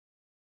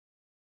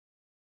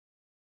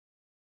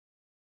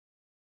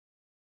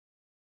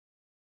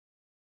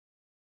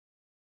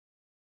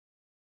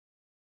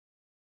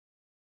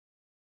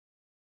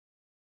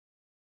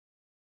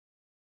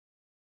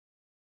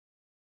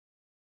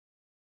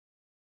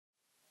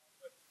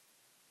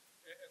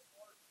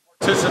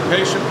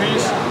Participation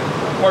piece.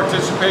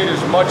 Participate as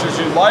much as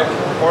you'd like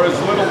or as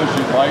little as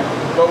you'd like,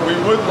 but we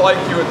would like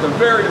you at the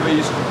very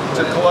least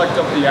to collect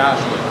up the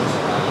ashes.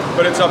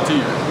 But it's up to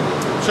you.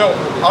 So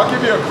I'll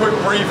give you a quick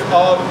brief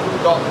of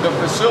the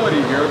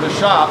facility here, the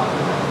shop,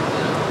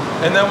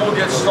 and then we'll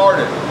get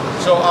started.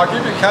 So I'll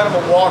give you kind of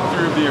a walk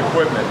through the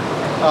equipment.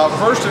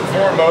 First and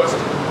foremost,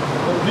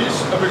 the piece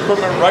of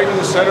equipment right in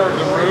the center of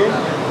the room,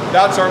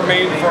 that's our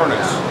main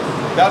furnace.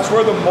 That's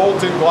where the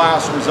molten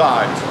glass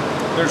resides.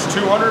 There's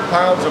 200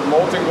 pounds of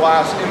molten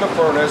glass in the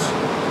furnace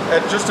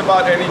at just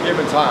about any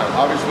given time.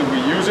 Obviously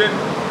we use it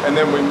and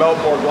then we melt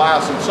more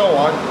glass and so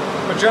on,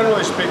 but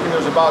generally speaking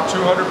there's about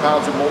 200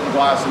 pounds of molten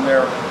glass in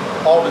there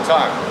all the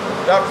time.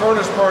 That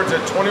furnace burns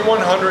at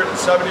 2175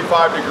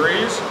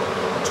 degrees,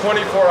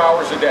 24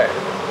 hours a day.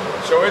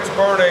 So it's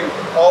burning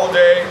all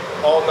day,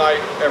 all night,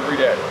 every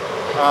day.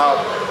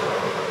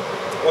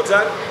 What's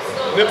that?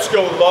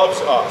 NIPSCO loves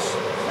us.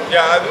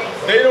 Yeah,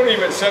 they don't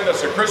even send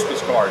us a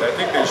Christmas card. I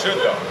think they should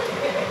though.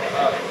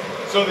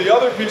 So the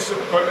other piece of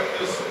equipment,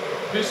 this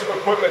piece of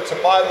equipment to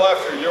my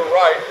left or your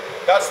right,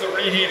 that's the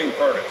reheating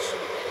furnace.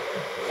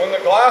 When the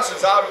glass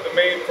is out of the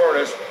main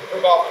furnace for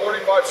about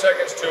 45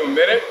 seconds to a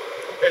minute,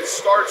 it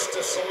starts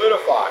to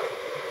solidify.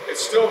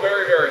 It's still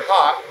very, very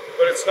hot,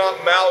 but it's not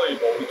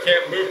malleable. We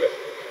can't move it.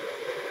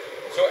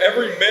 So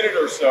every minute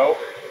or so,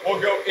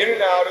 we'll go in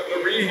and out of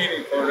the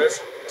reheating furnace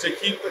to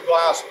keep the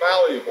glass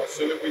malleable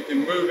so that we can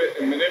move it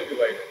and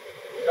manipulate it.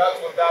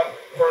 That's what that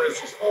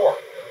furnace is for.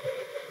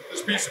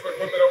 This piece of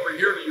equipment over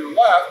here to your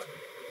left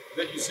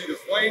that you see the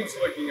flames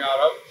licking out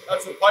of,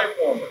 that's a pipe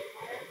warmer.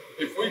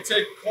 If we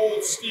take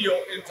cold steel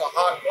into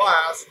hot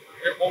glass,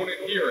 it won't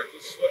adhere, it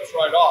just slips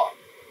right off.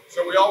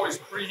 So we always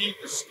preheat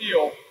the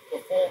steel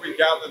before we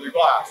gather the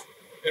glass.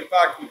 In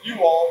fact, with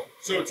you all,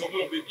 so it's a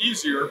little bit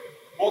easier,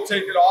 we'll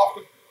take it off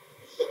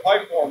the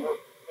pipe warmer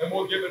and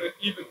we'll give it an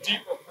even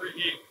deeper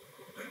preheat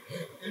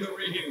in the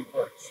reheating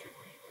furnace.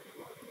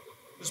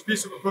 This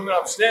piece of equipment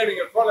I'm standing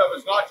in front of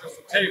is not just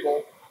a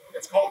table,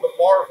 it's called the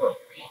marver.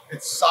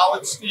 It's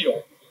solid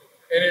steel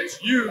and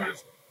it's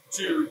used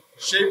to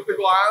shape the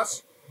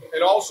glass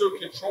and also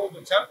control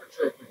the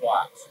temperature of the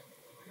glass.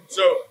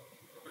 So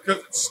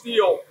because it's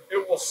steel,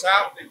 it will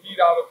sap the heat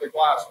out of the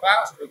glass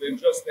faster than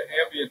just the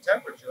ambient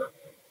temperature.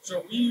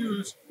 So we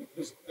use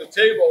the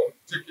table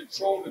to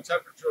control the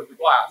temperature of the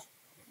glass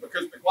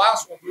because the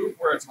glass will move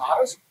where it's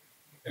hottest.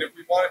 And if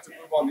we want it to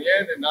move on the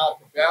end and not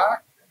the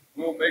back,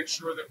 we'll make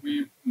sure that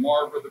we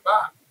marver the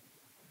back.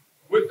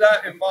 With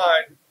that in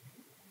mind,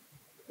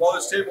 while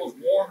this table is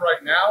warm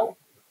right now,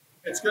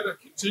 it's going to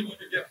continue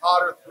to get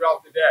hotter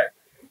throughout the day.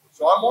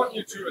 So I want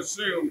you to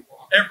assume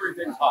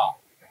everything's hot.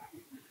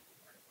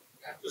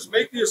 Just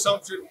make the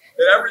assumption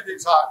that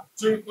everything's hot,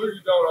 to include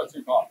your donuts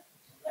and coffee.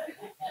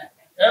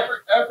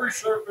 Every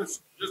surface,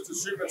 just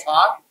assume it's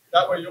hot.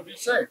 That way you'll be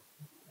safe.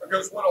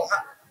 Because what will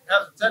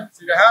have a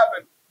tendency to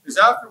happen is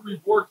after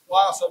we've worked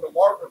glass on the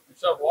marker for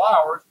several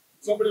hours,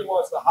 somebody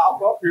wants to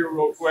hop up here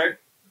real quick.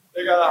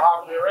 They got to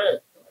hop their in,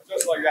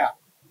 just like that.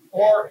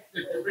 Or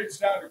if you reach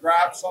down to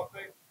grab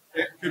something,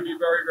 it could be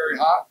very, very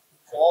hot.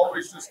 So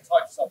always just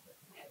touch something.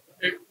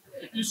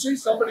 If you see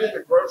somebody in the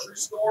grocery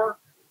store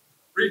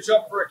reach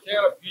up for a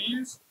can of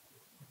peas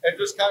and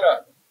just kind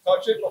of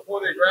touch it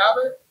before they grab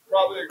it,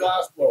 probably a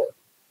glass blower.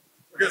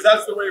 Because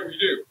that's the way we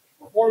do.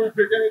 Before we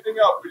pick anything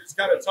up, we just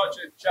kind of touch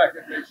it and check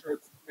it, make sure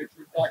it's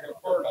not going to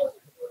burn us.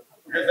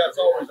 Because that's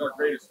always our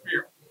greatest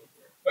fear.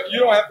 But you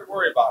don't have to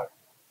worry about it.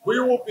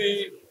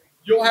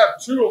 You'll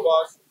have two of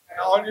us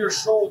on your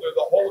shoulder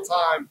the whole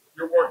time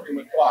you're working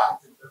with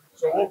glass.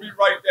 So we'll be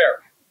right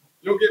there.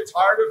 You'll get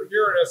tired of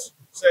hearing us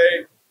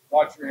say,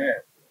 watch your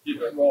hand, keep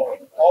it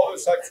rolling. All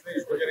those types of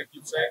things we're going to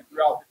keep saying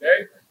throughout the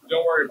day.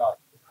 Don't worry about it.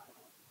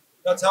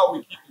 That's how we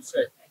keep you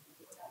safe.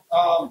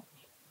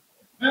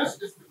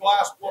 This is the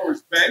glass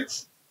blower's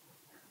bench.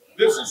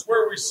 This is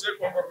where we sit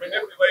when we're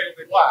manipulating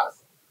the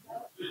glass.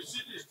 So you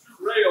see these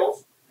two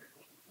rails.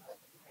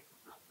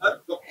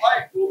 The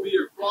pipe will be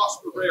across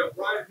the rail.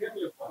 Brian, give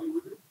me a funny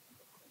with you.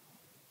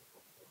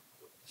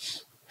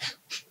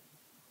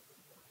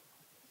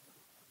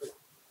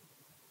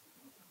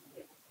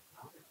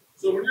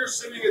 So when you're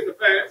sitting at the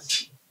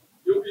bench,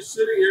 you'll be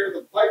sitting here,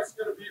 the pipe's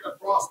going to be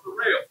across the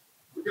rail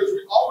because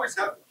we always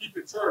have to keep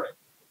it turning.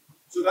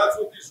 So that's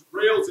what these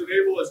rails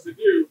enable us to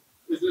do,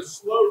 is a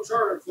slow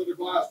turn so the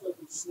glass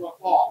doesn't slip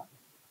off.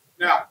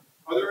 Now,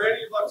 are there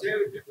any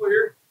left-handed people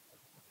here?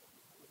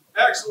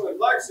 Excellent.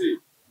 Lexi,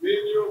 me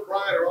and you and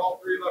Brian are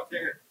all three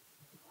left-handed.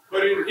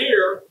 But in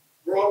here,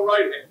 we're all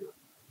right-handed.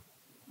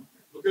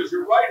 Because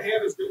your right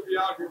hand is going to be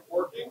out here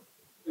working,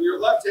 and your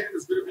left hand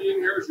is going to be in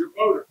here as your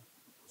motor.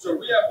 So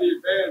we have the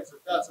advantage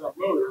that that's our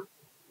motor.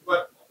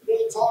 But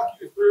we'll talk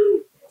you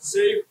through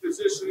safe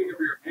positioning of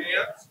your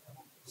hands,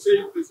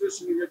 safe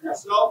positioning of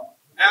yourself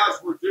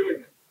as we're doing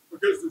it.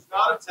 Because there's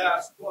not a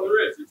test. Well,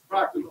 there is. It's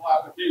practical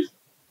application.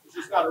 It's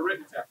just not a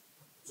written test.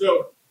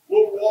 So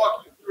we'll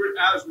walk you through it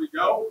as we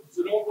go.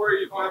 So don't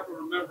worry, you don't have to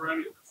remember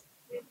any of this.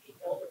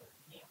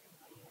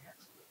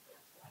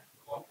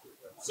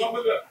 Some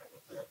of the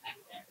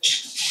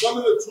Some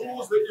of the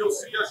tools that you'll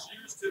see us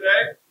use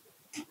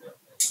today.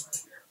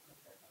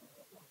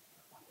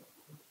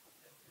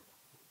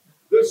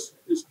 This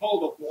is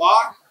called a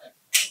block.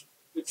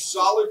 It's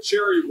solid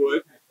cherry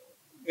wood,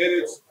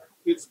 and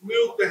it's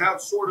milled to have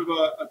sort of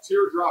a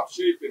teardrop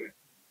shape in it.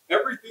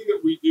 Everything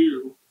that we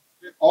do,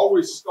 it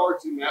always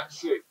starts in that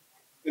shape.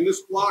 And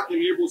this block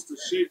enables to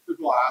shape the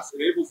glass,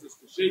 enables us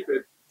to shape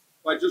it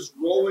by just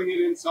rolling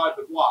it inside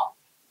the block.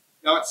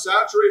 Now it's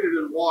saturated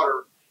in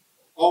water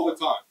all the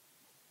time,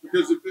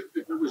 because if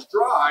it was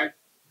dry,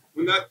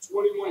 when that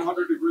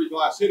 2100 degree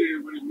glass hit it,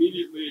 it would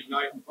immediately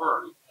ignite and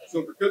burn.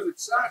 So because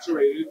it's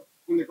saturated,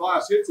 when the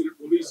glass hits it, it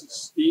releases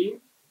steam,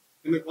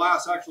 and the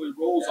glass actually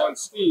rolls on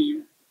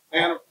steam,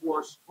 and of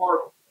course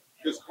carbon,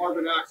 because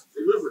carbon acts as a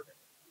lubricant.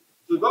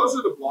 So those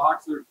are the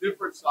blocks. They're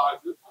different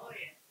sizes.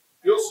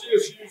 You'll see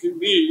us using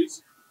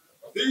these.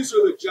 These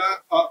are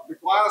the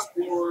glass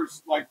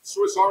blowers, like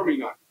Swiss Army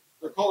knife.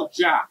 They're called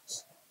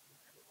jacks.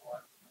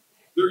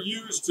 They're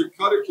used to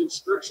cut a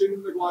constriction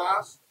in the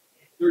glass.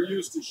 They're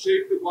used to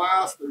shape the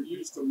glass. They're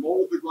used to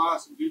mold the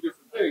glass and do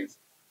different things.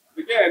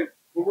 Again,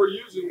 when we're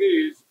using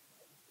these,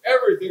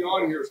 everything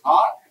on here is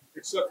hot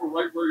except for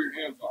right where your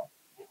hands are.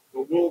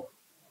 So we'll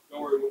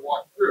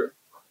walk through.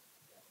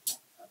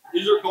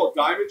 These are called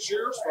diamond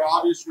shears for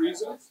obvious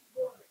reasons.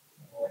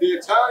 The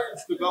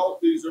Italians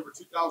developed these over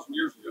 2,000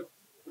 years ago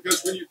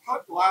because when you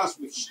cut glass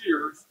with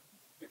shears,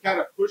 it kind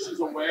of pushes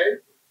away.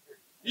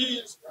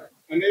 These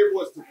enable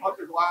us to cut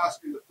the glass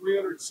in a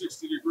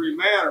 360-degree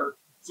manner,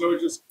 so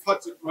it just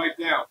cuts it right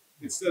down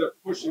instead of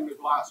pushing the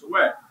glass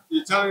away. The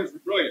Italians were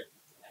brilliant.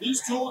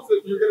 These tools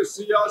that you're going to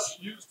see us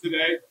use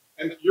today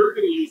and that you're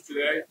going to use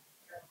today,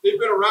 they've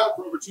been around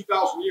for over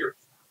 2,000 years.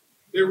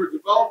 They were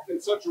developed in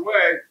such a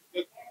way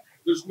that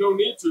there's no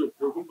need to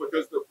improve them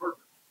because they're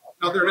perfect.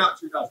 Now, they're not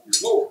 2,000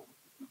 years old,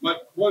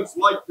 but ones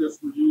like this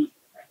were used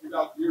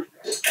 2,000 years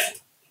ago.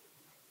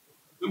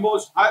 The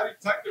most highly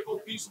technical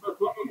piece of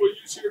equipment we'll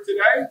use here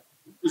today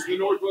is the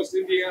Northwest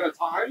Indiana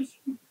Times.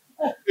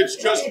 It's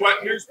just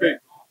wet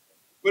newspaper,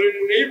 but it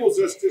enables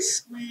us to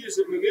squeeze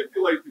and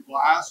manipulate the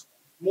glass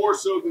more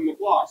so than the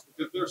blocks,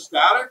 because they're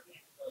static.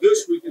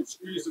 This we can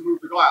squeeze and move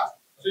the glass.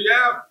 So you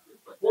have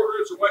a quarter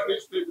inch of wet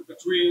newspaper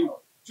between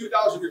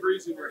 2,000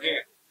 degrees in your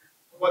hand,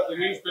 but the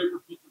newspaper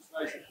keeps us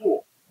nice and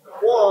cool. The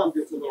forearm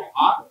gets a little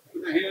hot,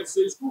 but the hand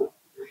stays cool.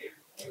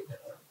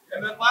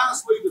 And then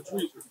lastly, the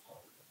tweezers.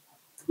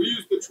 We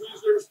use the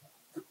tweezers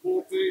to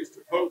pull things,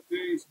 to poke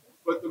things,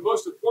 but the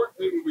most important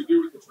thing we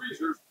do with the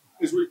tweezers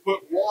is we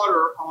put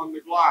water on the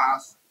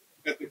glass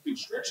at the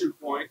constriction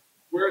point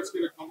where it's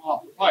going to come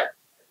off the pipe.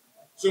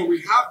 So we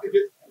have to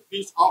get the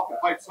piece off the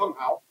pipe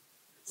somehow,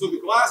 so the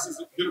glass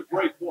isn't going to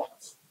break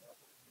once.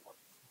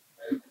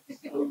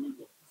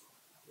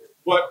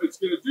 But it's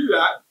going to do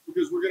that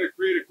because we're going to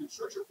create a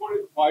constriction point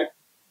in the pipe.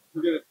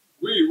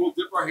 We will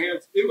dip our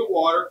hands in the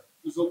water.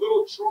 There's a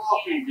little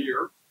trough in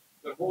here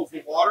that holds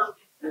the water.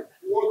 We'll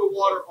pour the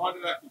water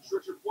onto that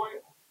constriction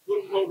point,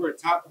 flip it over and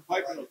tap the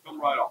pipe, and it'll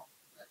come right off.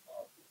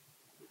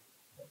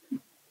 And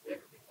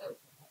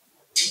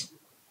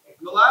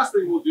the last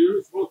thing we'll do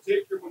is we'll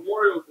take your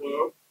memorial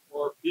globe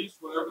or piece,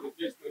 whatever the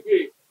case may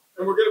be,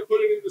 and we're going to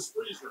put it in this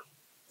freezer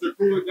to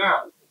cool it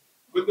down.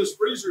 But this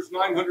freezer is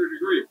 900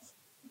 degrees.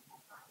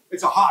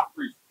 It's a hot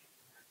freezer.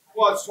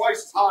 Well, it's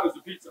twice as hot as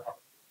a pizza oven.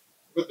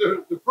 But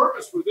the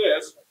purpose for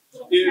this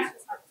is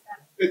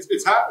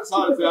it's half as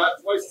hot as that,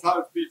 twice as hot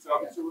as pizza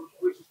oven, so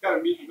we're just kind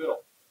of meet in the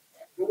middle.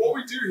 But what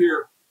we do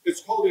here,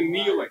 it's called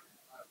annealing.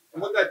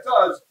 And what that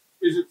does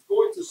is it's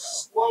going to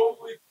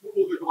slowly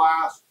cool the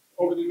glass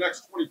over the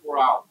next 24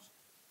 hours.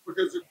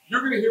 Because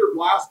you're going to hear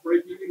glass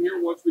breaking in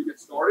here once we get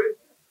started,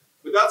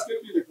 but that's going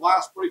to be the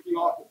glass breaking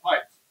off the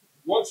pipes.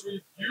 Once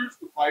we've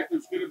used the pipe,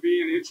 there's going to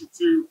be an inch or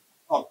two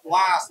of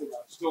glass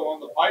that's still on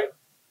the pipe.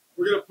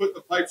 We're going to put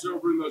the pipes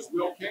over in those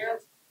milk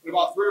cans, and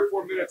about 3 or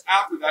 4 minutes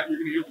after that, you're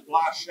going to hear the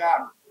glass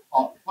shatter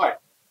off the pipe.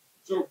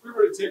 So if we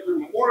were to take your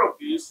memorial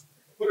piece,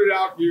 put it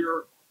out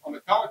here on the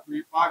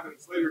concrete, 5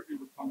 minutes later, it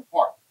would come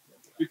apart.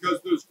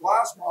 Because those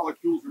glass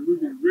molecules are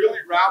moving really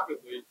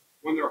rapidly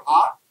when they're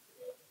hot,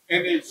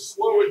 and they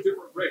slow at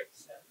different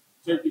rates.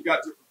 So if you've got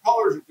different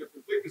colors and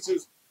different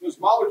thicknesses, those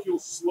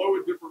molecules slow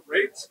at different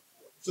rates,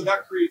 so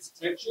that creates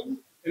tension,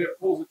 and it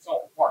pulls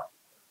itself apart.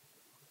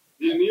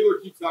 The annealer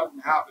keeps that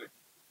from happening,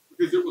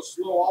 because it will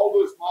slow all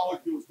those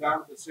molecules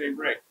down at the same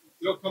rate.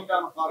 They'll come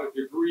down about a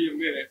degree a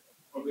minute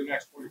over the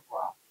next 24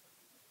 hours.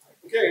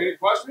 Okay, any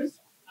questions?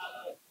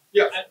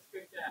 Yes. I was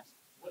going to ask,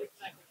 what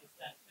exactly is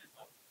that?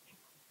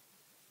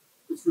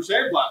 It's for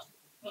sandblasting.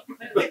 Well,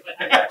 clearly, but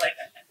I mean, like,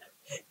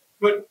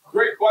 But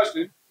great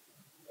question.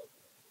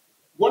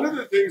 One of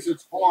the things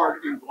that's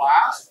hard in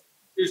glass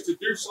is to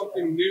do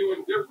something new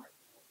and different.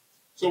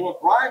 So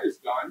what Brian has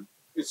done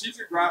is he's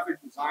a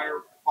graphic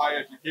designer by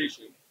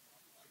education,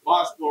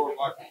 glass blower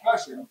by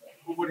profession.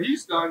 But what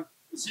he's done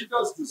is he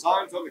does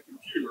designs on the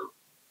computer,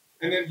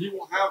 and then he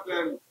will have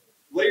them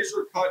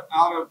laser cut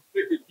out of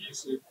thick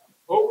adhesive,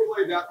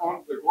 overlay that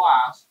onto the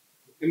glass,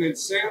 and then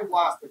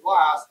sandblast the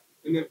glass,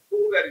 and then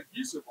pull that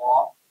adhesive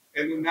off,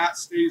 and then that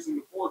stays in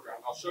the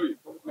foreground. I'll show you.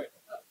 Come with me.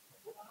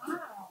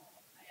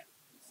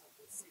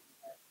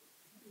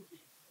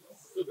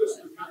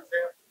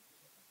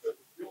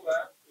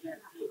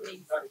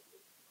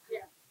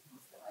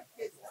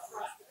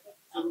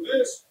 So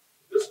this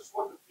is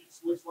what the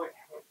piece looks like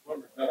when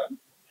we're done.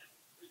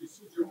 You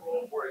see your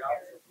roll where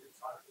out of the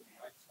inside of the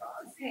night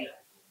sky.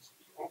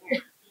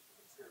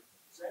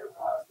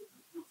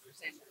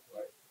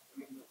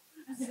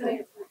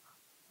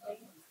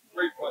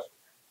 Great question.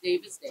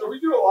 Dave is So Dave. we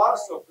do a lot of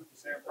stuff with the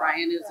sandblasting.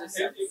 Brian is his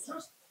son. And it's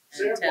just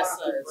And Tessa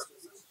sandblasting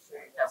is versus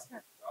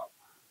sandblasting.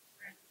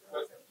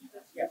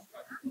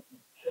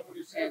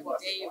 And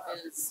Dave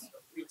is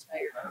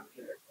retired.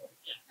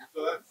 So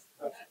that's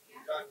what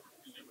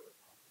we do with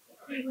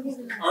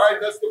it. All right,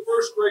 that's the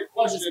first great He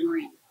was question.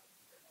 green.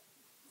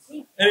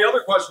 Any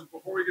other questions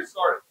before we get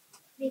started?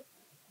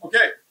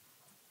 Okay,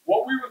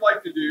 what we would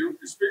like to do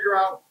is figure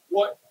out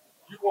what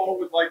you all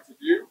would like to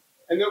do,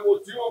 and then we'll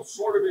do them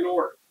sort of in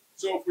order.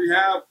 So if we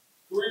have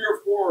 3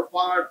 or 4 or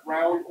 5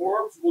 round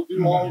orbs, we'll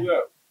do all of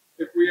those.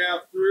 If we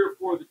have 3 or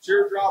 4 of the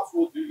teardrops,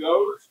 we'll do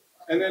those.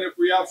 And then if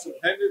we have some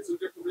pendants and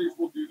different things,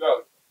 we'll do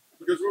those.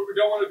 Because what we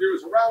don't want to do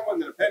is a round one,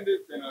 then a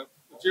pendant, then a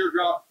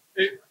teardrop.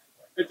 It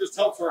just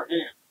helps our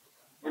hand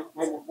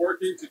when we're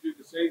working to do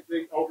the same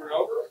thing over and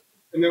over,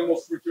 and then we'll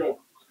switch over.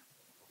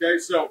 Okay,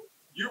 so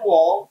you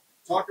all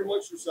talk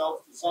amongst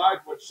yourselves, decide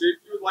what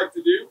shape you would like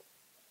to do,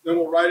 then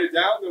we'll write it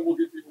down, then we'll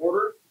get the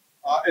order,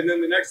 and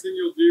then the next thing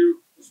you'll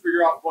do is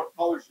figure out what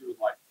colors you would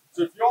like.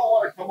 So if you all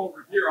want to come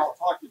over here, I'll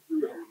talk you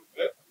through it a little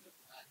bit.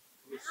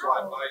 Let me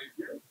slide by you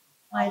here.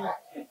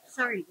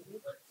 Sorry,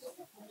 Dave.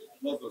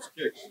 Love those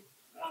kicks.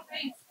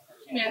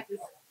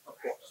 Of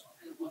course.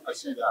 I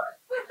see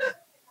that.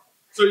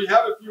 So you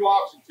have a few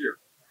options here.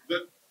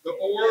 The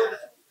orbs,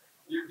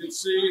 you can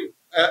see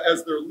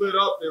as they're lit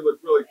up, they look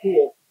really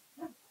cool.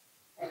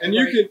 And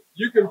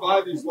you can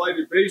buy these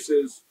lighted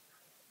bases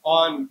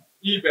on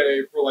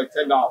eBay for like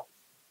 $10.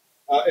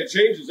 It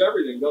changes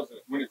everything, doesn't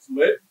it? When it's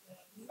lit.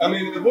 I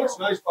mean, it looks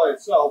nice by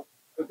itself,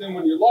 but then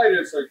when you light it,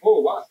 it's like,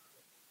 oh wow.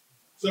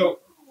 So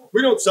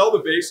we don't sell the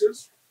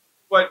bases,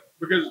 but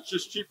because it's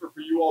just cheaper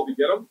for you all to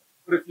get them.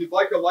 But if you'd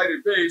like a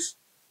lighted base,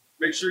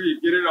 make sure you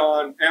get it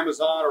on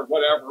Amazon or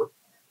whatever.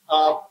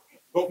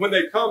 But when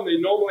they come, they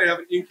normally have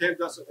an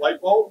incandescent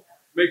light bulb.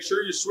 Make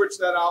sure you switch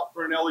that out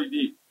for an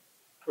LED,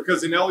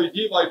 because an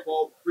LED light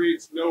bulb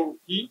creates no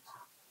heat,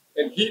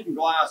 and heat in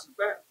glass is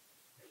bad.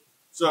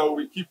 So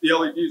we keep the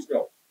LEDs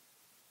going.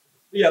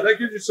 Yeah, that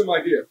gives you some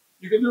idea.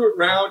 You can do it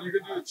round, you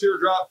can do a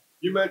teardrop.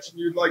 You mentioned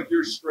you'd like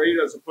yours straight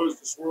as opposed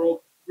to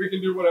swirled. We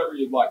can do whatever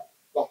you'd like.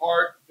 The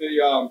heart,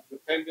 the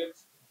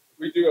pendants.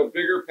 We do a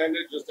bigger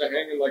pendant just to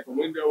hang in like a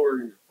window or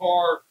in your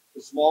car.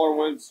 The smaller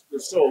ones, they're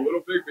still a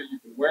little big, but you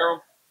can wear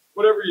them.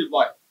 Whatever you'd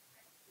like.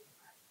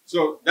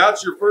 So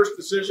that's your first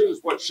decision, is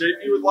what shape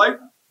you would like.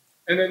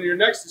 And then your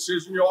next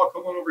decision, you all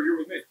come on over here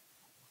with me.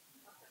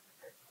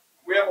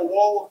 We have a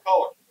wall of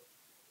color.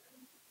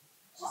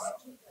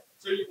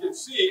 So you can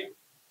see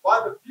by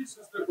the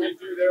pieces that we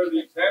do there, the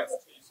example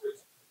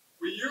pieces,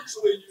 we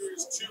usually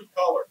use 2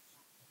 colors.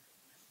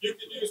 You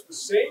can use the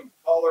same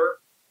color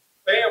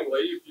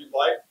family if you'd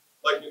like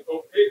an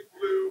opaque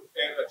blue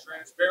and a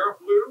transparent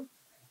blue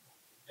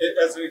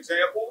as an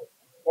example,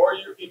 or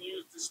you can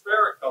use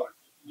disparate colors.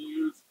 You can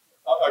use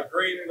a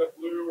green and a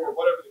blue or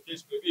whatever the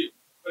case may be.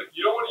 But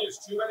you don't want to use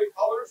too many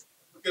colors,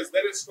 because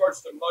then it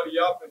starts to muddy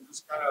up and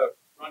just kind of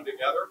run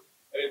together,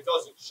 and it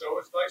doesn't show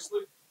as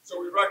nicely. So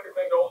we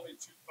recommend only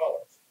 2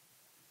 colors.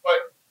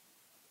 But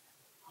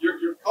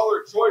your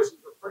color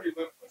choices are pretty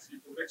limitless. You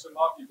can mix them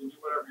up. You can do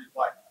whatever you'd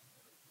like.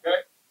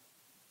 Okay?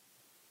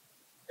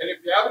 And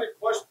if you have any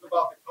questions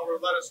about the color,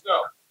 let us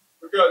know.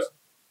 Because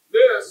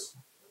this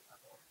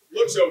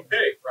looks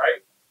opaque,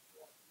 right?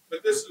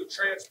 But this is a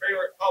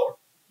transparent color.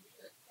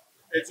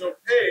 It's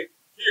opaque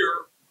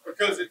here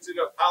because it's in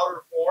a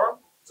powder form,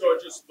 so it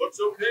just looks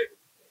opaque.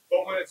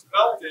 But when it's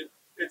melted,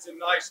 it's a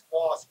nice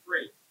gloss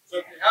cream. So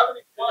if you have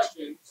any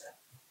questions,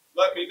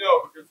 let me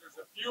know, because there's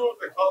a few of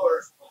the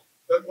colors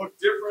that look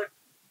different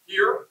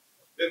here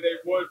than they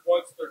would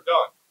once they're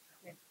done.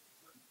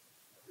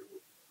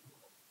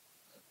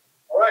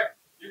 All right,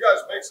 you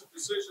guys make some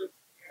decisions,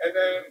 and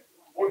then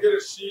we'll get a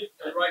sheet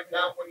and write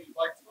down what you'd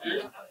like to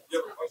do.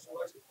 You have a question,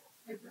 Lexi?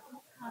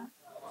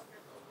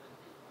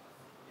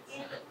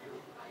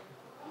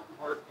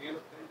 Heart and a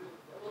pendant?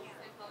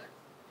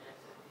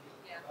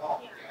 Oh,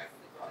 yeah.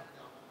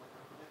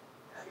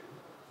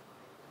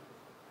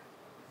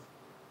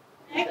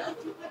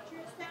 Did you put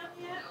yours down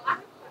yet?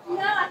 No,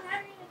 I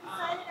haven't even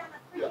decided on a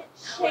freaking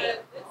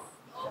shape.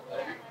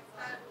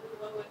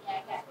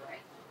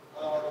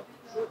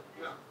 Sure,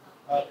 yeah.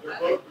 They're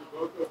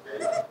both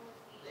okay.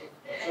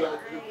 So,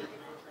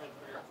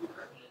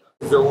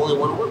 is there only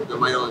one orb? There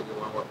might only be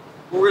one orb.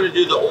 We're going to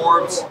do the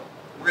orbs.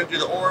 We're going to do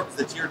the orbs,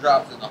 the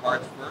teardrops, and the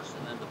hearts first,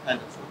 and then the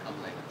pendants will come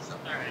later. So,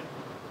 all right.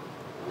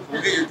 So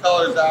we'll get your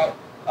colors out.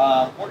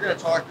 We're going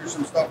to talk through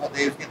some stuff while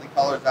Dave's getting the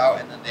colors out,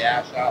 and then the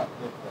ash out.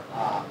 Go for it.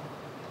 I'll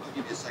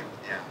give you a second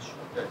with the ash.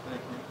 okay,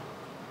 thank you.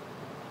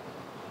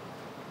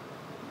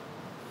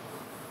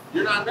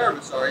 You're not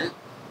nervous, are you?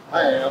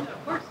 I am.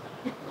 Of course.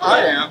 I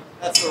am.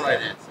 That's the right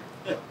answer.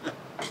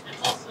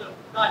 It's also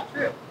not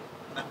true.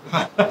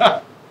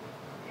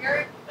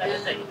 All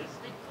That's it, you just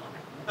think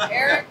on it.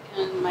 Eric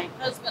and my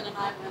husband and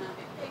I went on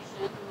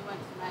vacation, and we went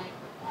to Niagara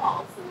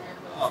Falls, and there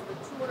was the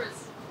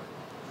tourist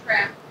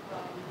track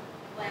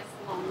glass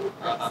along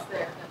place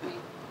there that we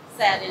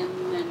sat in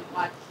and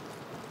watched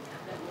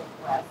that little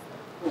glass.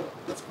 Cool.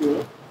 That's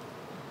cool.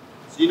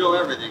 So you know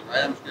everything,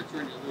 right? I'm just gonna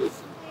turn you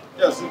loose.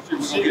 Yeah, since you've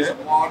We'll seen get it.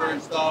 some water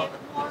and stuff.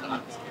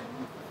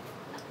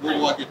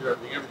 We'll walk you through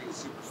everything. Everything's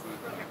super sweet.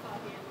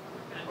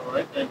 All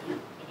right, thank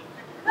you.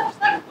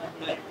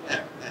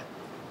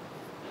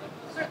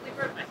 Certainly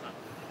hurt myself.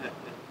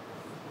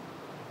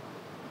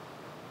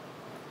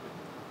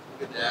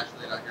 We'll get to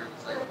Ashley out here in a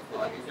second.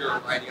 If you're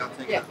riding, I'm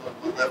taking a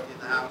photo left in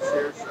the house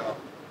here, so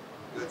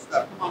good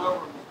stuff. Come on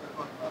over and we'll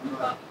start talking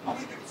about I'm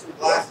gonna give you some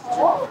glasses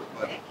too,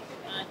 but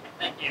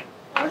Thank you.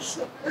 Or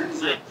sugar.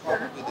 these are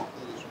probably the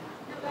coolest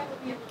That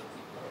would be a little too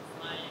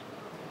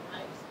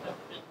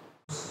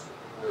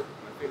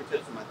my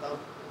fingertips and my thumb.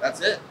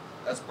 That's it.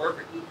 That's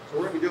perfect. So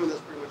we're gonna be doing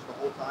this pretty much the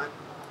whole time.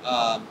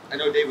 I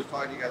know Dave was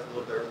talking to you guys a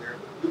little bit earlier.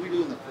 We'll be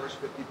doing the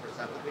first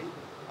 50% with me.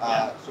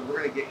 So we're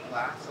gonna get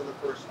glass on the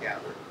first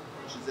gather,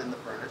 which is in the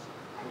furnace.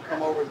 We'll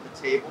come over to the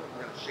table.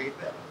 We're gonna shape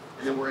it,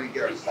 and then we're gonna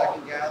get our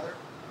second gather,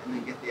 and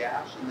then get the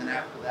ash, and then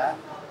after that,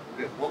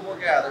 we'll get one more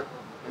gather,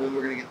 and then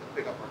we're gonna get to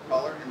pick up our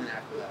color, and then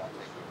after that, I'll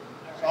take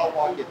it. So I'll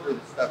walk you through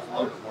the steps in a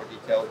little bit more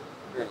detail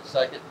here in a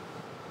second.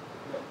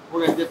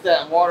 We're gonna dip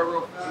that in water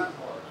real fast.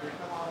 You're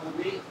gonna come on with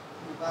me.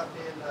 Left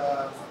hand,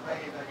 right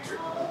hand back here.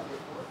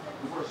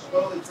 We're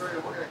slowly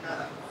turning. We're gonna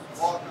kind of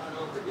walk on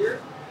over here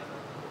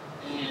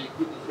and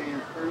keep these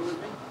hands turned with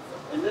me.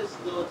 And this is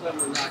the only time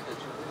we're not gonna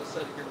turn. We're gonna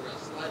set it here. We're gonna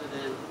slide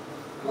it in.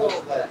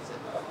 We'll let it sit.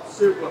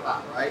 Super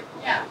hot, right?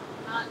 Yeah,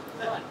 not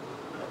fun.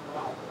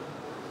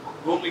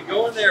 When we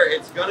go in there,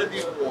 it's gonna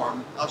be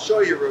warm. I'll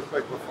show you real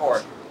quick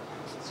before.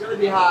 It's gonna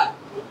be hot.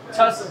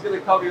 Tess is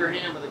gonna cover your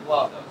hand with a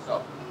glove though.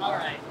 So. All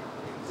right.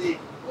 See,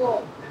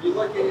 if you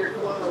look in here,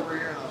 come on over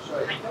here and I'll show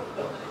you.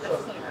 So,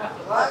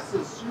 the glass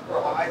is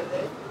super high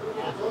today.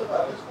 It's only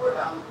about this far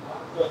down.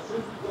 So as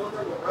soon as we go in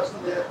there, we'll rest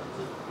in there,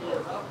 keep the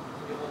hands up,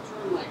 and we'll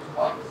turn like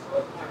twice.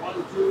 1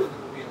 and 2, and then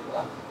we'll be in the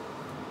glass.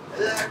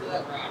 And then after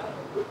that, we're out.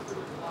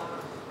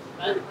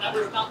 That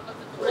was not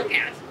nothing to look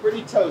at.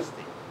 Pretty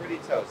toasty. Pretty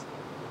toasty.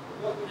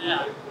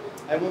 Yeah.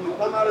 And when we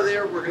come out of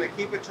there, we're going to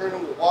keep it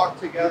turning. We'll walk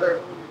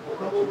together. We'll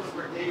come over to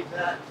where Dave's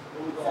at.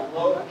 And we'll go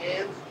low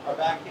hands. Our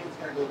back hand's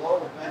going to go low.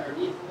 We'll bend our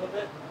knees a little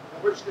bit.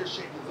 And we're just going to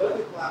shake the middle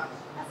of the glass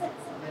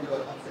and do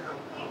an upside down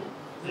cone.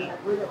 Then we'll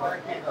bring our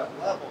back hand up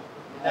level.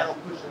 And that'll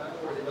push it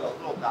forward into a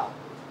little dot.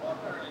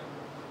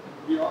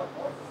 You are?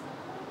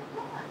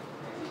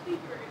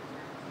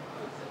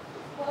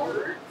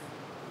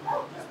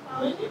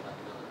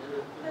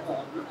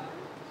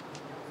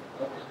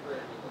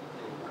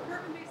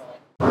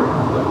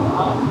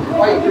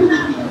 Right through the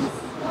knees.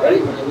 Ready?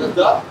 We're going to lift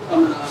up,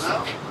 coming on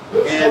out.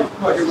 And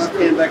put your left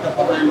hand back up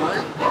behind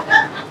mine.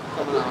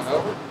 Coming on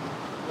over.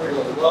 We're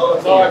going to go low.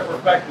 That's how I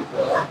perfected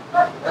this.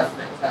 That's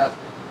fantastic.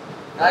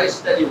 Nice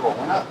steady roll.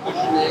 We're not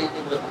pushing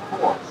anything with the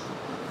force.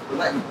 We're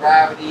letting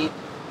gravity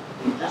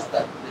and just the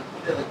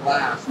heat of the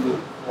glass move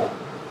it forward.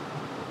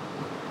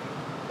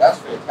 That's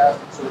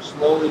fantastic. So we're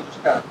slowly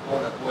just kind of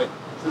flowing that way.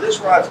 So this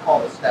rod's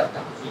called a step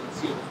down. So you can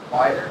see it was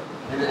wider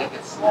and then it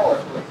gets smaller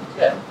so it's a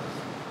tip.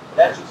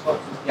 That just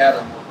helps us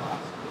gather more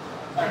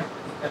glass.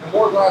 And the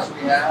more glass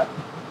we have,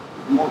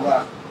 the more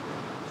glass we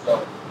have.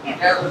 So it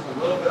gathers a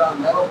little bit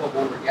on metal, but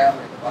when we're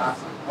gathering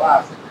glass on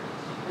glass, it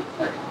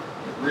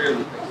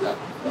really picks up.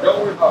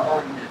 Don't worry about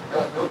burning it.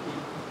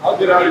 I'll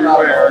get out of your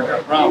way, Eric.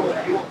 I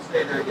promise. You won't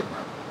stay there and get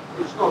burned.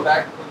 We're just going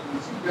back to what you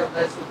can see. You have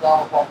nice little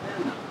dollar ball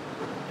pen now.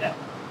 Yeah.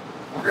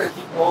 We're going to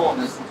keep rolling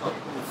this until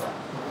it cools off.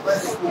 We'll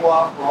let it cool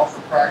off. We're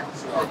also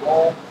practicing our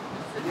roll.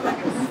 And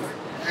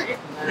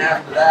then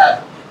after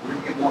that, we're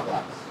going to get more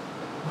glass.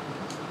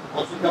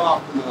 Once we come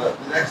out from the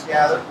next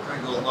gather, we're going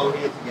to go low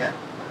hands again,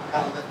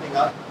 kind of lifting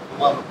up.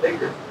 We'll have a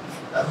bigger.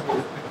 That's what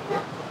we're picking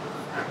up.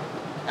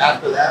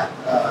 After that,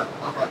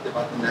 I'll talk to you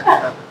about the next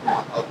step.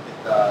 I'll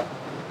get the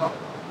color.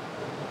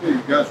 Okay,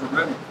 you guys are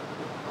ready.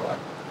 Alright.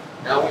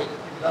 Now we need to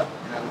pick it up,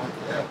 and I want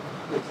you to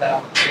put it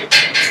out.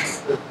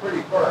 It's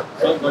pretty firm.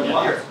 Sounds like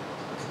Right? here.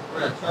 We're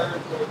going to turn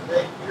towards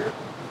Dave here.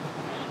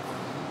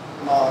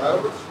 Come on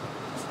over.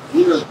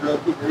 You know the drill.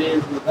 Keep your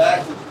hands in the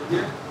back since we're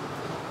here.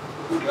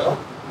 Here we go.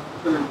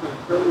 Turn.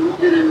 We'll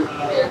get in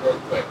real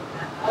quick.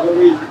 No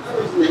reason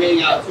to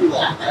hang out too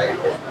long, right?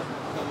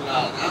 Coming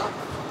out now.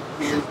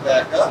 Hands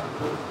back up.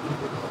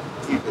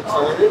 Keep it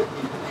turning.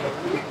 Keep it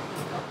turning.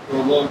 Go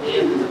low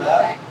hand in the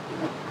back.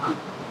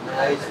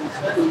 Nice and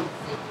steady.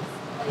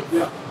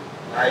 Yeah.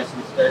 Nice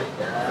and steady.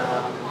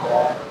 Down and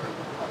back.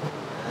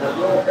 Down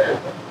and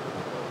back.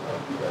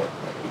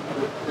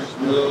 Just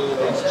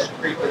slowly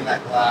scraping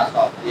that glass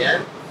off the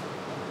end.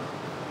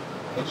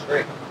 Looks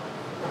great.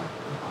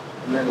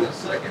 And then in a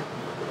second,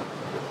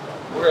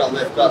 we're going to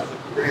lift up. So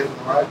keep your hands on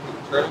the rod, keep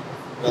it turning.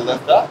 We're going to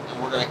lift up,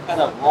 and we're going to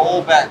kind of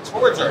roll back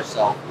towards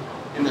ourselves.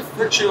 And the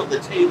friction of the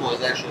table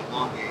is actually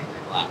elongating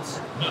the glass.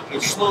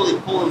 We're slowly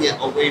pulling it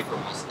away from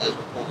us as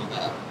we're pulling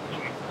back.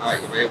 All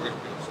right, you ready? We're going to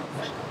do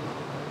something.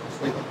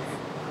 Just like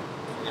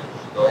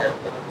go ahead and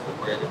put it to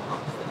where it comes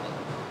down.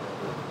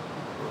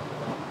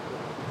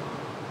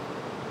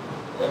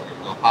 We're going to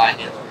go high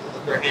hands. We're going to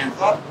lift our hands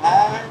up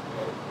high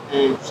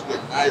and just get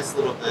a nice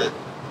little bit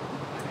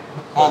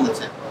on the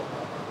tip.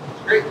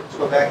 It's great. Let's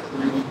go back to the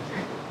remove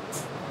tree.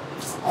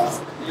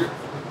 Here.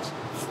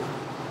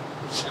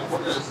 And we're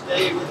going to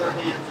stay with our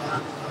hands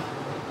on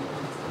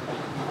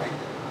right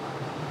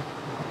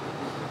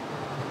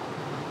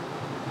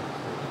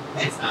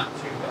there. It's not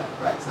too bad,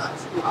 right? It's not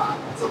too hot.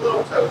 It's a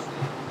little toasty.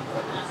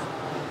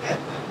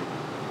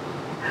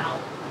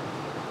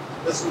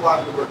 This is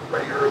why we work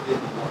pretty early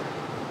in the morning.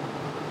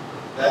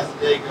 As the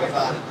day goes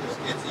on, it just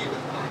gets even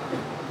hotter.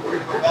 We're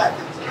going to go back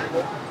to the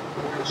table.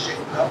 We're going to shake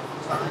it up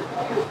for time.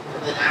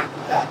 And then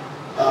after that,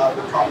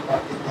 we'll talk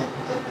about getting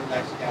the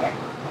next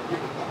category.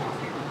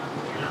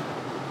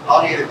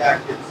 I'll hand it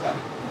back to you in a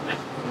second.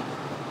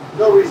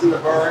 No reason to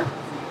burn.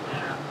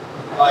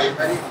 Are you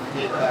ready? I'm going to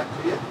hand it back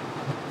to you.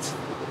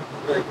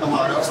 We're going to come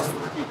on over. We're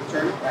going to keep it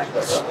turning.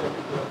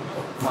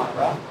 Come on,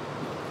 Rob.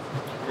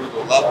 We're going to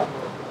go level.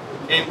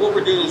 And what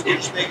we're doing is we're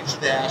just making sure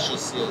the ash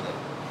is sealed in.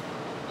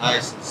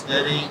 Nice and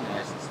steady,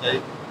 nice and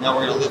steady. Now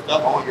we're going to lift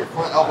up. I want your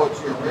front elbow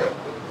to your rib.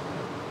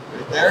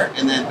 Right there.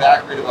 And then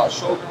back right about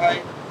shoulder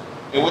height.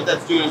 And what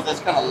that's doing is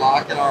that's kind of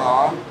locking our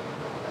arm,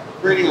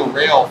 creating a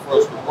rail for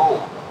us to roll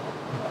on.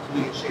 So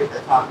we can shape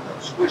that top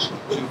without squishing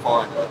it too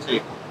far into the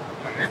table.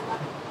 Okay.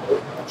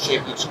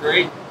 Shape looks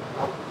great.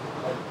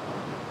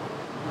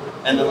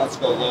 And then let's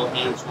go low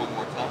hands one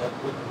more time.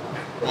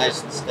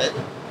 Nice and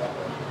steady.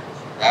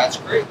 That's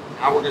great.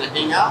 Now we're going to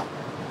hang out.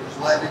 We're just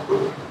letting it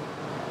move.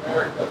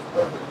 There it goes.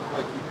 Perfect.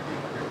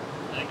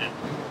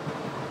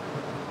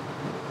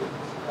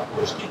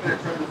 We're just keeping it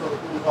turned until it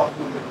cools off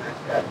to the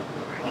next gather.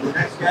 On the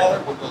next gather,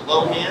 we'll go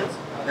low hands,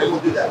 then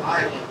we'll do that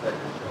high hands that I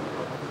just showed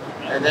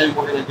you. And then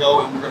we're going to go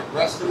and we're going to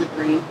rest in the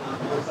green on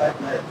one side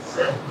and let it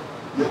sit. And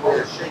then we're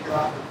going to shake it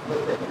off and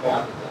flip it and go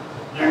on to that.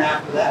 And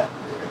after that,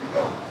 we're going to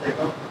go. Take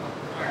over.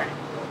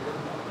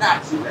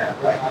 Not too bad,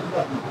 right? I'm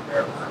nothing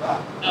embarrassed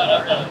about. No,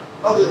 not really.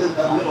 Other than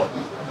the little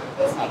piece.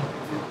 That's not a big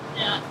deal.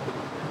 Yeah.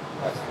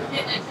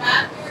 Getting a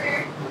job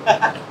here.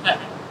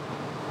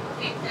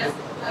 Take this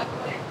up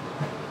quick.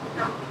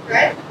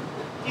 Right?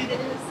 You did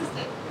an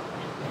assistant.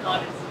 All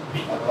right.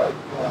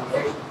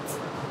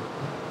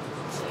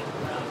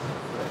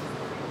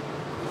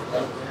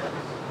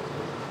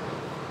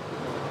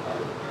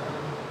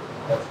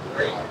 That's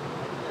great.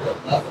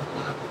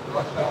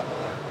 Brush out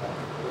there.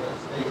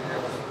 Stay there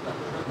with the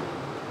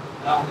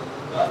now we're going to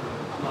look up.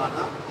 Come on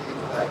up.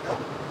 Back up.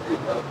 There you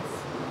go.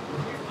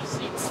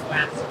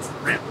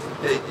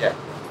 Yeah.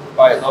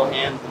 By low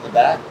hands in the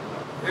back.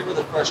 Right where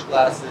the fresh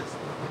glass is.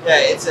 Yeah,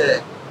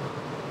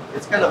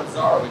 it's kind of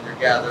bizarre when you're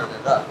gathering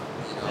it up.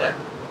 You know?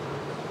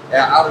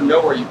 Yeah, out of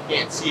nowhere you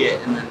can't see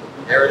it, and then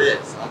there it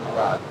is on the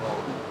rod.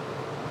 Boom.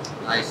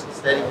 Nice and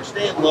steady. We're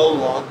staying low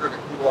longer to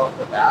cool off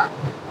the back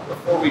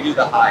before we do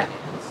the high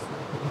hands.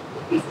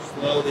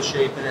 Slowly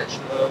shaping it,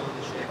 slowly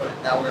shaping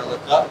it. Now we're going to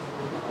lift up.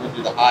 We're going to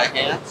do the high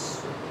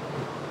hands.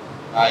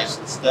 Nice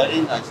and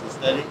steady, nice and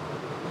steady.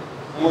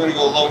 And we're going to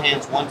go low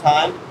hands one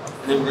time,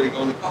 and then we're going to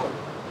go in the color.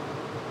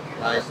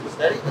 Nice and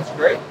steady, that's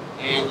great.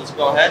 And let's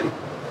go ahead, and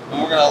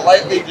we're going to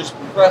lightly just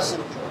press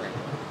into the green.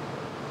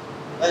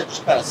 Let it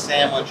just kind of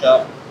sandwich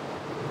up.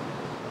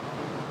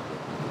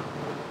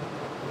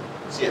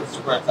 See it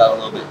spreads out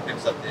a little bit,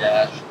 picks up the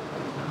ash.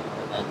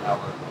 And then now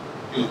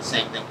we're doing the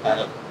same thing kind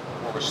of,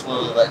 where we're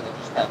slowly letting it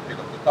just kind of pick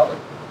up the color.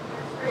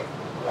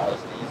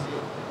 Nice and easy.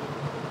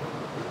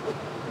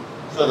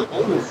 So the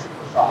blue is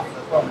super soft,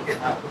 that's why we're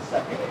getting out of the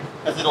second.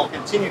 Because it'll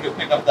continue to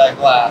pick up that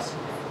glass,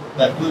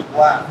 that blue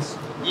glass,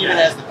 even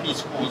as the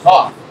piece cools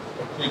off.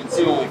 So you can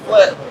see when we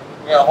flip,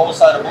 we got a whole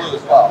side of blue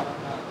as well.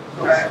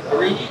 So that's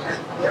 3 and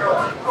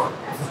 0.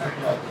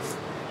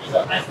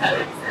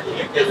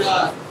 You can,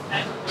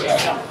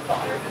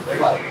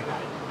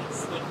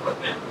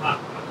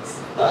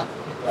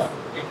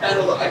 it kind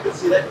of look, I can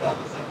see that kind of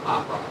looks like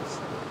pop rocks.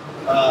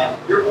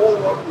 You're more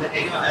than welcome to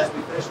hang out as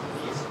we finish the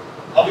piece.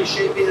 I'll be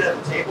shaping it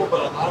at the table,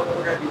 but a lot of what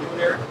we're going to be doing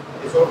there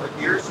is over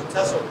here. So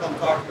Tessa will come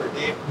talk to her,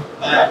 Dave.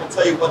 We'll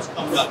tell you what's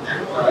coming up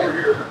next. Over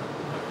here,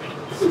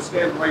 you can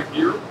stand right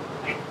here,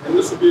 and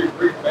this will be a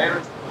great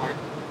vantage point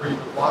for you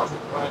to watch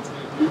what Brian's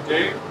going to do.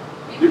 Dave,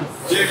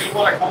 you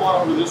want to come on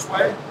over this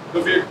way?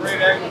 There'll be a great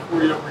angle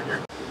for you over here.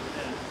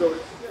 So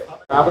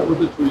grab it with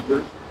the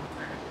tweezers.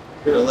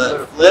 You're going to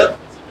let it flip.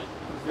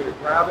 He's going to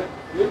grab it.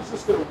 Then he's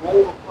just going to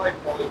roll the pipe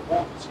while he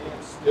holds his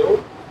hand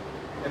still.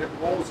 And it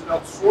rolls it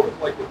up sort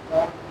of like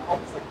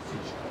almost like a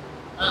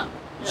seashell.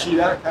 You see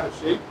that kind of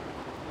shape?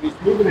 And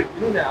he's moving it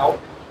in and out,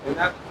 and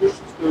that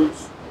pushes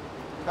those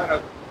kind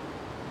of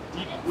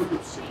deep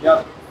grooves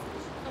together.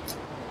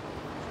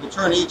 We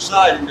turn each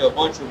side into a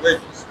bunch of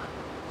ridges.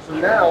 So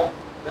now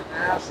the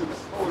ash and the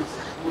colors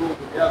swirl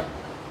together.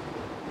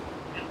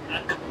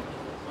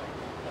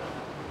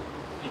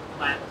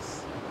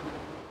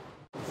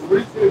 So what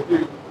he's going to do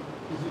is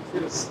he's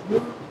going to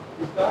smooth,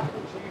 he's not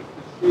going to change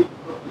the shape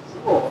of the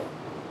swirl,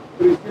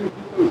 but he's going to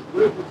get those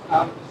ridges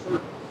out of the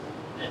surface.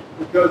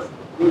 Because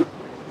those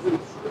ridges in the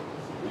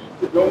surface lead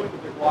to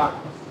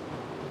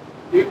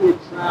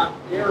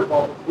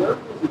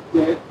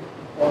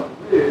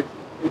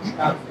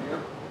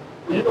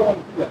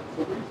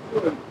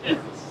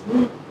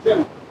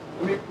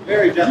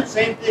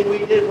thing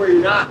we did where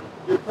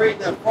you're creating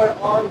that front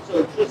arm so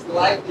it's just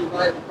lightly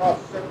right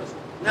across the surface,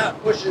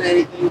 not pushing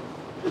anything,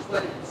 just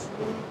letting it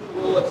smoothly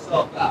roll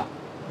itself out.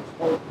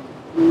 So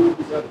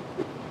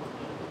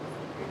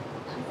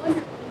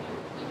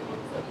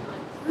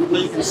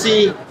you can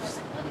see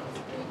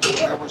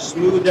that we're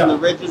smoothing the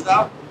ridges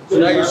out. So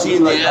now you're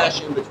seeing the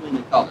ash in between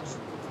the colors.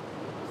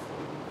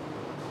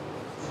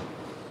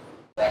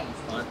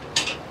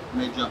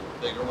 May jump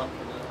a bigger one.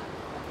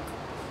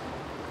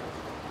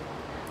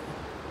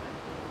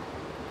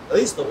 At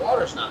least the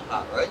water's not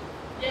hot, right?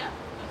 Yeah.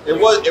 It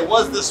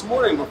was this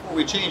morning before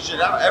we changed it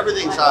out.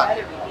 Everything's hot.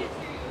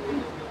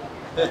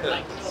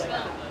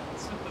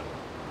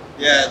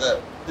 Yeah,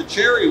 the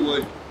cherry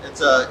wood.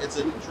 It's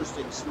an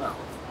interesting smell.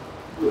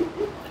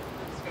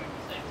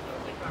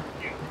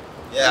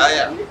 Yeah.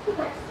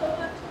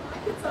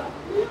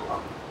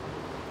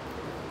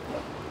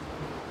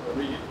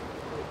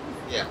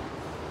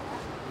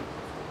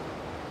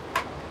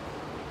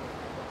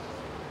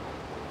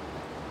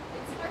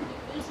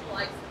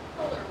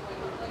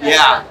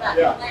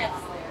 Yeah.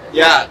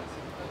 Yeah.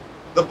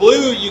 The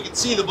blue, you can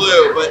see the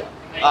blue, but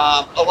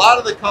a lot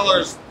of the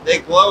colors, they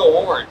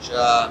glow orange.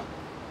 That's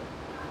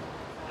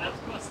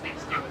most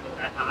things do when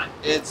they're hot.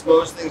 It's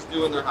most things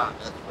do when they're hot,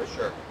 that's for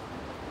sure.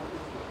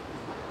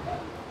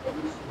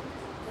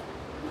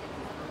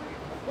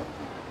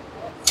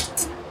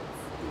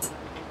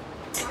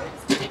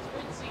 It's weird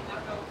to see how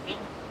go into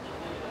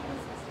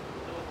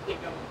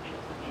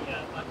the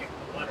bucket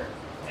of water.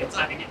 It's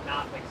having it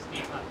not like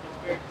steam up. It's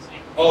weird to see.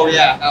 Oh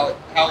yeah,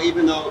 how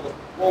even though,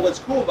 well, what's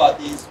cool about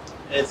these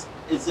is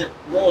it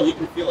rolls. You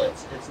can feel it.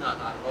 It's not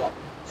hot at all.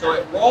 So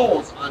it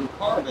rolls on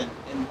carbon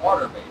and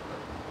water vapor.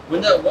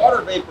 When that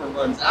water vapor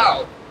runs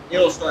out,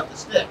 it'll start to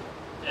stick.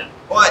 Yeah.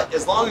 But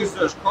as long as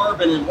there's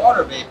carbon and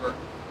water vapor,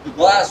 the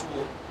glass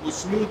will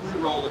smoothly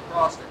roll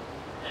across it.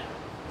 Yeah.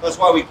 That's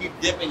why we keep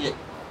dipping it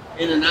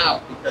in and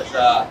out, because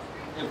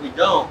if we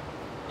don't,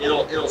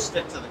 it'll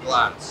stick to the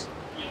glass.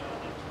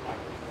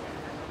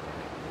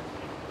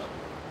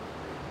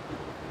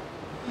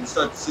 You can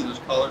start to see those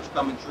colors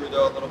coming through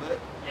though a little bit.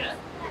 Yeah.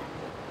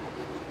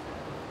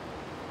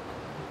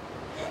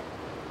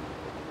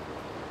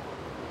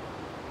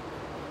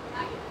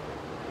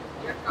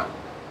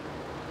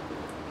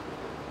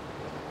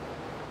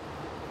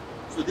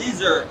 So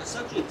these are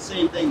essentially the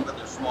same thing, but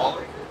they're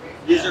smaller.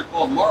 These are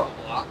called marble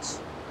blocks.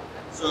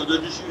 So they're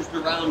just used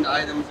to round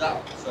items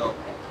out. So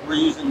we're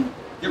using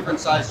different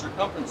size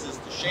circumferences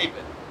to shape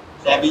it.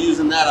 So I'll be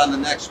using that on the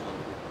next one.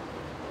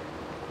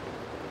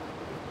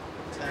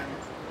 10.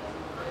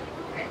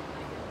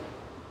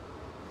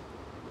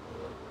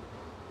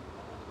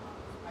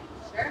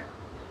 Sure.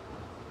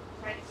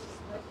 Try to keep as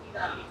much heat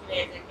on me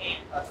today as I can.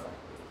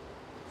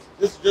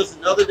 This is just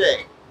another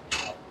day.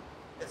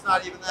 It's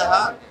not even that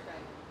hot.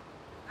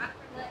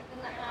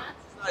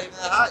 It's not even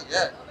that hot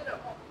yet.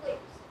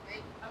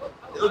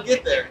 It'll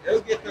get there.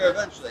 It'll get there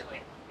eventually.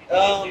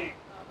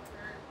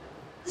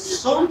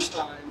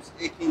 Sometimes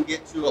it can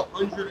get to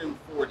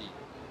 140.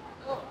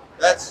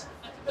 That's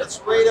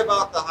right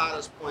about the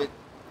hottest point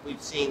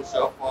we've seen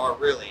so far,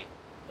 really.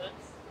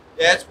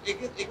 Yeah, it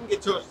can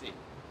get toasty.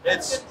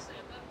 It's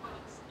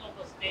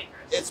almost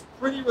dangerous. It's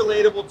pretty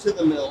relatable to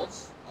the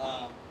mills.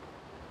 I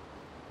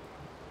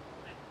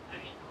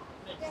mean,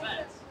 makes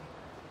sense.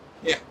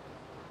 Yeah.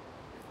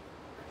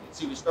 You can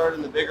see we started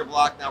in the bigger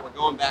block, now we're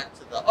going back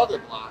to the other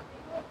block,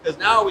 because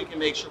now we can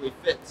make sure we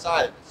fit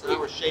inside of it. So now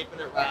we're shaping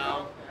it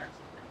round,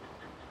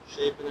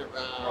 shaping it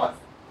round.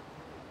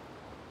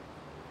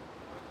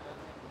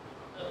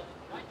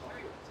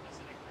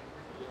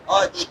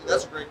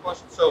 That's a great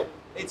question. So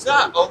it's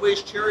not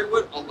always cherry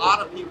wood. A lot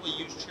of people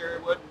use cherry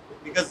wood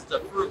because it's a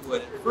fruit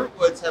wood. And fruit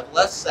woods have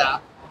less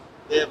sap.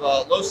 They have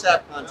a low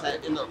sap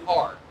content and they're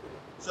hard.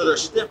 So they're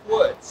stiff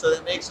wood. So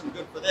that makes them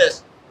good for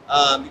this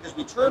because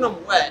we turn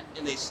them wet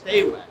and they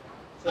stay wet.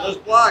 So those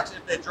blocks,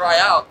 if they dry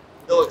out,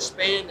 they'll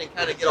expand and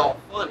kind of get all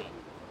funny.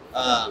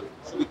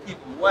 So we keep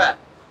them wet.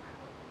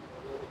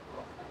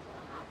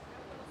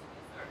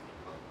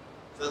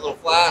 So that little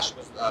flash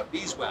was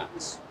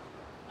beeswax.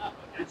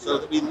 So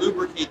that we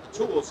lubricate the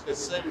tools, because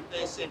same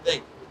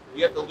thing.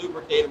 You have to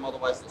lubricate them,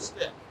 otherwise they'll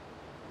stick.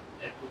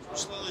 So we're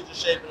slowly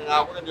just shaping it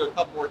out. We're going to do a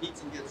couple more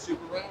heats and get it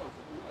super round.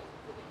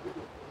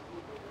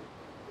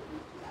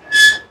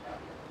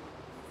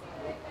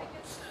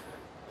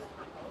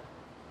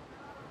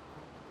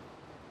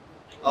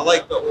 I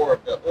like the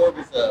orb. The orb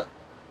is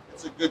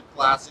it's a good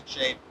classic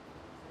shape.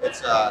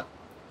 It's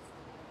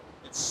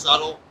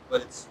subtle,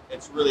 but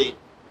it's really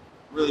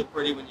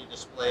pretty when you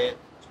display it,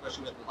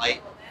 especially with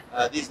light.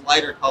 These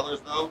lighter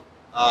colors, though,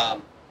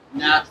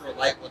 natural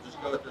light will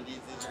just go through these.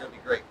 These are going to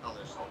be great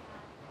colors.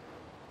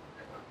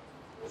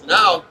 So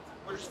now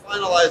we're just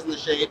finalizing the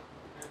shape,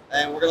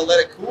 and we're going to let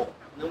it cool,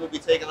 and then we'll be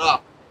taking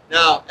off.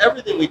 Now,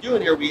 everything we do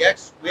in here, we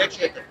actually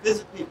have to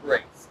physically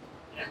break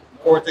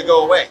for it to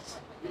go away.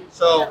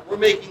 So we're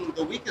making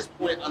the weakest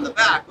point on the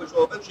back, which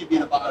will eventually be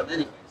the bottom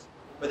anyways.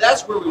 But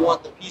that's where we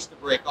want the piece to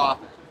break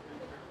off at.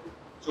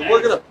 So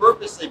we're going to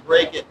purposely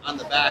break it on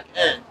the back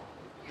end,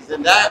 Because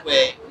then that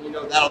way, you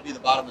know that'll be the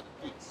bottom of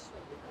the piece.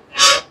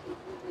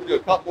 We'll do a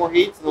couple more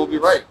heats and we'll be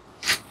ready.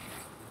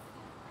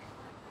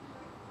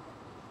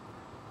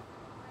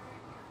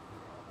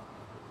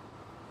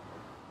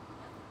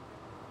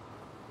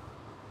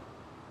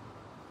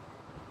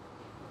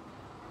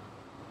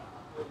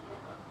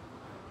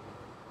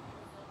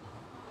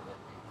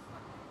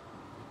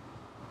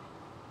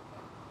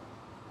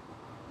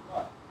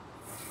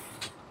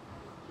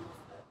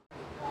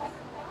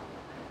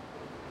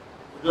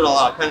 We're doing a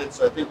lot of pendants,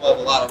 so I think we'll have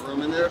a lot of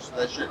room in there, so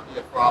that shouldn't be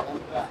a problem.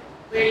 Where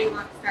do you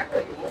want to start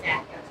putting these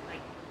at?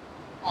 Like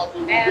all the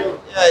back?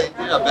 Yeah, you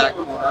can have back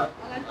corner.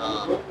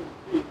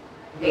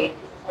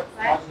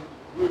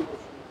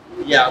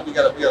 Yeah, we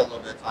got a little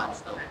bit of time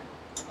still.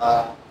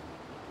 I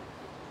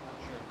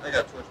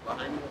got a torch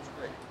behind me. That's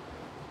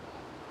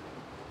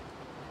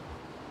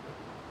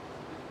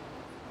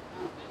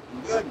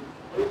great.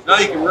 Good. Now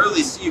you can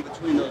really see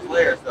between those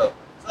layers, though.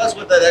 So that's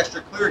what that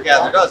extra clear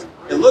gather does.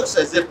 It looks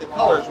as if the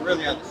color is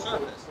really on the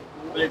surface,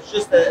 but it's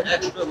just that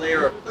extra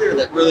layer of clear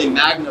that really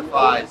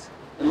magnifies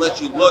and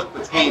lets you look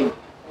between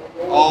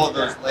all of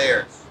those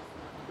layers.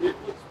 Yeah,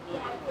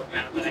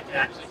 but I can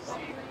actually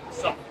see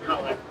some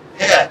color.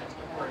 Yeah.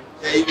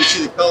 Yeah, you can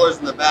see the colors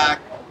in the back.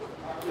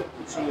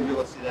 Soon we'll be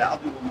able to see that. I'll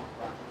do one more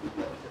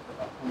project.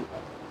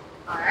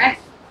 All right.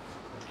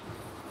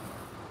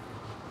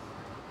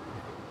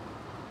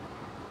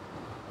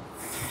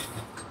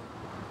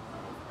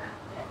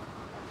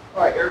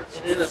 All right, Eric,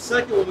 and in a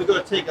second when we go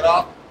to take it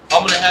off,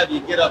 I'm going to have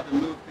you get up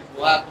and move because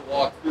we'll have to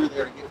walk through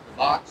there to get to the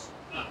box.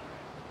 So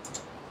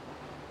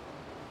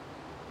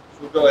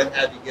we'll go ahead and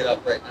have you get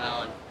up right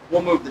now, and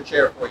we'll move the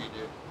chair for you,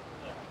 dude.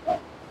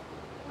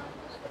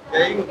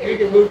 Yeah, you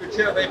can move your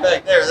chair right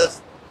back there.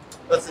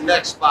 That's the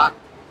next spot.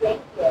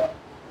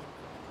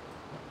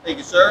 Thank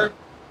you, sir.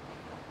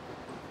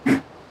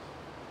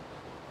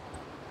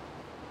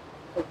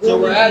 So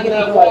we're adding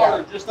that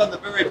water just on the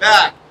very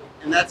back,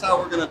 and that's how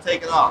we're going to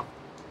take it off.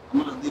 I'm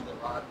going to leave the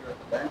rod here at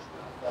the bench,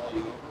 and I'll follow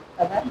you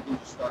over. You can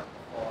just start the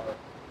far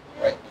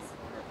right hand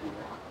corner if you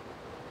want.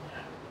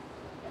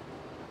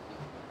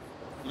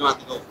 You don't have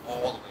to go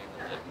all the way to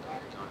the left.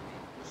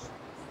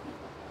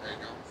 There you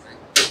go.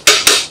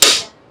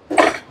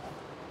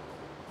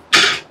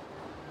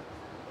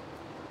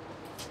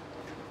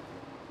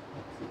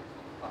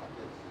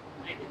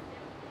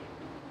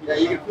 Yeah,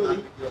 you can feel the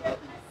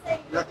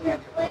heat. Nothing in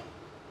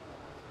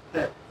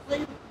here.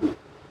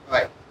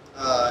 Alright,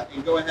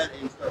 and go ahead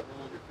and start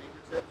rolling your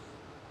fingertips.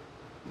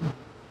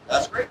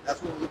 That's great. That's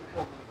what we're looking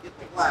for when we get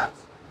the glass.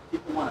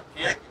 People want to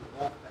panic and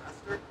roll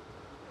faster.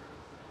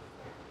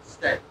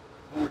 Stay.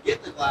 When we're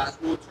getting the glass,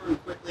 we'll turn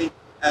quickly.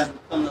 As we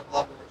come up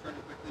level, we're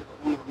turning quickly. But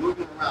when we're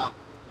moving around,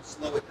 we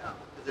slow it down.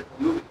 Because if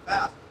we're moving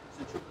fast,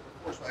 centrifugal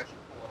force will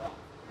actually pull it off.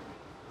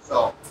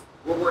 So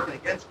we're working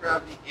against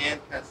gravity and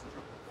kind of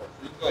centrifugal force.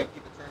 So you can go ahead and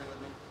keep it turning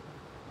with me.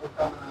 We're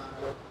coming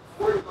on.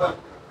 Before you go ahead,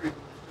 we're going to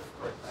preview this just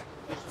for a second.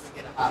 Just so we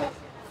get it hot.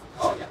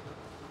 Oh, yeah.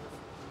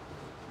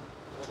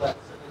 Hold that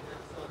sitting there.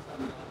 So it's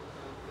coming on.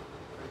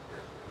 Right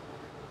there.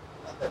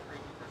 Let that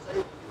breathe for a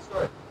second. We can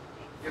start.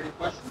 You have any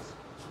questions?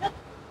 Nope.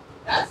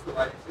 That's the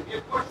right answer. If you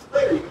have questions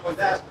later, you can always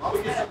ask them. I'll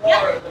get some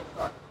water and then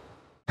start.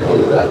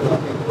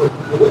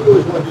 What you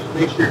always want to do is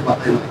make sure you're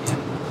behind my hand.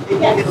 It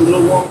can get a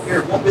little warm here.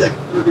 It won't be like a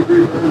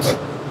 3rd-degree burn,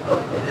 but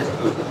it is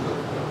good.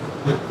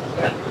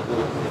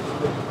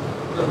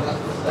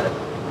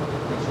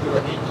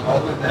 All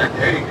the way back.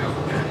 There you go.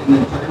 And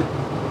then turn.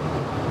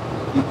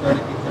 Keep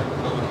turning,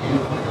 going in.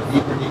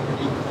 Deeper.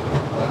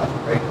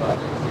 Right about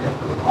there. See it?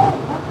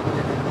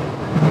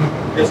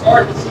 It's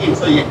hard to see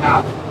until you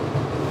have it.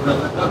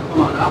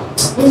 Come on now.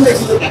 We'll make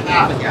you like a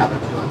half a gather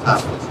too on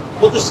top of this.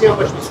 We'll just see how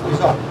much we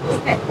squeeze off.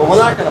 Okay. But we're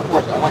not going to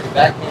force it. I want your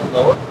backhand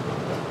lower.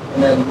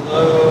 And then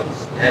low,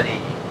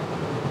 steady.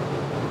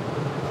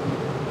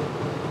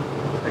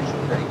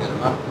 Actually, pretty good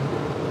amount.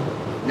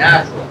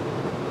 Natural.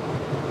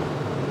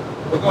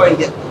 We'll go ahead and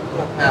get a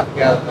little half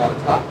gathered on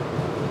top.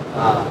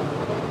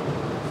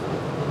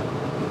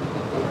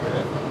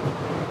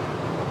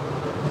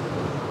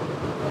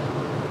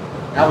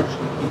 Now we're just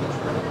going to keep it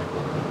turning.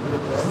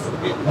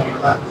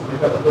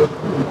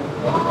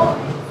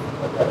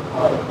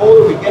 The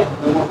colder we get,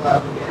 the more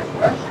glass we get.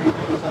 We're actually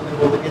doing something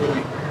where we're getting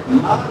it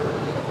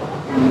moderately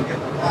when we get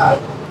the glass.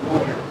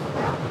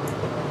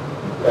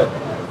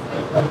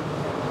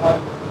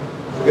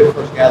 It's a good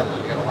first gather.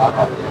 We got a lot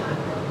of it.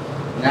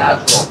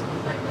 Natural.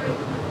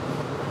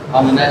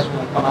 On the next one,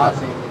 we'll come out,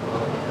 same thing,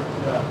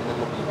 and then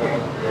we'll be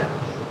holding up the edge.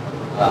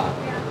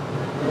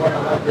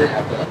 After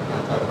that, we're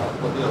going to talk about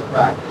we'll do a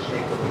practice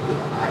shape where we do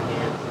the high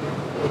hands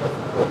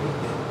before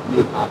we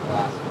do hot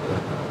glass.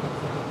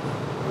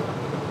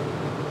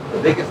 The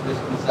biggest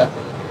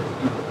misconception here is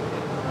people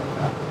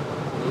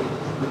think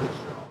it's really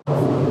strong.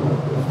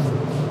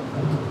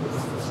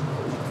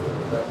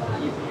 That's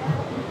easy.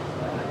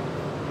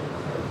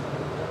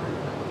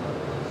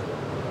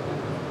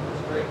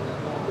 It's great.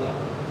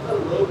 A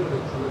little bit of a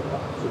true.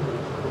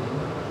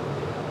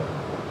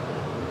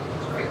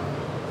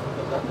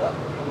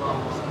 Come on.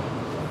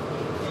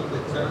 Keep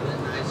it Turn it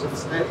nice and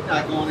steady,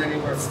 not going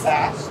anywhere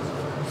fast.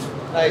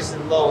 Nice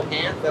and low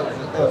hand. That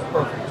was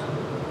perfect.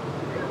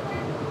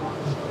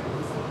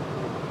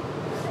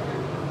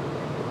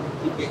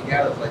 Keep getting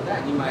gathers like that,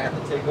 and you might have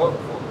to take over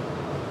for me.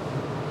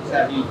 Just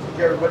have you teach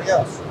everybody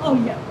else. Oh,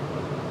 yeah.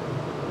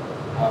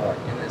 All right.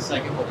 In a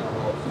second, we're gonna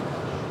roll too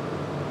much.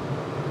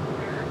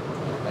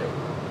 Okay.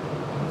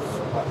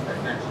 Watch that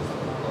bench just a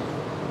little closer.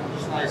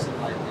 Just nice and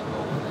lightly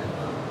rolling it.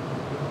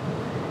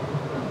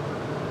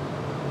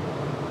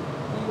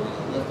 And we're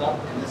gonna lift up,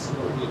 and this is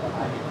where we do the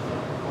high hand.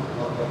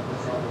 We're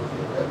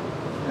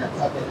gonna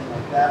tuck it in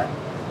like that.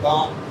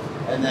 Boom.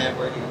 And then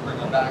we're gonna bring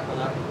our back one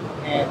up.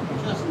 And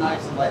just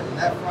nice and lightly.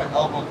 That front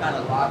elbow kind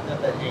of locked at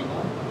that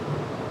angle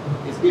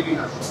is giving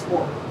us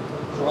support.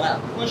 So we're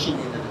not pushing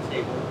into the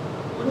table.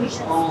 We're just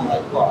rolling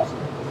like cross.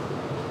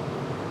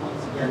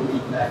 Once again,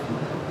 lean back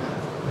into that kind of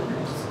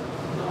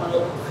come on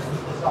over,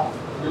 finish this off.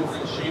 Then we're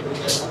going to shape it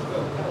again. Let's go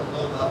kind of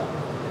low level.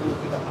 Then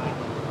we'll do the high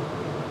hand.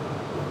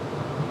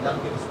 That'll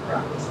give us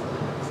practice for the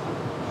next time.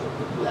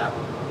 We'll do that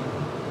one.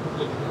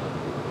 Good to go.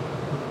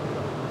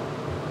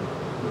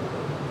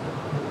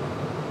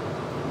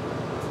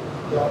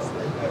 Also,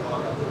 they get all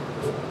up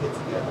get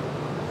together.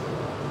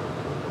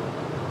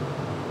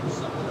 There's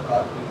something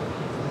about doing it.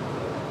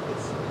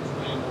 It's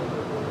way more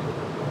rewarding.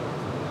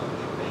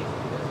 Big things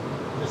because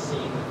just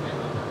seeing the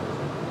family members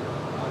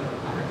on it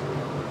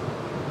actually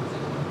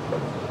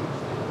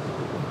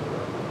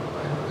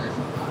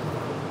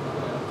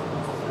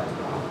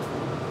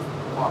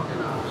walking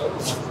on over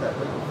once that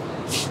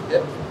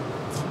hip.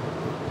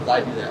 Because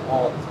I do that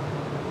all the time.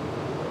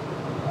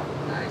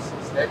 Nice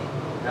and steady.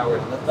 Now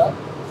we're going to lift up.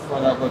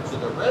 Front elbow to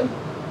the rib.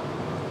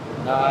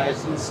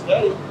 Nice and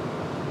steady.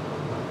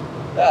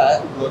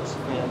 That looks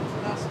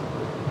fantastic.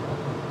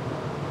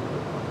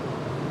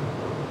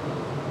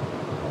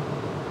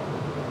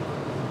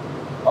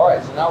 All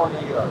right, so now we're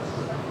going to get our,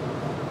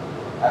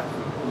 after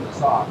we pull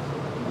this off,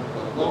 we're going to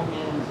go low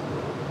hands,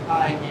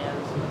 high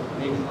hands,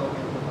 maybe low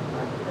hands with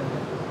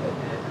the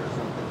head or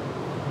something.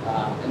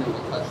 And then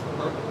we'll touch the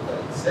purple, let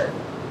it sit,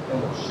 and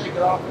we'll shake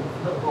it off and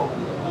flip over to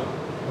the blue.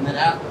 And then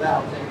after that,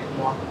 I'll take it and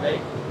walk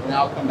away. And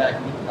I'll come back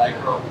and get the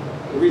dyke rope.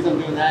 The reason I'm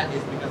doing that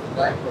is because the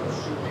dyke rope is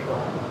shooting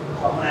over.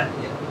 So I'm going to have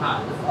to get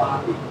hot and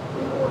floppy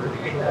in order to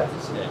get that to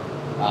stick.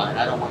 And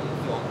I don't want you to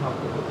feel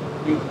uncomfortable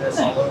doing this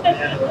all over the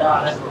end of the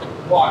rod as we're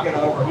walking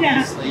over,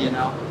 obviously, you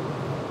know,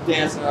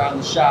 dancing around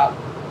the shop.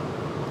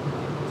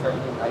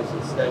 Turning it nice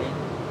and steady.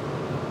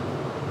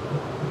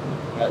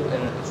 And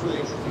it's really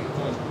interesting. It's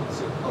always cool to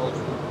see what colors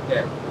we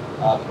get.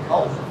 The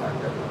colors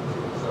affect everything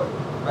too. So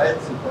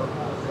reds and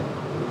purples and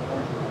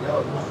orange and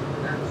yellows are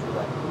super dense.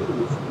 Like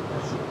blues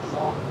are super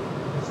soft.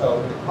 So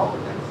the color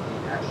density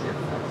actually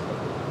affects the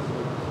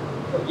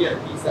so if you had a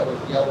piece that was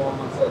yellow on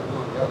one side,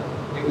 blue on the other,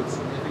 it would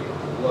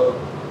significantly blow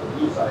the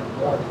blue side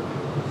more than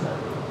 50%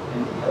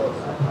 and the yellow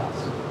side less.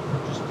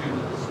 Just due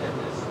to the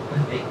stiffness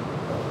that they can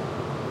go.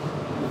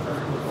 And the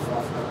third was a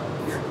walk around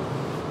here.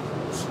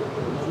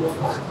 No more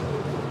black.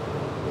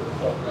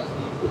 So rest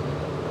easily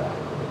into that.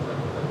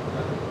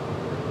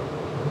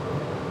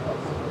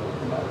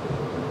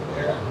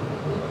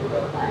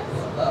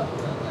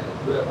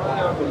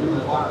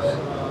 There.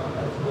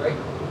 That's great.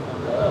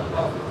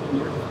 About 15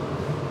 years ago.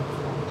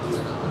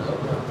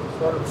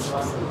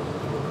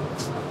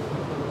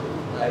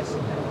 Nice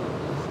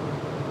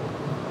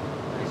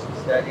and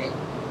steady.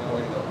 Now we're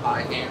going to go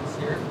high hands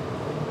here.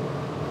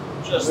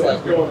 Just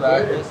like we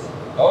practice.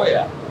 Oh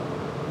yeah.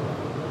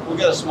 We'll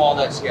get a small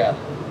next gather.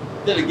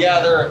 Did a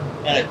gather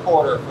and a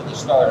quarter for the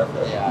starter for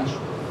the ash.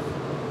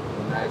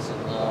 Nice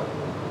and low.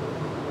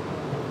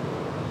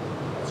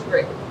 That's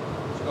great.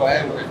 Let's go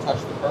ahead and we're going to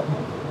touch the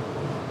purple.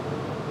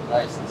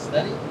 Nice and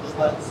steady. Just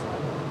let it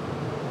slide.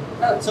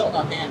 Kind of tilting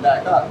our hand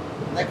back up.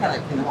 And that kind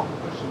of can help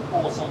push and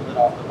pull some of it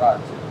off the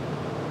rod too.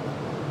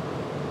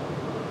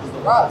 Because the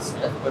rod's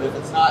stiff, but if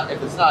it's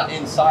not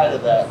inside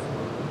of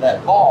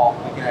that ball,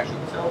 we can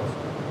actually tilt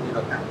and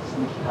it'll kind of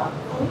swoosh it out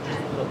just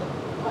a little bit.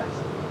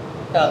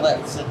 Kind of let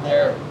it sit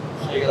there,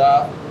 shake it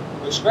off.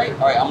 Looks great.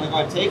 All right, I'm going to go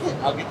ahead and take it.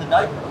 I'll get the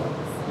knife.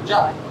 Good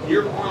job.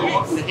 You're more than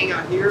welcome to hang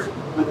out here,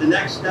 but the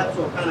next steps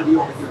will kind of be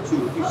over here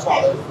too, if you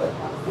saw those. But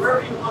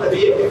wherever you want to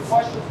be, if you have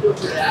questions, feel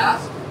free to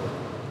ask.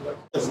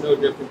 There's no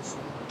difference.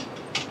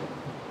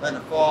 Letting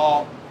it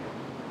fall,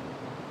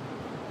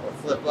 or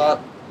flip up,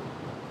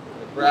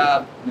 or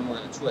grab, and then we're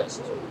going to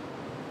twist.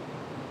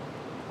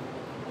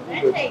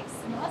 That takes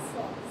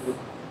muscles.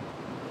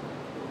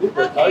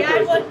 Okay,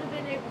 I wouldn't have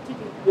been able to do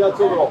that. Yeah, it's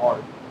a little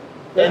hard.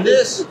 And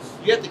this,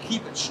 you have to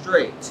keep it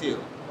straight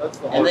too. That's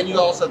the hard And then you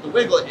part. also have to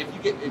wiggle it.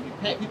 People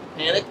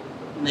panic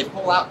and they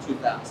pull out too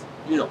fast.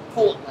 You know,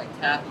 pull it like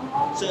taffy.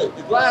 So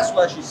the glass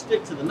will actually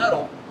stick to the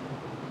metal,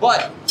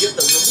 but you have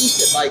to release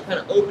it by kind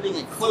of opening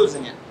and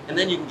closing it, and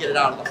then you can get it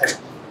out of the hole.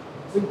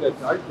 I think that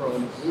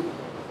dichrome is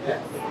beautiful.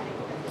 Yeah.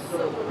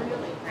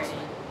 Really pretty.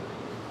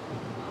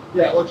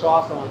 Yeah, it looks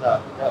awesome on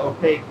the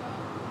opaque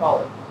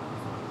color.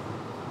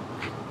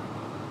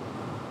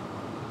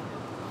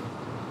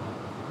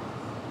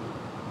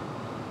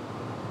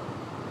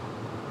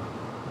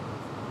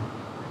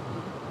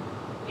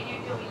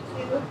 you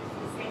two? The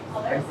same I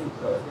colors? think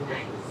so. I think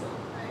Nice.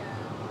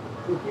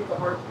 we keep the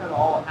hearts kind of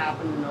all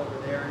happening over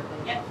there. I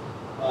think. Yep.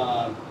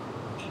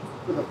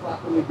 For the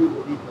front, when we do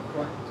the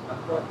front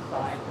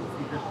side,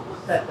 we just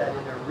set that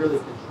in there, really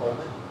control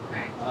it.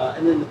 Right.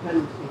 And then the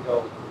pendants can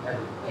go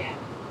everywhere. Yeah.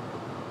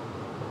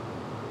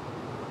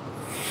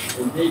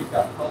 And Dave's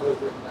got colors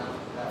written down,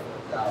 so that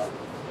works out.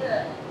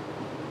 Good.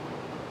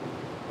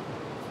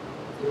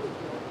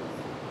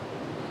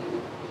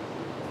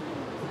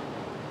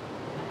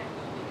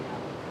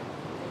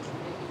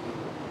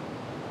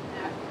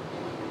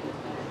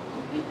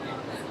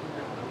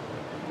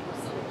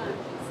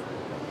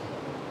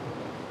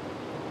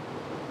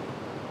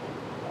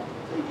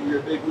 Thinking you're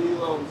a big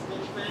Lilo and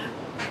Stitch fan?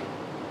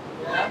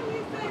 Why do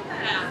you say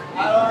that? I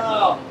don't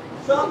know.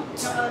 Something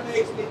kind of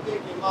makes me think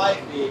you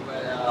might be,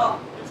 but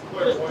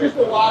just a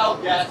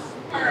wild guess.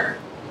 Sure.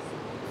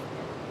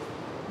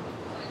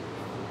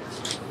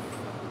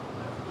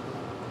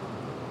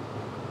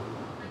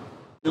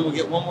 Then we'll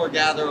get one more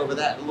gather over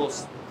that little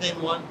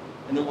thin one,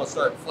 and then we'll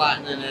start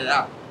flattening it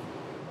out.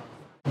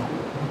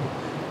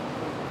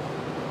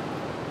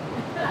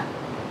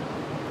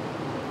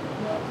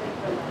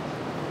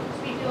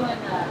 Should be doing like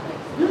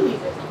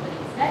smoothies or something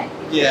instead.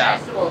 Get some Yeah.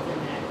 vegetables in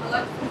there.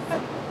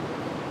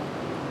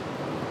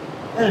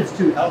 And it's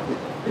too healthy.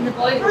 When the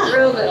boys were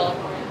real little,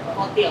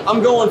 I'll deal.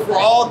 I'm going for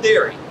all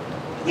dairy.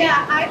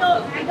 Yeah, I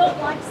don't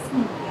like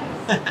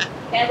smoothies.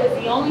 That was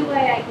the only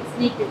way I could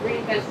sneak the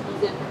green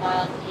vegetables in for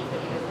Miles to eat when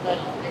he was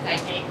little, is I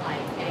take like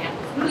an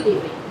apple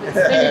smoothie with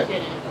spinach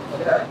in it.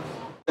 Yeah.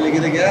 Gonna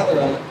get a gather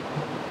on it.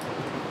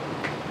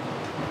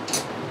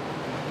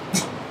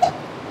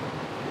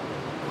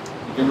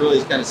 You can really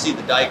kind of see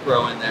the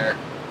dichro in there.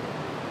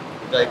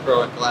 The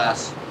dichro in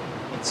glass.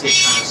 You can see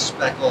it kind of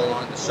speckle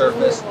along the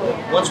surface.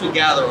 Yeah. Once we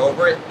gather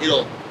over it,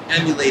 it'll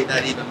emulate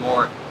that even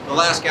more. The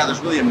last gather is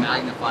really a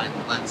magnifying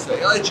lens, so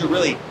it lets you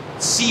really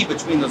see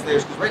between those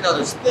layers, because right now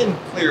there's thin,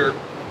 clear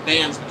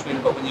bands between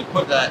it, but when you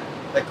put that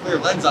clear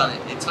lens on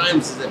it, it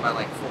times it by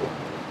like 4.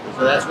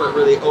 So that's what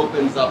really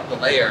opens up the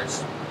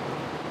layers.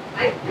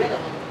 I really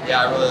like that.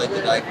 Yeah, I really like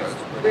the dichro.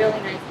 It's pretty- Really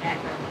nice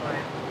background for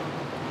it.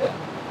 Yeah.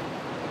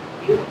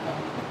 Beautiful.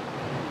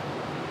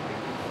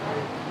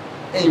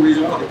 Any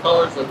reason for the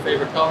colors, like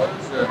favorite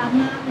colors? Or Yeah,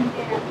 Mom and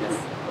Dad's.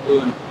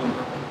 blue and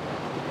purple?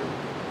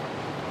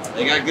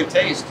 They got good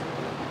taste.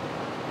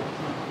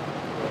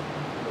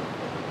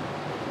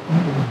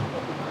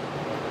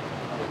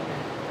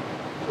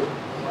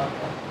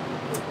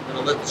 We're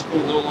going to let this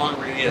cool a little longer.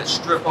 We're going to get a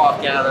strip off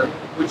gather,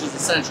 which is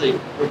essentially,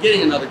 we're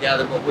getting another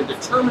gather, but we're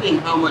determining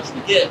how much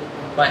we get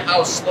by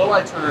how slow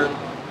I turn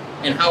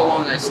and how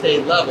long I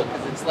stay level,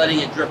 because it's letting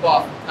it drip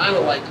off, kind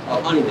of like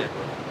a honey dip.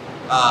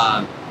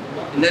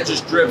 And that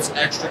just drips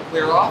extra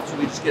clear off, so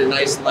we just get a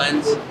nice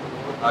lens.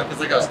 Because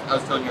like I was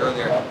telling you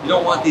earlier, you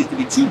don't want these to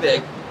be too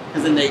big,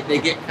 because then they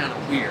get kind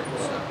of weird.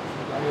 So.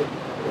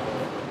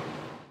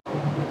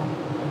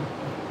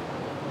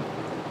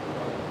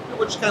 And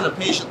we're just kind of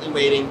patiently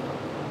waiting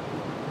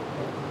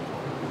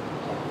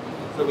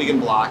so we can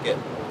block it,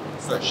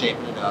 start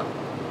shaping it up.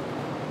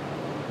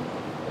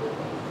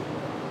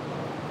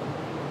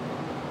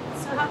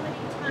 So how many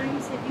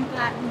times have you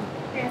gotten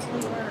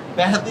badly burned?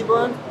 Badly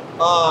burned?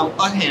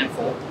 A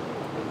handful.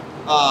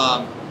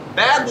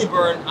 Badly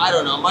burned, I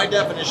don't know. My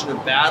definition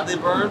of badly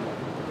burned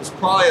is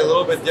probably a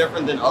little bit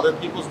different than other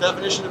people's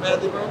definition of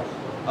badly burned.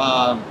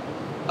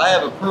 I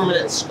have a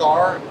permanent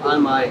scar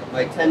on my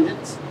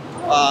tendons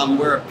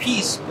where a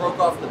piece broke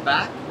off the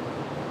back,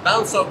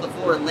 bounced off the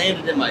floor, and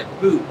landed in my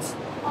boot.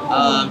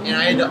 And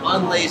I had to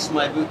unlace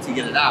my boot to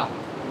get it out.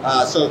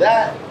 So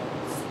that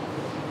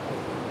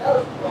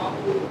was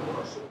probably the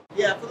worst.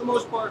 Yeah, for the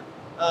most part,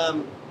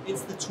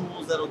 it's the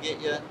tools that'll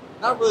get you.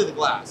 Not really the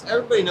glass.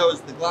 Everybody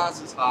knows the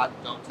glass is hot,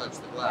 don't touch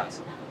the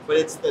glass. But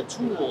it's the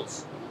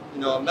tools.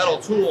 You know, a metal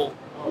tool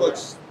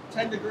looks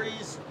 10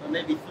 degrees or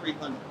maybe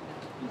 300.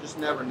 You just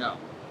never know.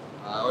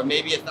 Or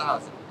maybe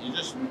 1,000. You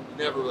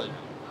never really know.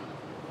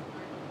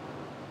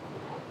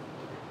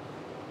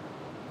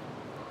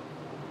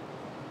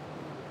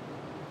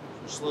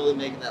 We're slowly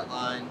making that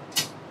line.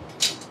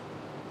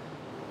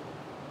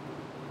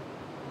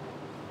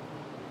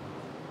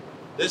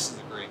 This is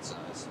a great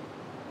size.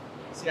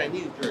 See, I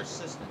needed your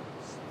assistance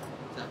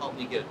to help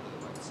me get it to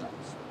the right size.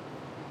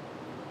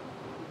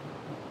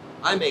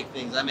 I make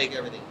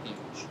everything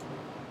huge.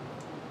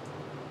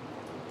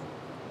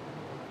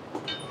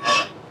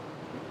 Alright.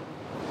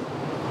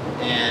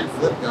 And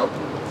flip, go.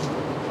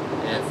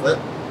 And flip.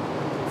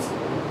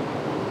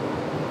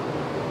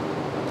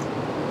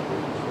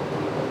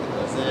 Get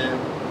those in.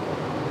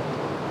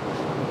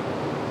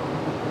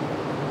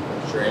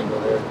 Put your angle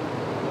there.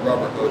 The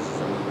rubber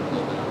hoses are moving a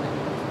little bit on me.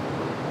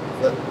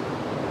 Flip.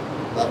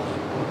 Level.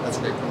 That's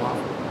great. Come off.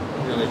 You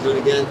want me to do it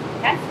again?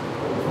 Yes.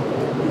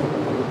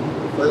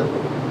 Flip.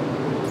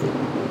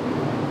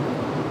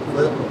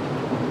 Flip.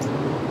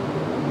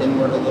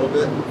 Inward a little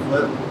bit.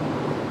 Flip.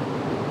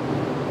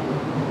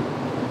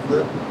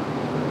 Flip.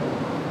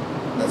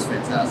 That's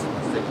fantastic.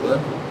 Let's take a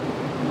look.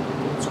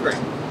 That's great.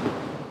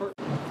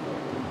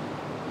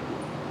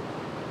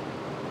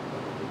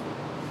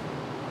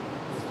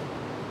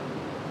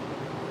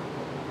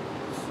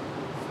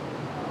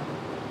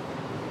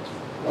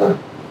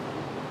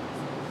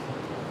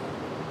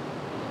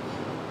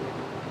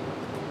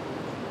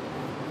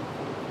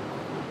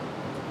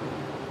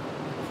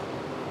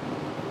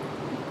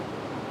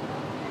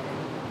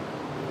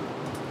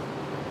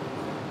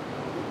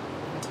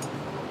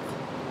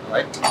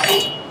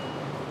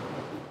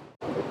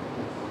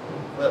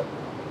 bit.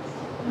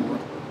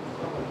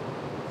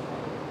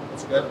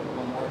 That's good.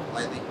 One more,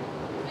 lightly.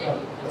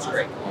 That's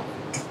great.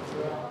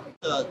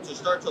 To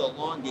start to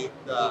elongate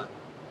the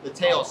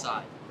tail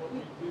side.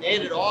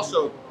 And it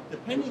also,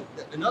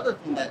 another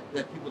thing that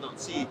people don't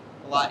see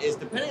a lot is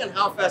depending on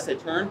how fast they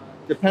turn,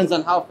 depends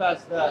on how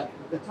fast the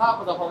top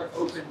of the heart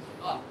opens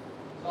up.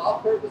 So I'll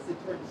purposely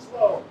turn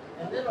slow,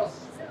 and then I'll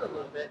spin a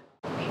little bit.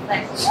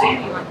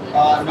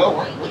 No,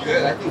 we're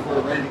good. I think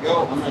we're ready to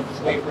go. I'm going to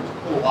just wait for it to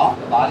cool off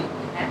the body.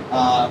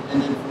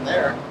 And then from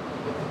there,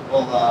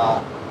 we'll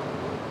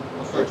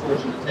start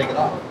torching to take it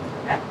off.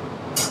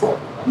 Cool.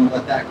 I'm going to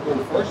let that cool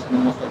first, and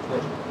then we'll start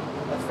torching.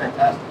 That's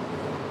fantastic.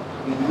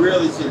 You can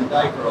really see the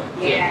dye growth.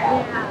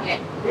 Yeah.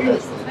 Really,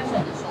 especially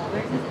on the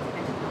shoulders, as it's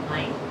meant to come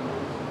light.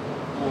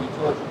 When we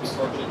torch, we'll be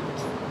torching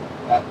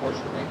that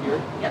portion right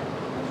here. Yep.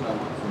 That's what I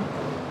want.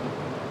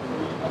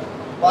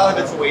 A lot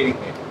of it's a waiting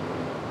game.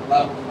 A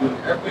lot of people do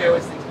it. Everybody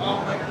always thinks, oh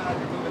my God,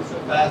 you're moving so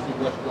fast. You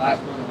brush the last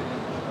one of the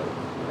show.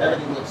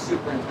 Everything looks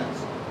super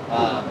intense.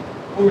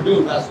 When we're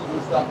doing vessels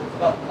and stuff, it's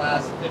about the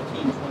last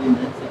 15-20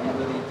 minutes that get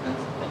really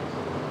intense things.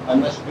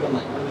 Unless you're doing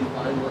like really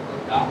fine work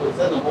like goblets,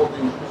 then the whole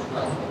thing is just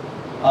stressful.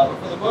 But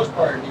for the most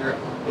part here,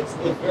 it's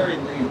very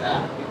laid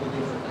back. People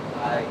think it's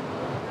like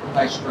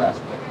high stress,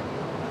 but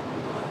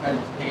kind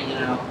of just hanging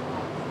out,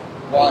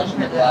 watching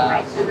the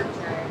glass,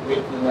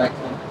 waiting for the right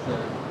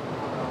temperature.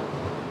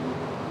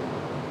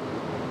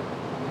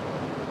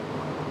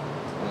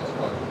 That's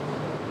what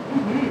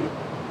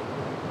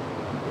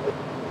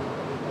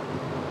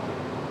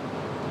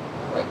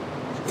Right.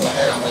 Let's go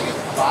ahead and let it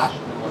flash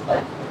and then we'll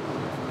start.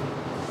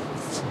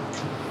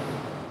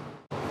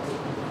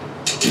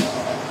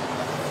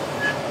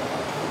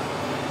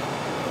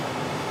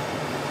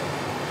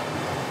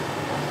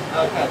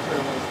 I'll kind of turn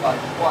on the spot,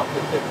 just walk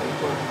the tip of the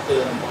torch and sit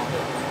it and bump it.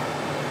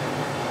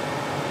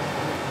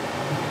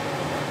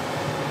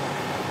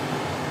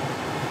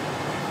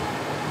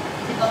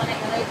 Is it going at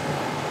your legs?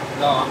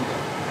 No, I'm good.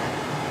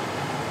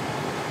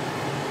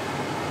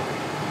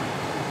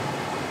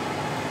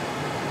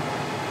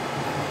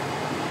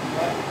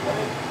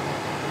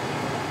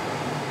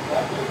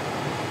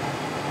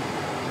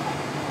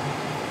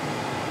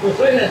 For a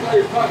second, I thought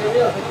you were talking to me.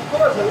 I was like, of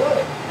course, I love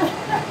it.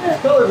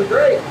 These colors are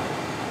great.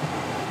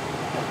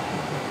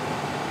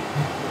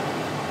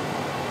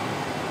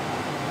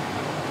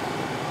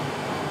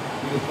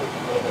 You can push a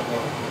little bit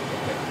more.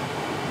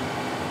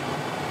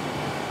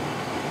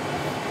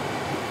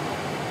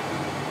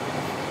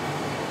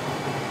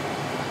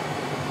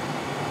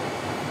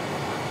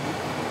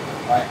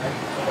 All right, ready?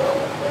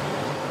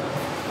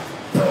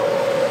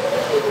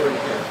 Over in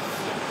here.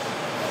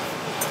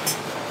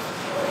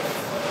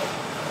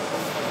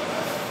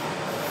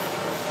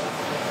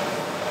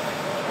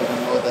 I don't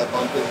know what that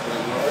bump is for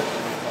yours.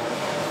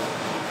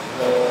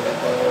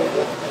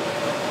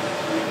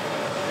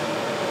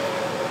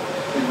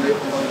 Right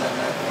below that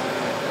neck line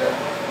right there.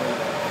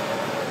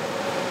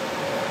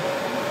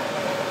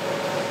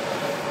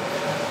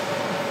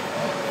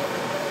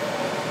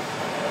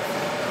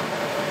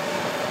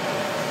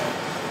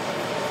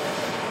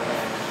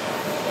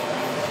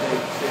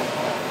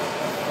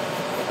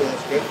 Okay,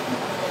 that's good.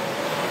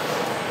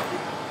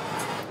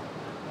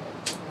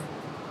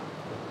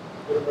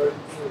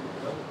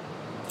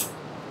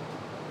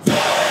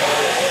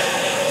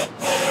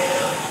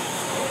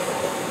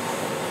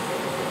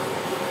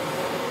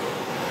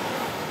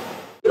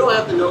 We don't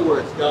have to know where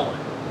it's going.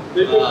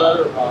 They do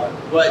better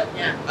But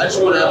I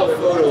just want to have a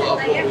photo of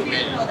what we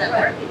made.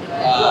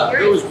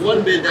 There was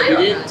one bid that we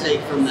didn't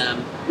take from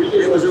them.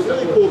 It was a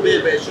really cool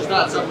bid, but it's just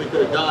not something we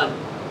could have done.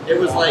 It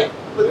was like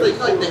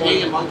the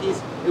hanging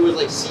monkeys. It was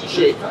like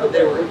C-shaped.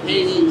 They were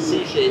hanging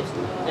C-shapes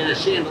in a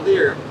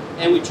chandelier,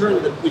 and we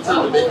turned the bid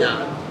down.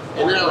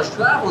 And then I was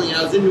traveling, and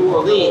I was in New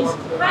Orleans,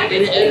 and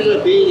it ended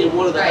up being in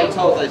one of the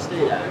hotels I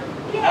stayed at.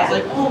 I was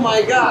like, oh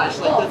my gosh,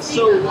 like that's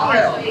so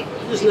wild. You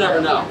just never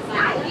know.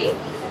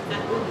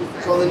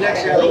 So the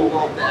next year, we'll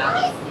rope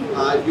dash.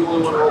 If you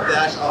only want to rope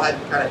dash, I'll have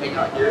you kind of hang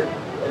out here,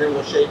 and then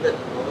we'll shape it.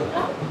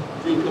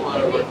 So you can come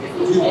on over.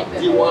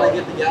 Do you want to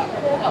get the gap?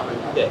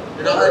 Okay.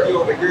 And I'll have you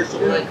over here, so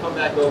when I come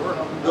back over,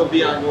 you'll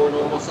be on your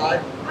normal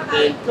side.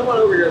 And come on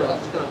over here, and I'm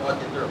just going to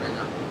walk you through it right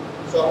now.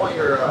 So I want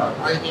your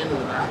right hand in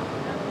the back.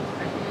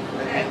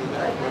 Right hand in the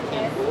back, right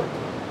hand forward.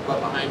 But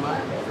behind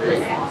mine.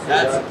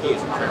 That's the key to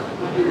turning.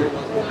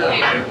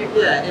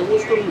 Yeah, and we'll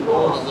still be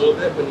rolling a little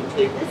bit, but you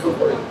take it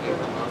over and you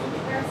come on with me.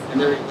 And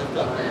then we lift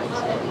up and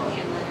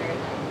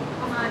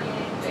Come on in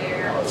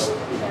there.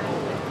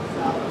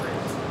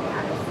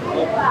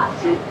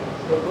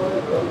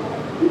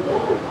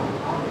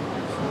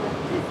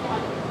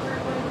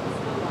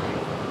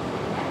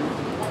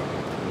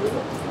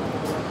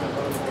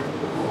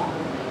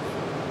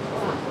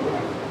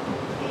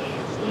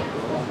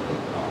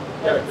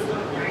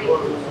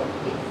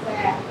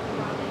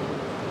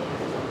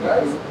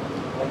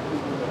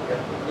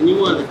 And you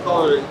wanted the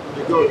color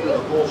to go through the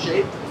whole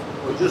shape,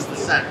 or just the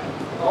center?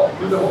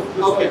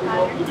 Okay.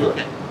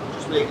 Okay.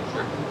 Just making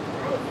sure.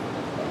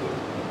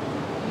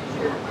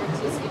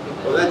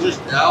 Well, that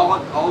just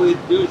all we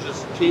do is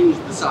just change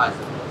the size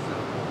of it.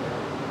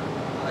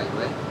 pipe,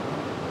 right?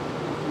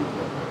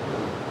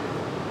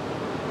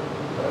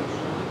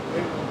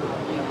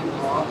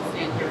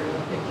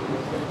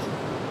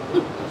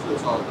 That's what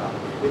it's all about.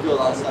 We do a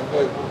lot of stuff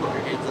where we'll put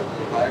your hands up to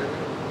the fire.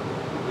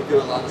 We do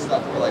a lot of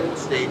stuff where like we'll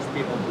stage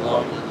people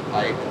blowing in the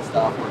pipe and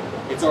stuff where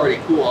it's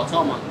already cool. I'll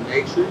tell them,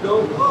 make sure you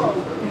don't blow.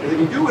 And if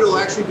you do, it'll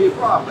actually be a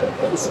problem.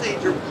 But we'll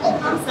stage your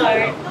I'm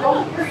sorry.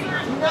 Don't breathe.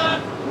 Do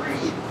not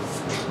breathe.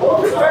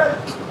 Hold your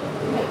breath.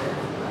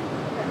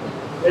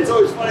 It's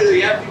always funny that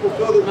you have people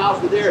fill their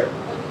mouths with air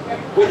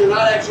when they're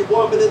not actually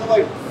blowing, but then they're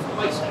like,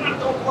 stop,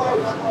 don't blow,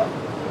 don't blow.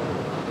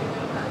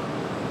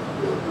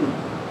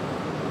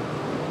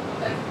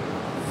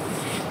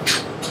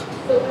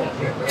 So would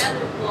you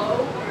rather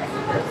blow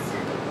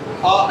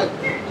or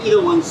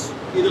Either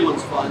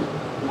one's fun.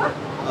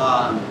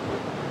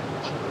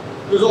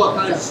 There's all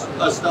kinds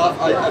of stuff.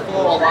 I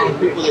follow a lot of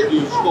people that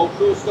do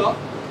sculptural stuff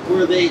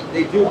where they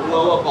do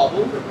blow a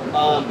bubble,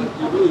 but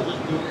you're really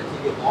just doing it to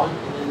get on,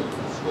 and then the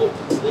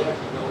sculptors, they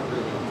actually know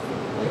where they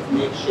like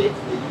make shapes.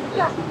 They use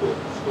that tool to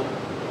sculpt.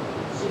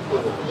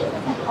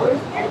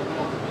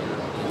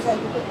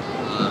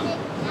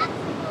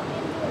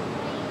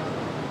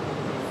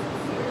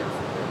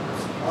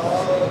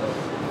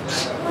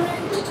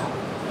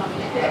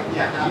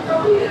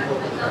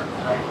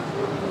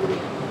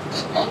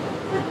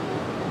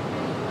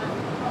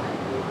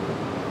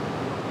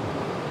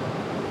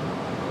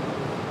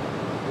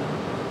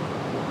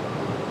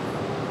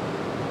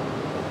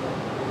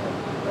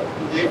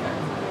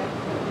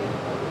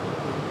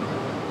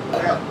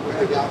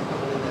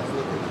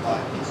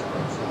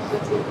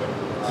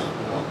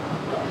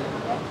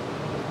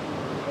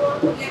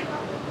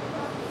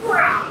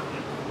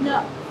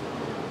 no?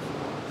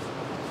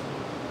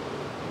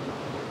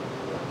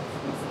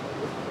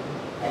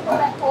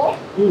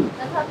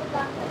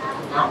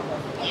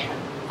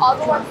 All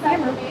the ones that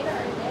were made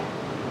are in there.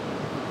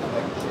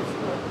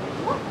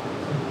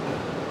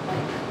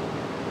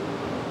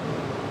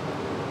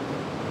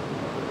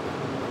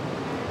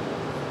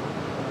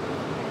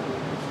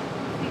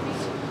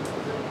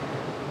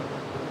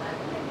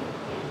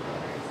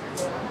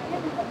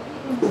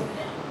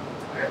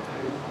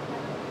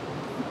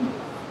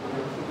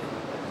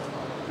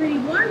 Pretty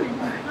warm in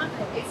here, huh?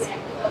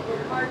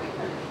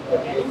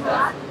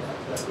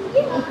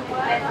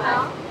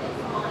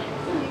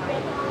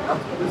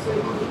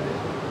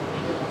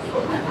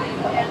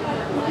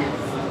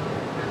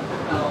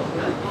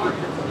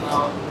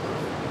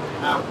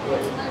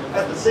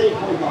 At the same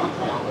time, I'm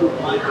trying to prove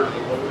my unit.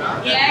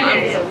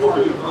 I'm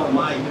working on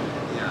my unit,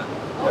 yeah.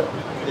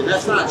 And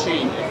that's not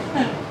changing.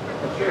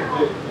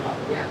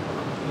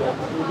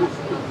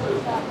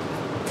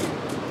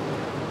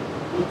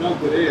 We'll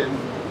dump it in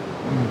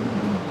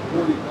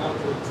 40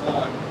 pounds at a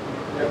time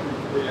every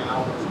 3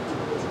 hours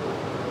until it's cold.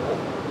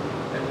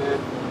 And then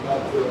we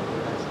melt it for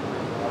an extra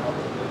 3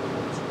 hours and then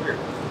it's clear.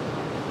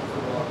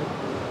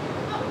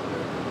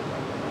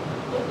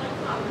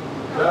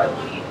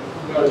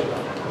 No,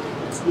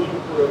 it's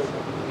ludicrous.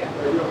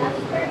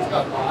 It's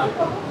got lime.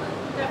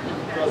 It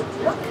doesn't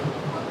taste good.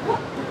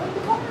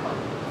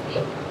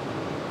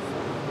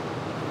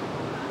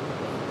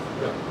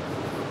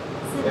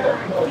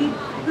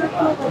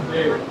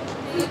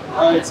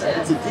 It's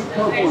a deep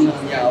purple and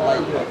then, yeah, like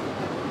a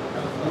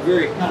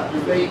very kind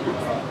of vague.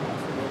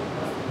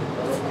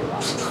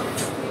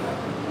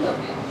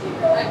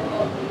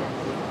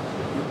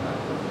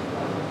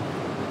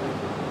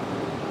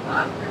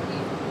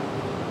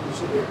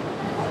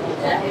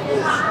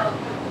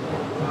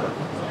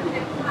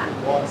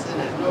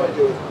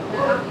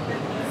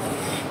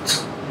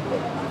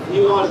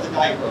 You wanted the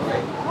diaper,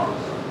 right?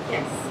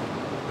 Yes.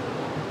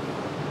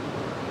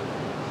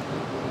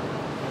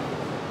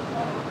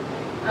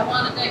 I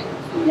want a diaper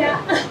too. Yeah.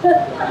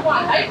 I want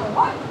a diaper.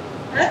 What?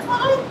 That's what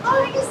I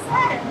you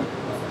said.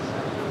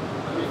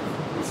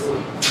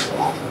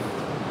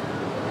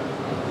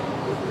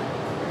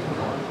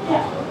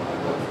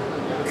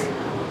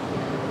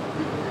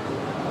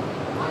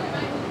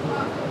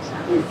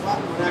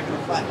 We're not going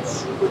to flatten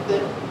super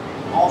thin.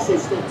 Also,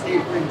 still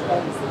tapering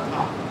towards the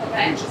top,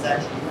 Okay. which is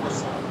actually more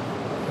solid.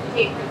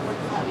 Taper towards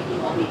the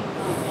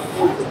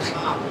Towards the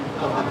top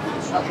of the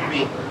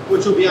piece,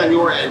 which will be on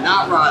your end,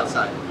 not rod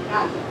side.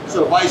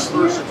 So vice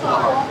versa to the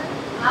heart.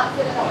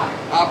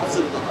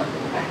 Opposite of the heart.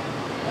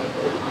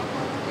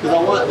 Because I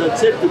want the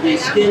tip to be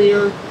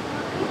skinnier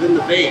than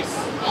the base,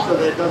 so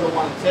that it doesn't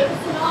want to tip.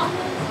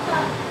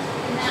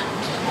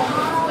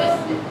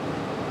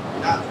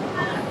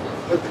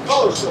 But the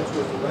color's still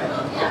twisted, right?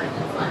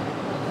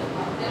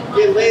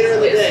 Get later in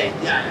the day.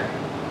 Yeah.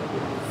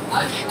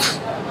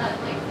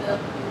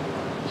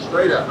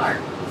 Straight up.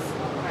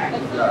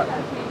 You got it.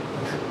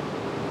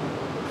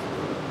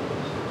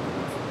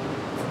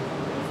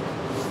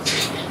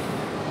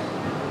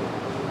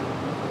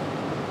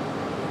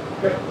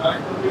 Okay, back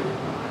for you.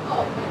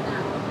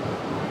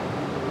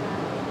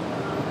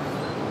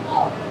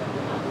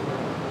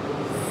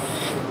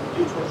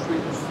 You told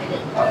strangers.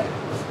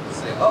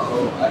 Say,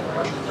 uh-oh,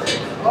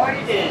 I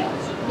already did.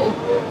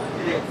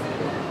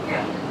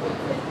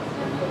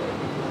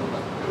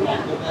 Go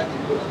back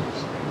and do it.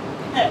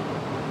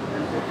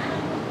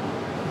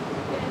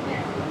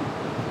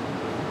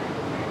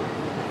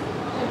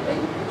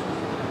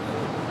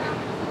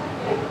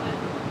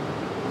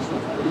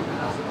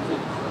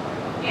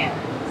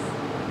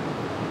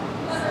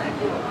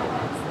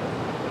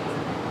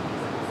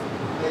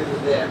 Later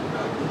there,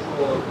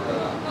 control of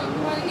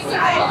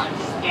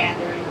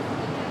Gathering.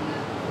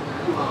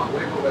 Come on,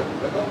 wiggle, wiggle,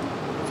 wiggle.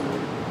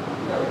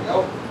 There we go.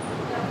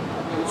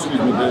 Excuse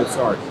me, Dave,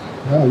 sorry.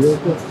 No, you're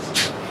good.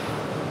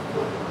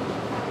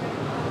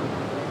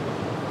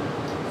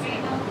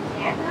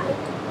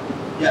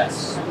 Yes.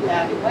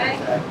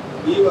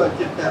 You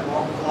dip that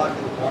marble block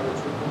in the water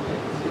too, and you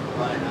can see it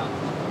flying out.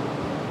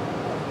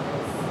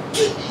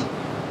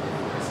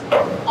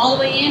 All the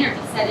way in or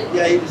just set it?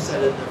 Yeah, you just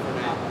set it there for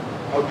now.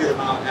 I'll get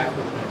them out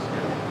after the next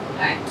game.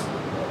 Alright.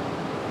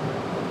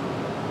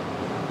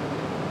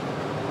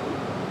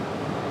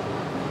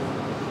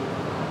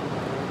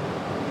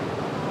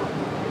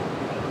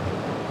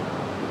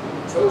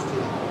 Toasty.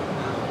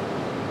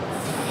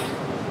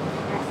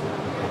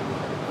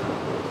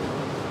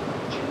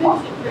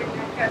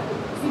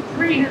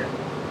 Greener.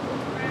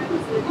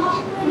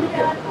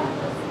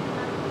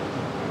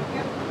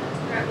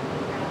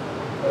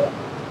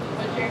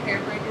 Was your hair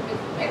braided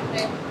this back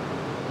there?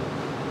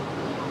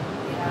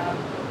 Yeah.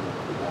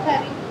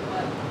 Petty.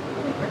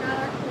 We're not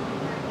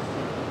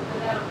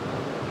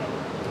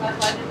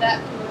actually I did that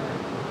for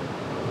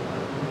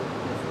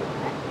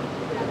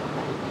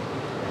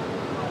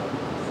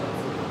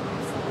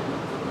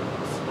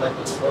Like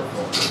the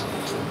purple.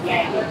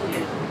 Yeah, you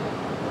do.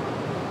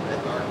 That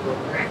dark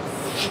purple.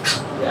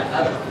 Yeah,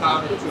 having a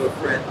pound into a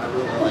friend, I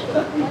really like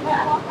that.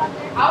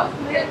 I was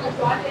mad like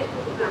why they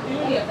did the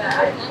beauty of that.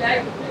 I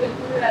could really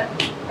do that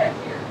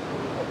here.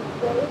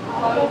 So I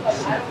was like,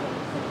 I don't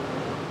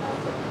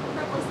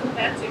that was the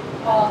magic.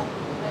 I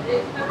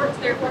did. That works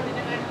there for me and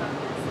I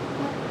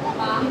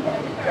know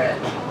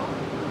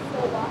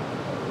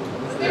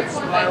That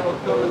spiral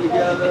coming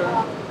together.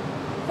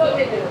 So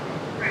they do.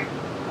 Right.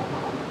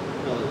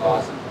 Really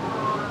awesome.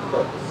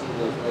 Start to see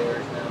those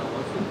layers now.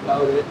 Once we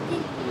coat it,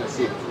 you're gonna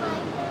see it through.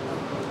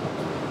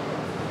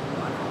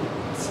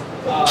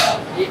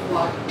 8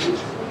 block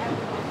each.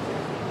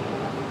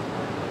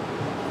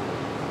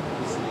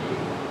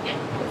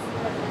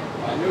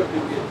 I knew it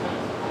could be a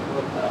time.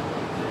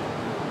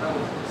 That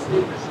was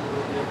distinguishing a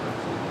little different.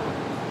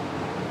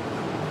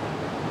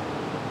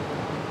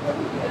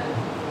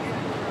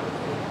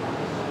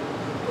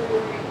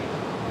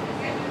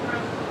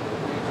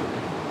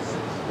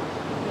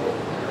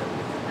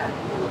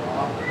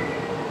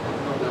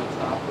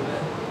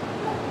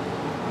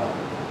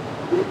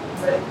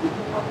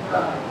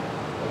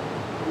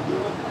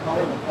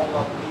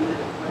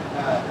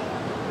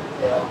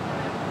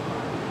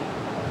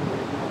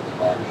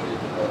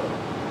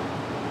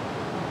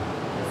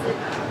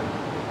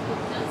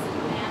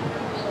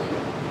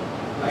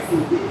 I can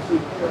easily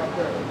put it up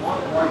there.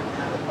 One right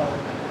now, the color.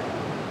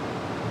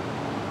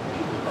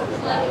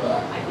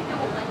 I think I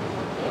would like it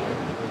more clear,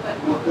 but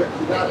Well, good,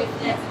 you got it. if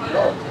that's fine.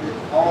 No,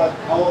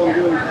 all I'm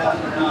doing is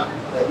passing it on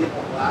because I get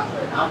the glass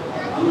right now.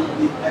 I'm going to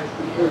leave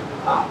extra here at the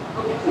top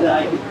so that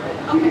I can,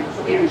 so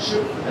we can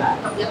shoot for that.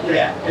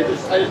 Yeah, I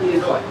just need to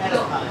know ahead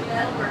of time.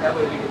 That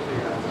way we can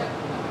figure it out.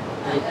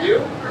 Thank you.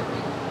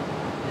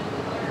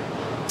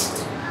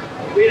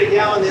 We had a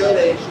gal the other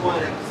day, she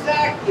wanted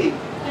exactly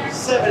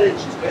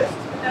 7-inch twist.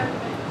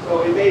 So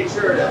we made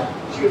sure that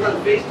she was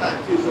on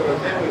FaceTime too, so her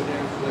family was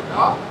there. She's like,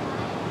 oh,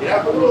 you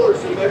have a ruler,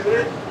 so you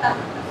measured it?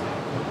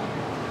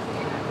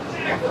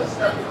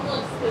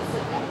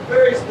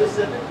 Very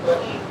specific, but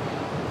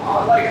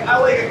I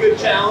like a good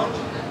challenge.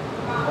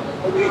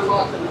 When we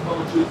talked on the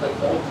phone, she was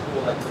like old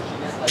school, like where she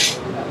just like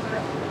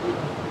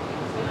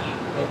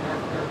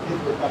her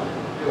kids were coming to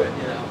do it,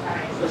 you know.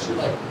 So she's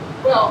like,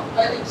 well,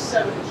 I think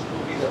 7 inches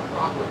will be the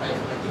proper height.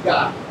 I'm like, you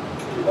got it.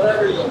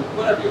 Whatever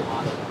you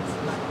want.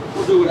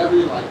 We'll do whatever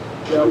you like.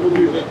 Yeah, we'll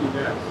do Mickey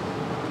next.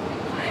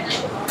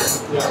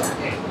 Yeah.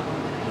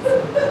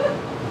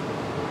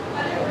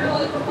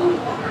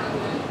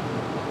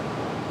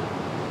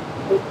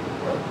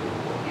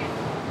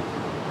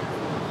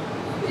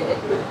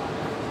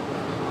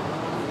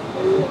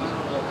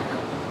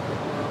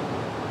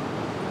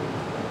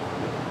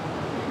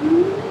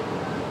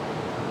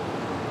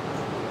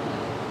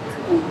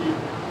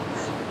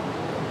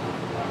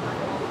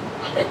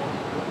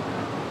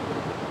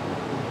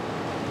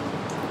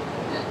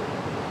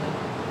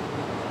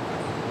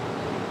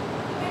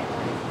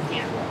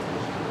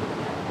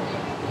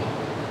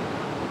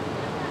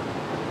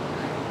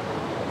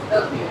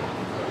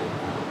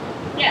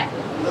 Yeah.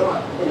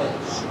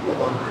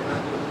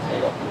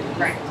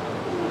 Right.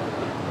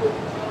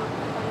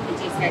 It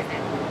just has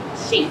that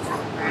shape,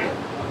 right?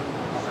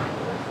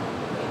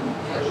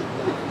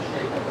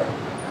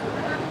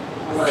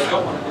 What I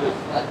don't want to do is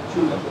flat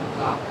too much at the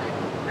top.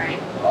 Right.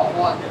 So I'll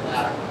walk it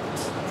back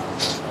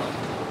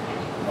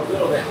a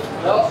little bit.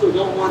 I also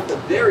don't want the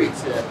very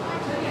tip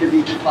to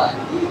be too flat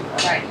either.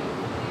 Right.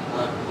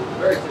 If the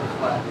very tip is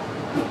flat,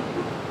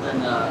 then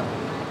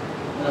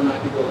and I'm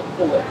not going to go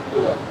pull it to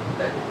it.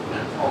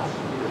 That's all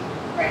secure.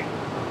 Right.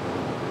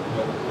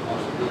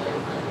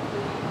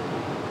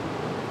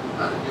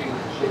 Not digging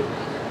that shit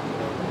right there.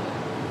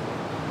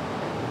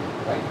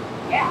 Right?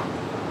 Yeah.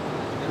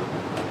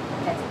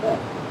 That's good.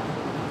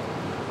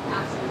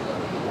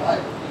 Absolutely.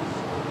 Right.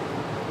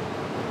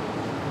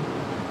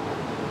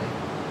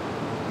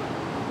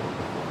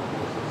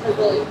 So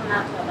will you come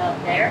out to about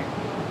there?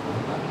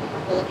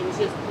 Will it be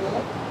just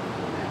pull?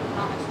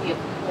 How much do you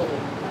pull?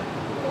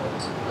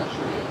 Not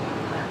sure yet.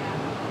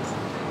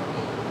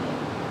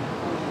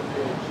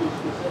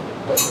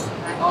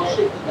 I'll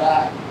shake the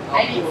back. I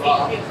I'll didn't pull it see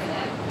off. you for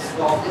that. It's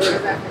all But you're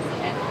good.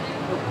 referencing it.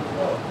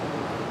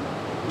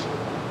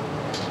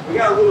 We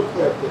got a little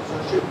clip there, so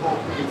it should pull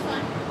pretty It's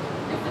fine.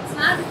 If it's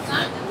not, it's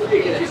not. That's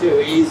Making it okay. too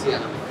easy on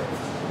me.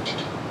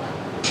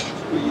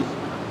 Too easy.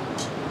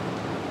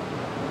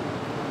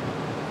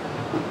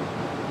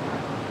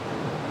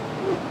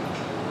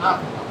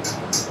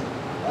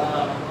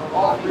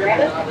 All three are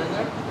not in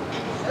there.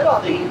 Should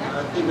all be in there.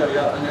 I think I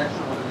got an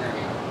extra one in there.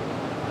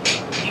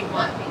 Do you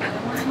want the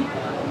other one in here?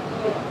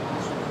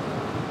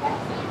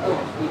 Oh,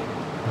 sweet.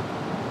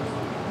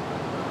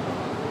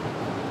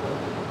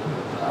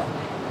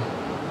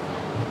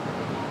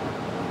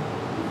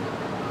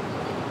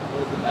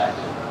 Close the back.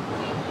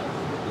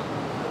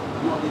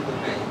 You don't need the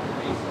base. The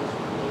base is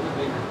a little bit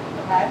bigger.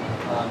 Okay.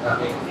 That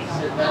makes it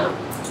sit better.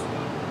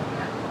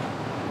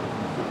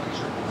 Make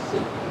sure it can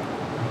sit.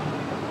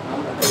 I'm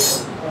going to take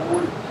it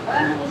forward.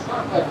 And we'll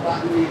start by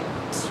flattening it.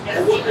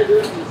 And what they're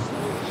doing is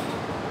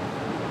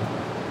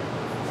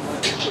I'm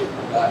going to shape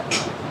the back.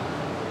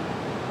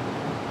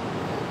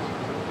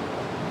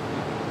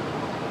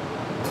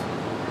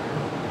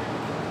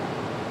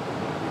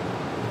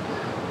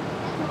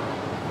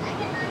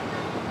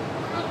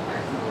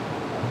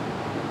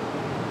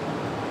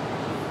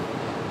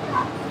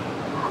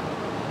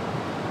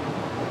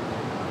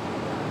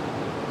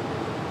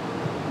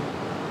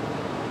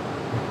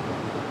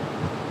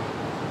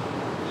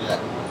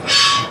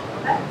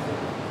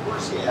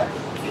 Where's he at?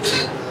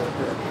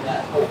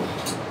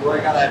 Where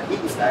I got that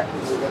heat back,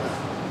 because we're going to be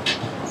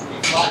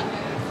flattening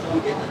it. So I'm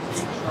getting the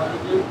tape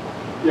started, dude.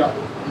 Yeah.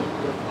 We're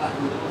going to flatten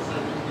the little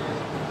center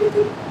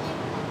here.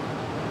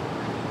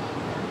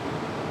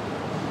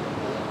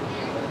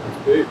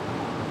 Big.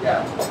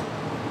 Yeah.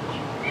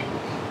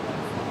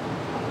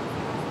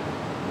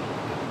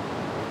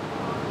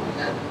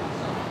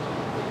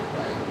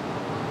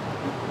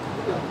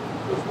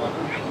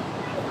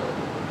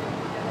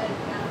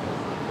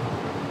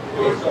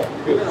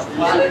 You're gonna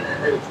flatten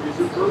it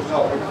first? No,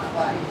 we're gonna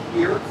flatten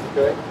here,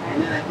 Okay.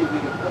 and then I think we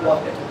can pull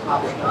up at the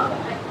top of the funnel.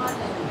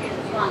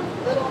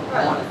 Little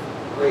I want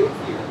road. it right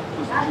here,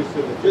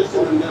 just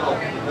in the middle of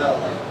the bell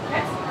layer.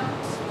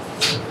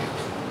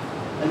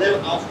 And then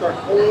I'll start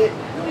pulling it, and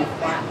then we'll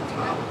flatten the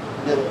top,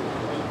 and then it'll.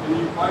 And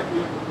you might be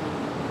able to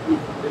do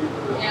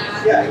paper.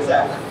 Yeah,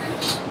 exactly.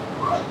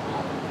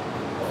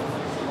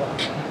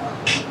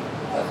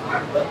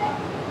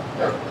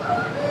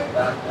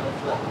 Back, and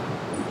flip.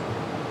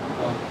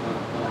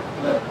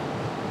 Flip.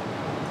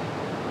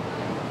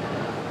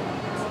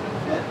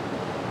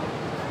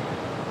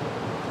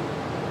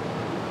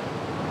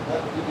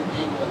 You can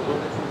aim a little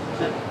bit towards the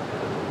tip.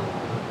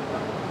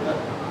 Yep.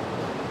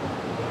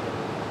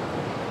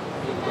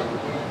 Aim a little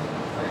bit.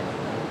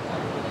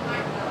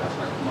 Right. That's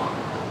right. Come on.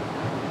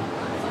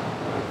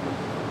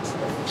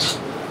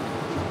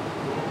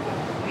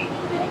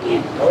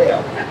 Oh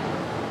yeah.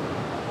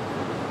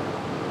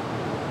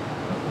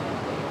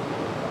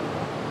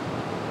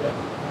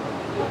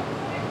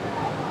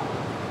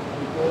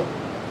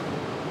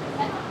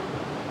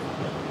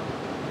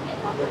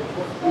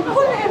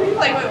 He's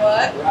like, wait,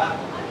 what?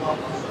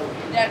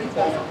 Yeah, he's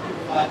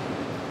fine.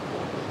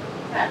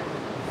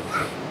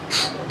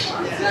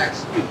 Exact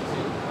speed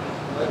too.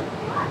 Flip.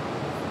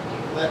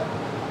 Flip.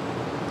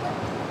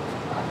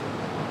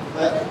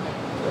 Flip.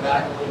 Go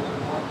back a little bit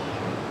more.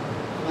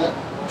 Flip.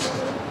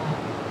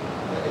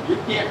 If you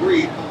can't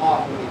breathe, come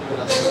off when you do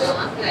it.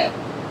 Flip.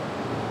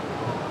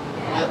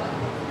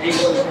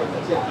 Angle is from the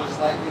tip just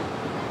slightly.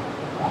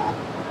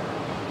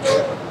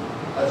 Flip.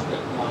 That's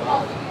good. Come on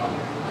off.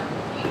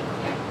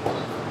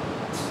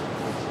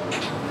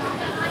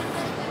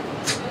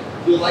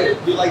 Do you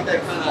like that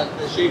kind of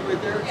the shape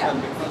right there? Yeah.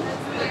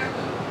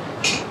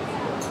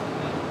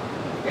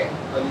 Okay.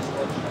 Are these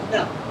ones?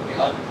 No. Okay.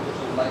 I'll do this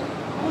one lightly. I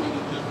want to do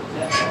just the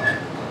tip.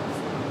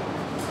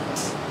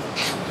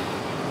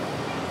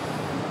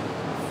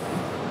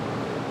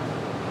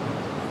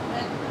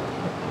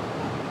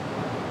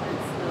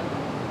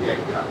 Yeah,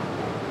 you got it.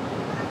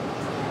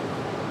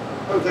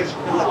 I was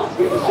actually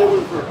we have a good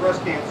one for a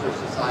breast cancer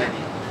society.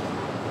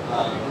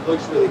 It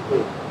looks really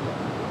cool.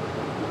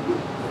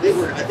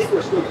 I think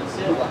we're still going to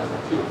sandblast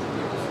it too.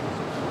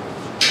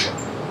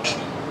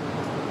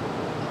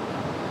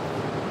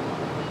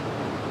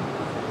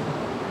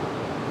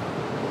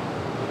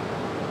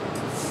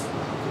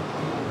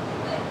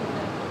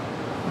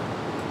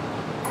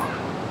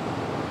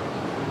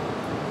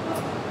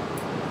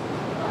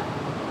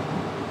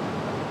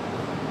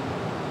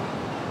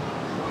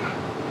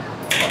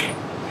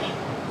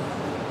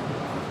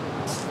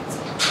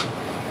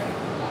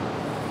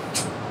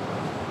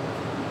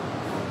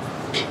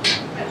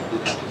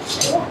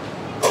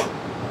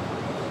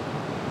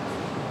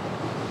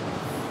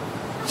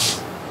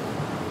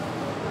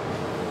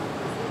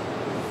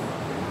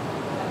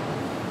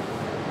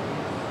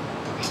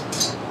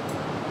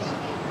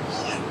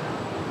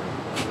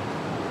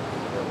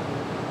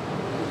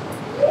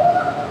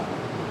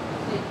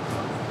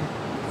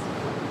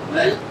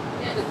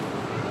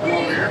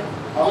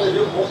 going to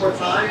do it one more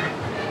time.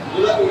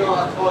 You let me know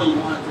how tall you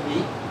want it to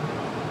be.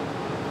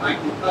 I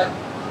can cut,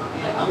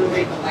 and I'm going to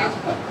make the last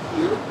cut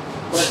here,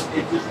 but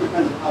it just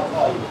depends on how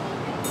tall you want it.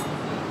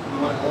 You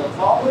want it a little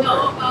taller?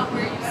 No, about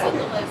where you said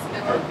the legs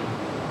better.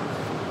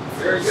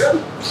 Very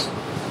good.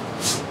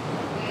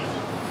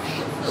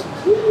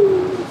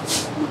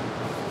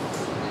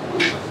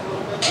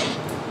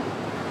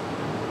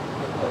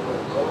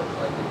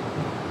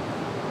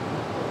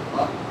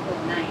 Oh,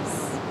 nice.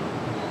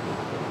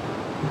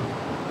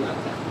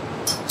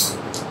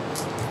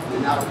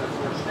 And now we're going to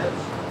switch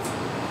hips.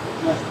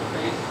 Adjust the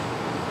face.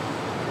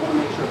 You want to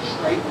make sure it's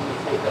straight when you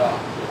take it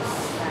off.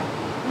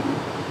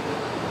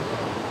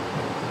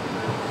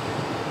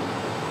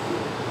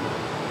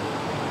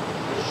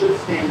 It should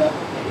stand up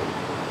okay.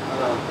 In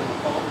the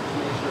palm, just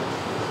make sure it's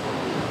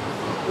standing.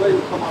 Go ahead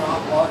and come on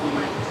off while you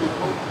might do two of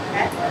them.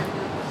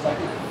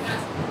 Second.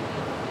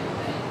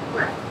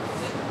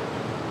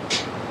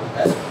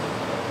 Okay.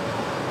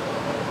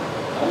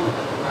 I want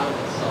to round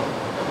itself.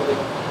 I really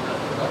don't want to have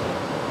to cover.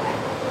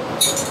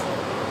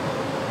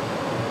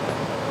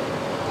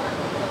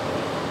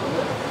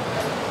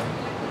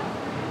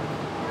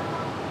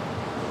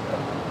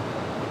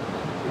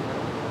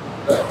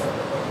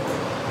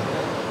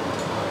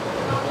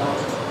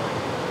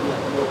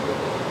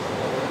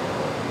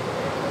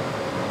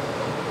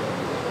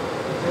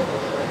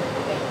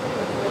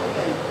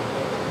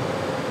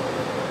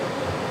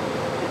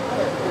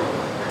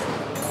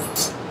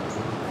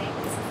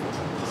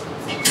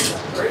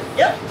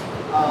 Yep.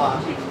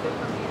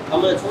 I'm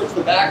going to twitch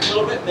the back a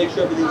little bit, make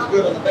sure everything's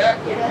good on the back.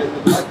 Is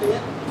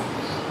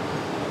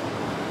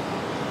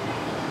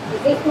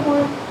this the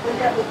one where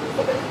that was the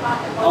biggest spot?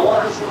 I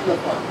want this one in the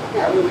front.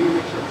 That way we can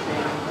make sure it's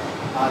standing.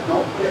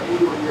 Don't put it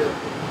anywhere near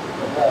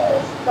the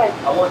walls. Right.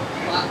 I want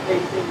flat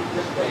facing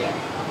this way.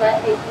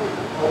 Flat facing.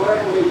 Or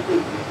whatever way you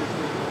think this is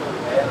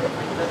going.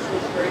 That's so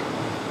straight.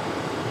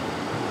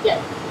 Yes.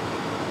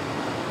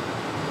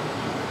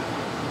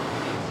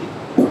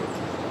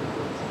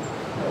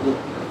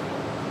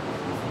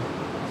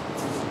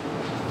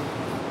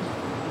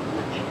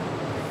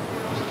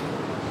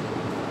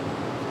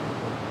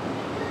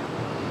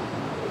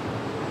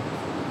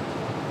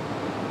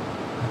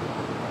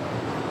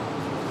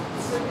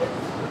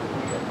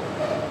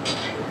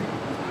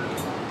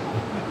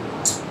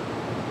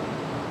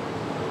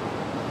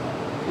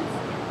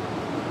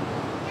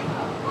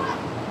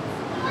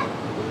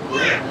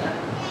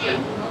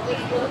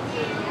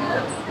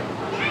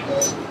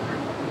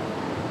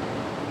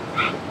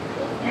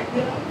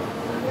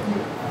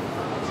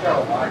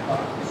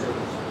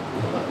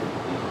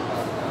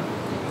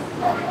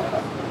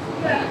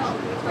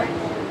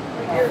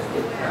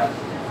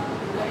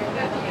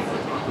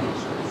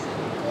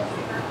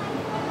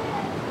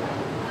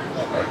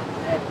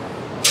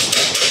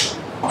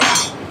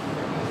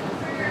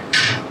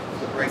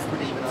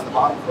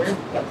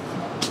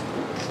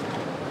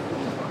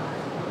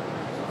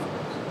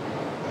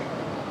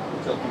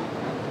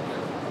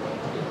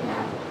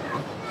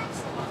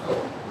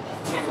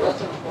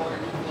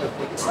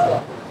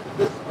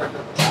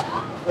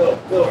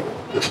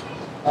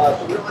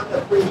 So we don't have to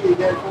preheat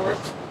again, of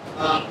course.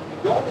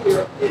 Go over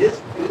here. It is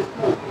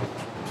cold.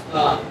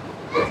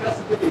 The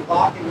sensitivity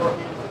locking your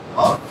hands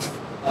up.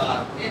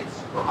 It's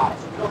super hot,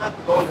 so we don't have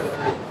to go there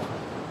very long.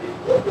 If you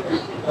look there, you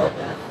can go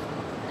down.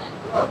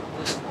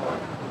 This part.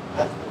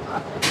 That's the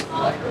context.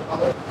 Lighter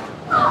color.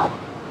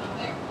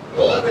 A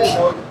little bit of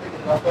noise to pick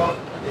it up on.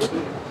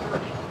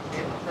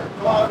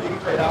 Come on, you can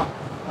trade out.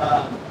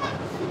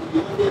 You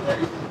look in there,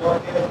 you see the door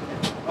again.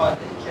 About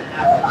an inch and a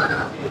half.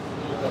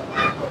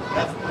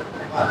 That's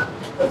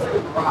that's like a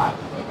garage.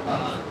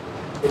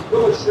 If you go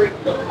straight, you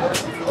don't have to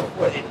go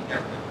foot in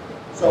there.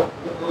 So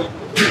you'll go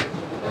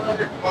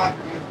under the block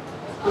here.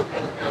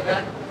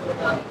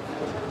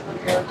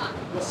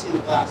 You'll see the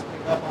glass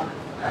pick up on it.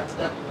 That's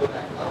that. You go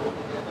back level,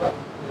 get up,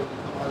 and then you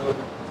come on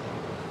over.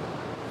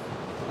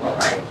 All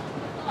right.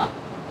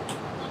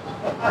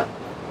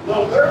 A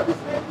little nervous,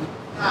 maybe?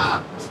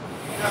 Nah,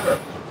 never.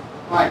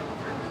 All right.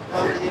 Now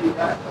we're going to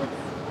back.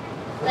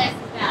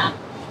 Glasses down.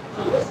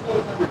 So this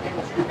goes under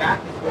hamstring back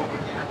is what we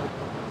get.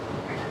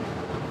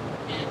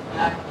 And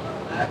back,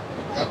 back.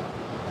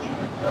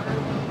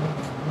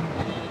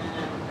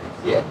 And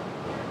see it?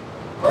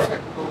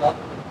 Perfect. Go up.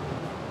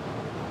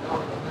 Now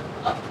we're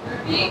going up.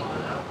 Keep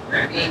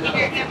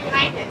your hand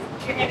behind this.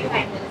 Keep your hand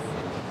behind this.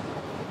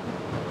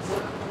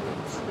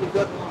 Something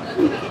doesn't want to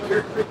do it.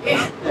 You're freaking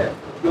out there.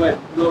 Go ahead.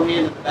 Go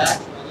hand at the back.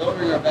 So we're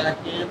lowering our back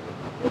hand.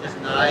 Just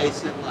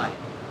nice and light.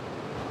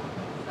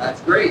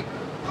 That's great.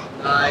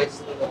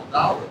 Nice little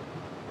dollar.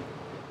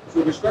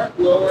 So we start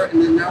lower,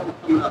 and then now we're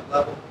coming up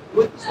level.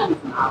 With this one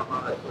is not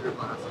a clear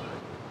glass on it.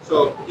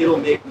 So it'll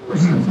make more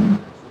sense. So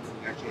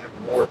we actually have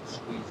more to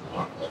squeeze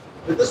on.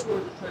 But this one,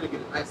 we're just trying to get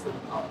a nice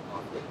little dollar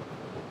off it.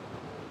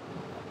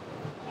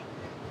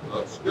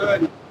 Looks good.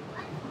 Keep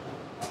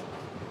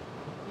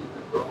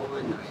it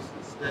rolling nice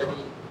and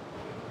steady.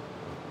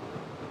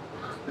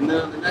 And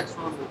then on the next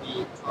one, we'll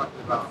be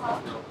talking about,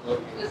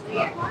 floating and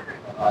stuff.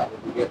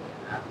 We'll be getting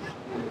ash.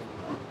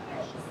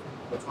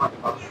 What's talking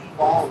about the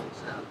falling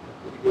sound.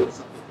 We'll be doing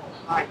something called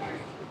high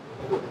hands.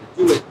 But we're going to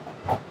do it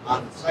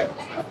on the cycle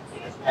sound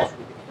as well, so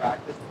we can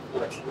practice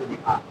before it's really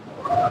hot.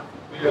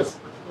 Yes.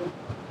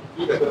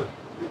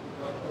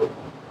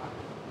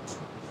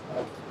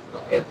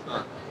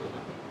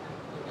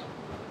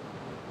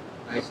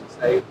 Nice and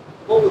steady.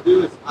 What we'll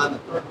do is on the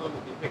third one,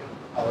 we'll be picking up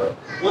the color.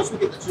 Once we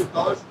get the two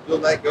colors, you'll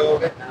let go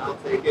of it, and I'll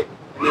take it.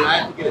 And then I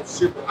have to get it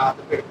super hot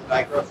to pick up the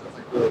dichro, so it's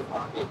like really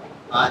foggy.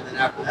 And then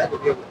after that, you'll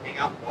be able to hang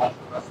out and watch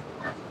the rest of the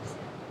process.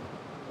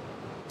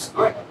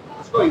 All right,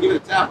 let's go ahead and give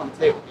it a tap on the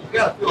table. You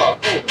got to feel how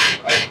cold it is,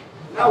 right?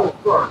 Now we'll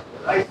firm.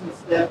 We're nice and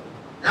stiff.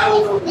 Now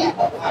we'll go to the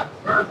glass.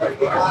 Burn, ready to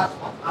get glass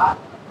on hot.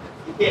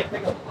 You can't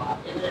pick up a lot.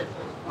 It is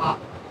just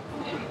popping.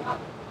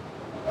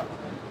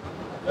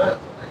 Good.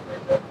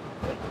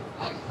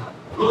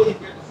 Really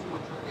easier to see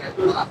what you're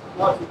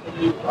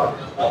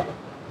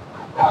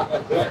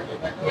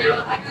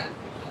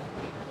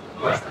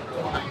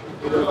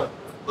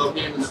low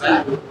hand in the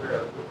back.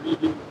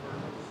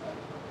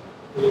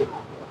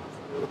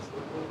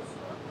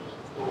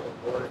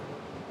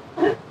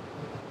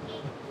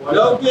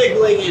 No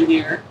giggling in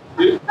here.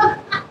 Because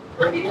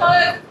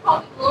it's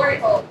called the glory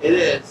hole. It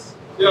is.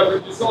 Yeah,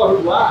 but you saw who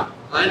laughed.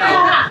 I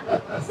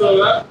know. So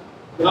that,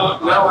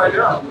 now I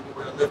know.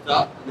 We're going to lift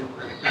up and then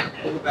we're going to kind of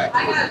pull it back. I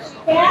got you.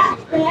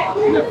 Back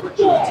in the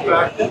day.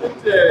 Back in the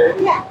day.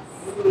 Yes.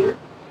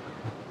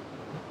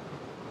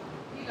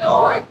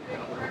 All right.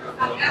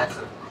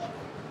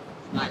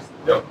 Nice.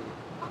 Yep.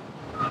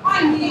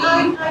 I'm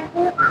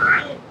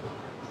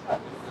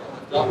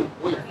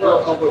working.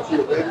 Elbow to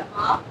your leg.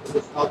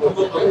 This elbow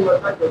to your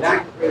leg.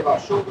 Back is right about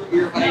shoulder,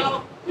 ear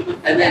height.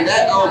 And then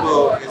that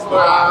elbow is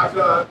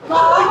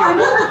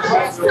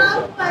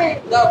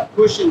without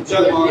pushing too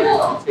hard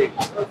on the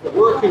table.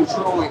 We're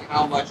controlling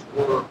how much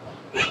we're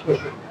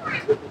pushing.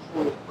 We're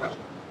controlling the pressure.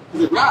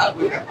 Because if not,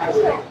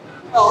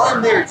 well,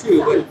 I'm there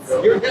too,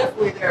 but you're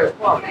definitely there as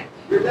well.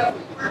 You're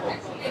definitely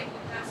controlling something.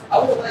 I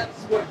will let you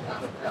switch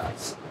down with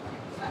that.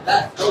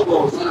 That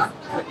elbow is not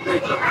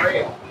great to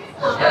rail.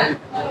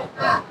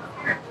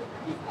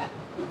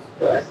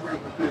 That's where you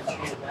can put your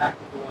hand back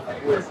if you want to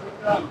do it.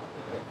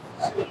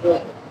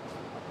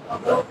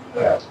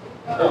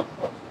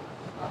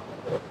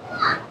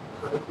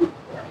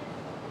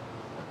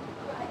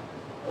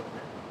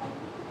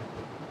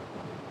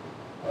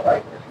 All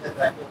right, we're going to get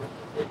back over to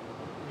the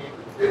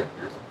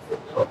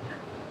table.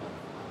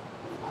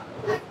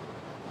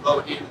 Low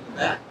hand in the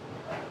back.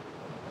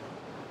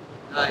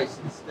 Nice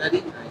and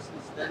steady, nice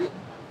and steady.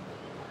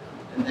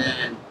 And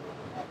then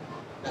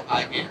the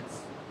high hands.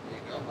 There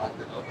you go, lock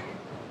it over.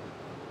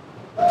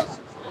 Nice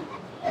and steady.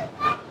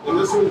 And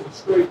this one's a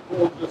straight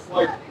pull, just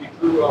like we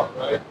drew up,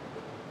 right?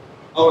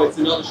 Oh, it's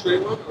another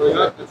straight one, or is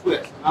that the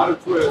twist? Not a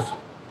twist.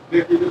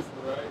 Nicky, this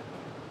one, right?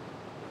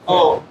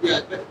 Oh,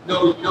 yeah, but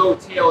no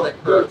tail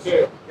that curves. No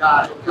tail.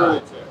 Got it. Curly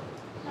Got it.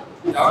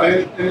 tail. All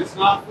right. And it's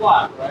not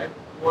flat, right?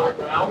 You want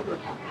it round or?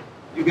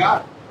 You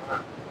got it.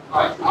 All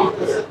right, so I'm going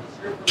to set this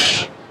here for a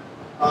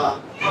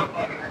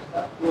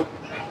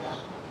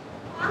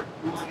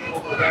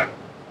minute.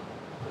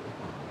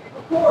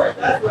 Of course,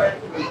 that's right.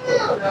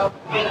 No,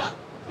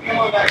 come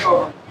on back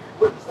over.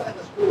 We're just letting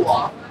the screw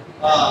off.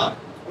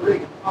 We're going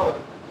to get the color.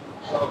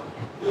 So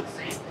do the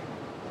same thing.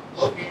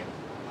 Low hand,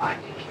 high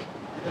hand,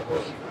 and then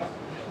we'll see the rest of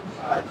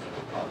the other side.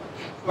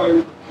 Sorry,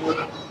 with the floor.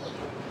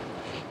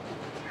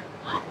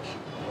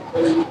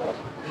 There you go.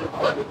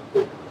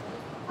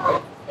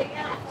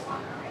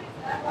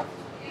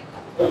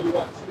 Oh, you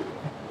want two?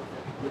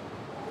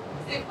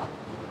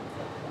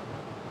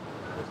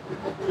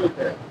 Good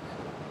there.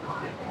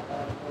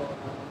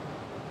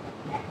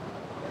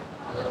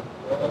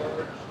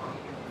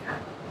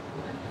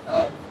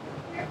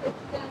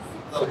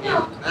 Low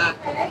hand in the back.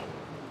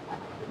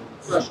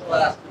 Brush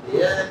glass to the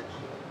edge.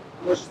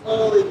 We're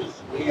slowly just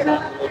squeezing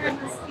out a little bit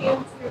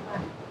more.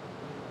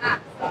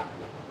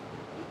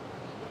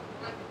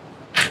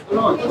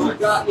 No, if we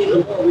got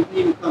even more, we can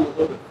even come a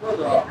little bit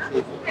further off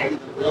the table, or even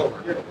lower.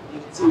 You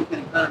can see we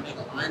can kind of make a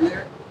line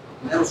there,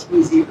 and that'll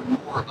squeeze even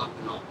more up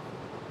and off.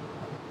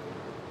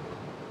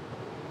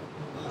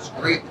 That's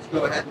great. Let's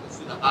go ahead and let's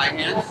do the high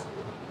hands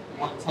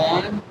one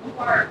time.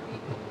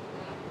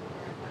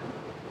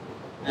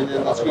 And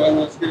then let's go ahead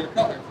and let's get your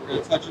color. We're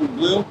going to touch in the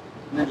blue,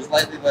 and then just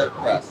lightly let it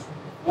press.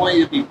 I want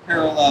you to be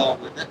parallel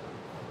with it.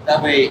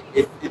 That way,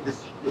 the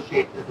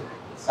shape doesn't go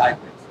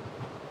sideways.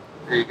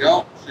 There you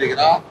go. Shake it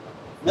off.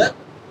 Flip.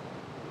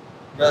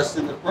 Rest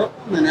in the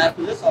purple, and then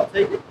after this, I'll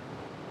take it,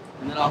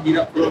 and then I'll heat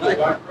up for the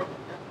diaper.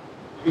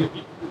 You gonna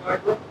heat the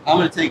diaper? I'm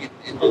going to take it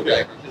into the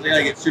diaper because I got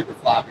to get super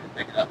floppy to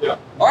pick it up. Yeah.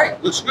 All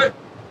right, looks good.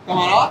 Come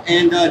on off,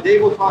 and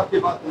Dave will talk to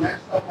you about the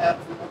next stuff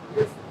happening over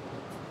here.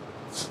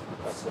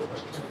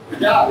 Good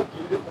job.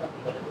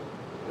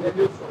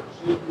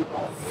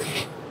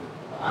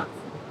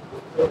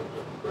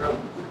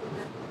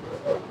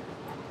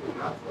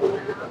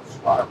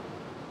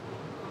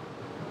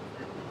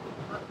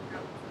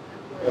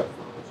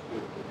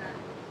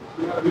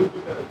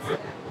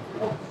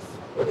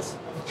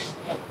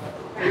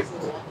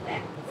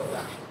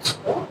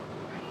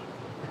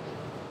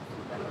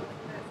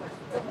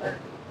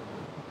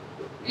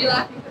 Are you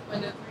laughing because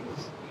window 3?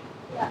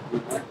 Yeah.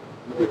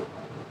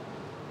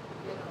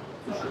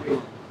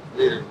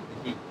 Later,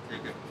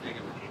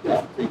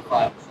 take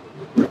 5.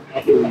 I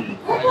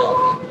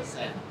know, I'm just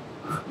saying.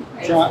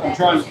 I'm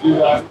trying to do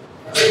that.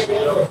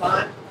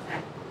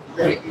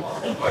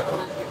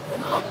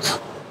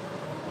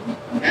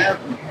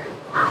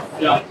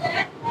 Yeah.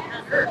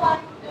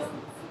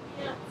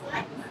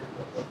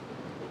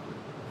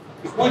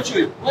 Once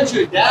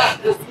you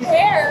adapt, it's easy.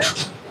 Where?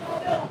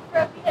 For a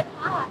bit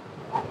hot.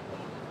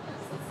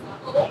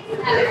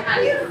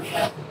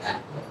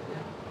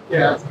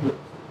 Yeah, that's good.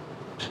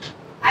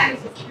 I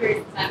was just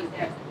curious because I was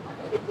there.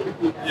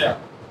 Yeah.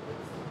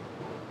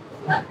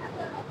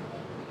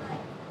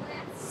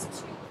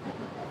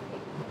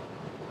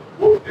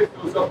 Well, it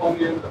goes up on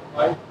the end of the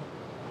pipe,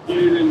 get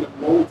it in the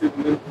molten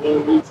and then blow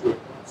into it.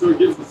 So it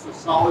gives us a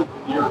solid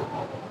veneer.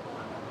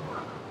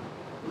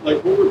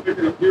 Like what we're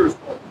picking up here is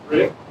called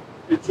brick.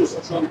 It's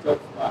just chunked up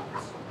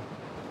flats.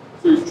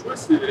 So he's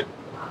twisted it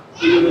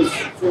into this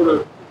sort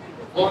of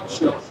conch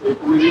shell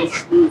shape and then he'll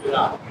smooth it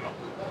out.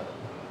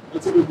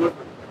 That's a good look.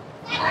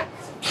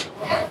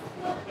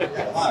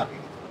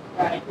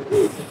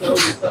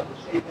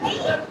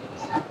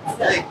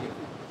 Thank you.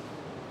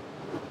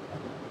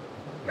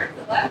 Where's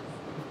the left?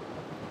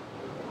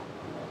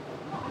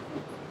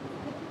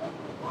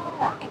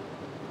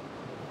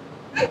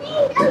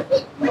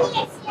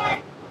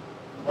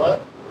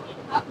 What?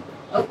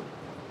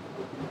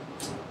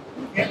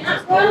 Yeah,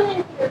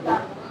 absolutely.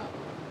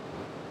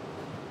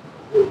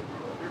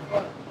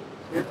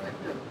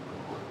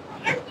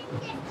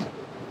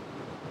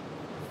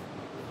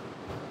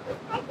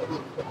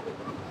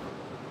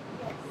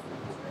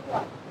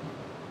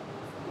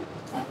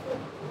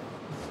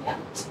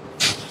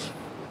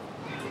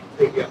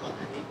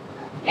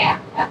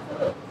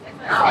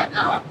 All right,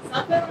 now.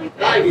 Something like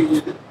Now that. you can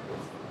use it.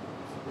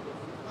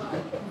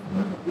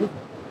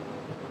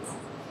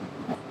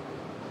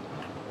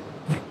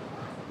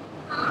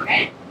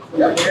 Okay.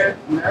 Yeah, yeah,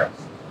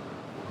 next.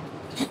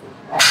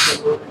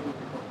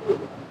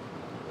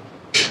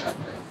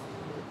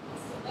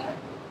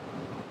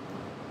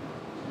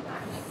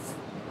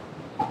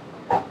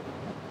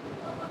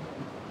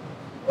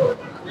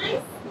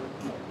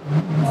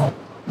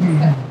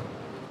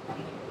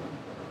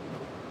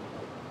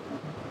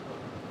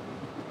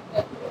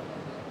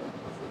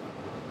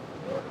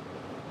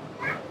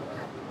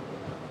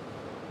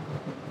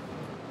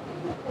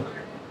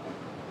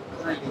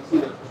 So you can see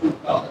those two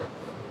colors.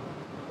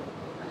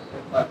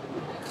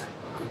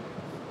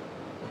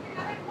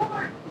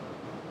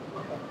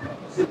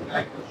 See the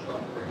guy can show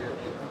over here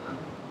later on.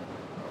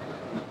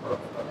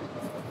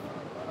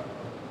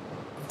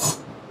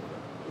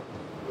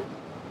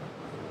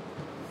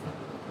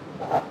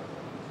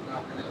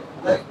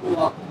 Let it cool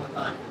off one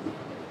time.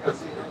 You were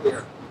saying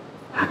earlier,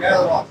 you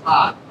gather off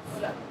hot,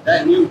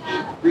 that new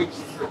heat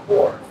reaches your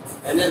core,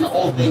 and then the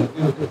whole thing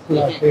feels you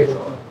can't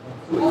control it.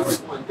 So what you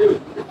always want to do is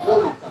when you're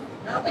building something,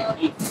 kind of like an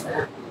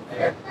 18-layer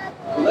there,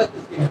 you let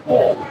this get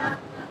cold,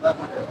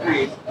 1100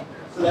 degrees,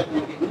 so that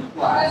when you get new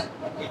glass,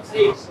 it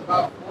takes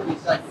about 40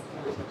 seconds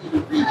for it to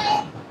even reach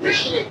this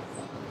shape.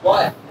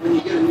 But when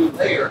you get a new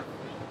layer,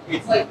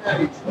 it's like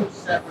having two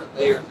separate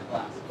layers of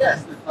glass.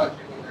 Yes, they're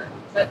touching and they're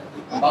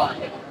technically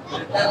combined,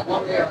 but if that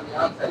one layer on the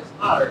outside is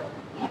hotter,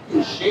 you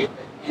can shape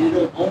it and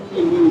it'll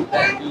only move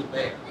that new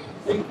layer.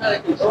 So you can kind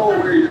of control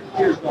where your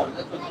gear's going.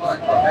 That's what I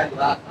talked about Betty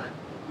last time.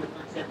 With,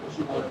 for example,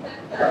 she wanted to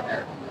there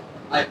there.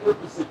 I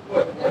purposely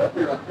put a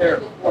clear up there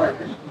before I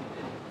reheat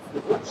it.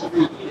 Because once you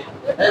reheat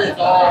it, then it's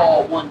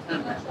all one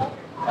temperature.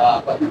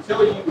 But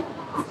until you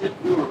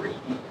do a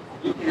reheat,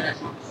 you can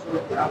actually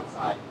distort the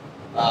outside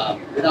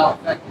without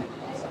affecting the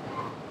inside.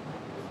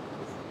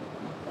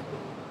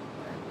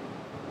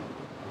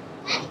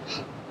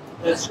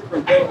 It's super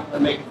important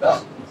when making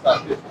vessels and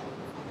stuff.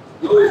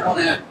 You always want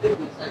to have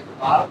thickness at your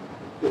bottom.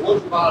 Because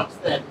once your bottom's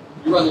thin,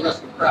 you run the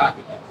risk of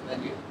cracking it. So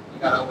then you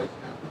gotta always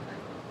kind of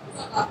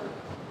protect it.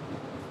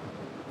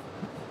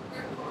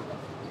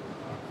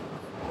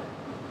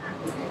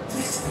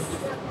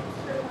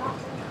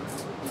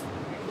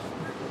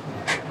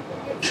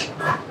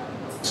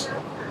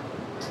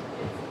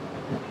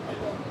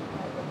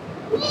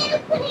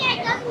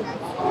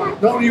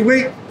 No, you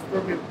wait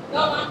for me. No,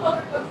 I'm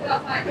hoping to go sit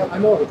outside. Yeah, I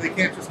know, but they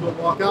can't just go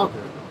walk out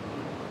there.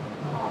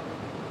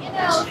 You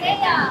know, they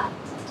touch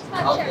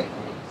Okay.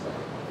 everything.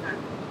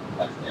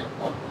 That's the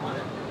point on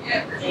it.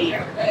 Yeah, for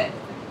sure. But,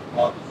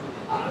 Well, it's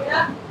really hot.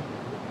 yeah.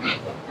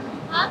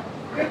 Huh?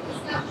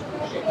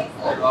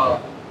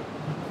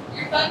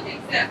 Your son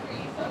takes that for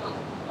you so much.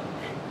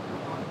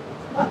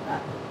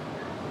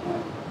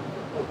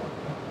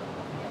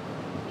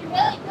 He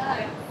really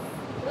does.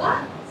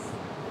 What?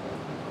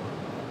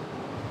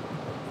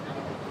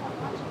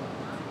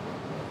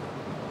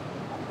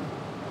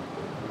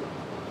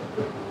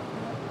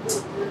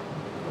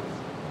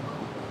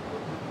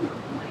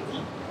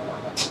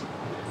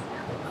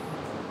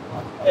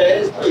 Yeah,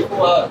 it is pretty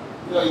cool.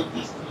 You know, you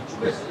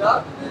twist it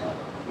up, and then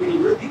when you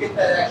really get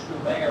that extra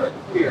layer of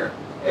clear,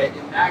 it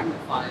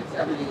magnifies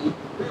everything. You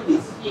can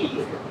really see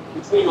see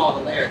between all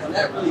the layers, and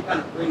that really kind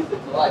of brings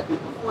it to life.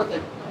 Because before it's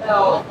like,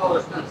 all the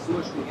colors kind of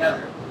smushed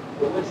together,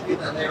 but once you get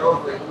that layer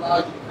over, it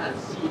allows you to kind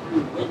of see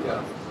through the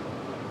windows.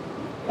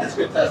 That's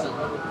good, Tessa.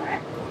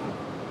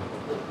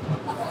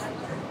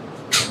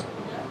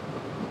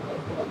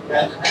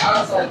 Yeah, the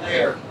outside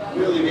layer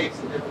really makes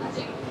a difference.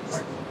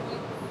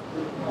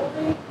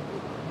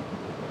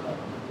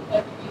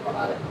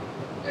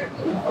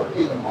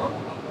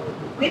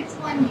 Which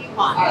one do you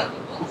want?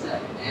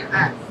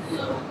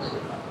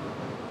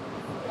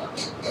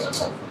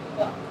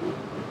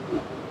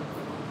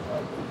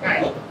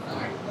 Right.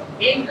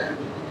 Big,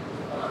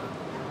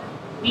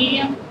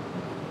 medium.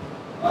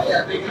 Oh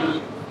yeah, big and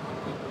medium.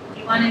 Do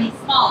you want any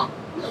small?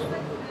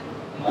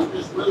 I'm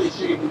just really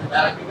shaping the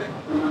back of it.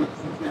 Remember, this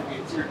one's going to be a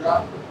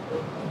teardrop.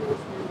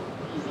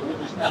 So we're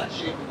just kind of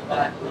shaping the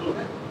back a little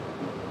bit.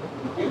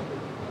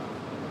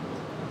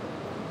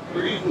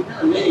 We're using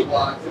kind of mini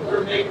blocks. If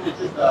we're making it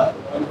just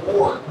an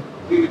board,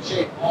 we would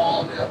shape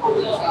all the way up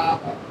over the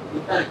top. We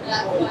kind of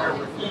control where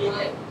we're feeding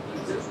it.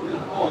 And since we're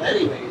going to pull it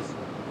anyways,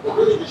 we're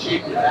really just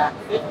shaping the back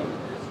 50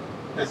 with this.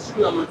 Because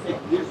soon I'm going to take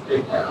the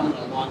newspaper and I'm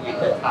going to elongate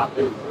that top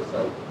anyway.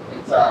 So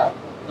it's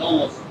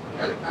almost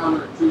kind of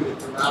counterintuitive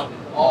to round it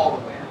all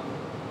the way out.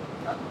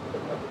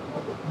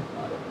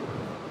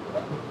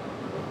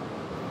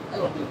 I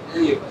don't think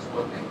any of us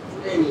want to make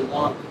this any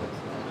longer.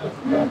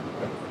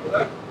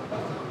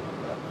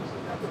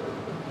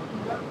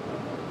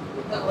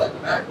 Let the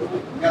back go. We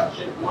got to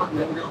shape one, and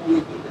then we're going to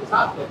only keep the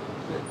top 50%.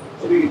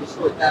 So we can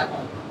distort that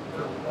one.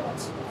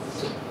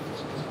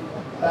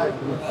 I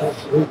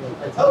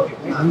told you,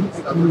 we're not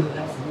stubborn to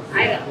that. I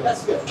know.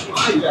 That's good. I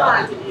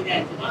want to do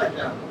that My today.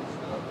 job.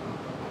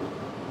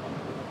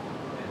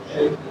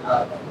 Shape it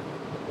up.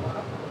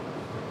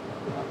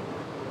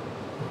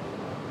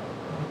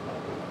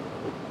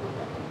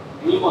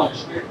 And you want to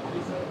straight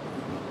piece of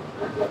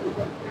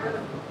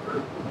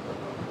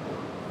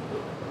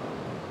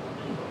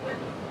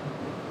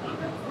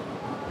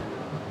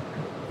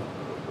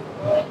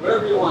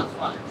whatever you want is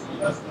fine. So you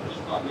just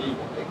tell me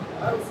we'll make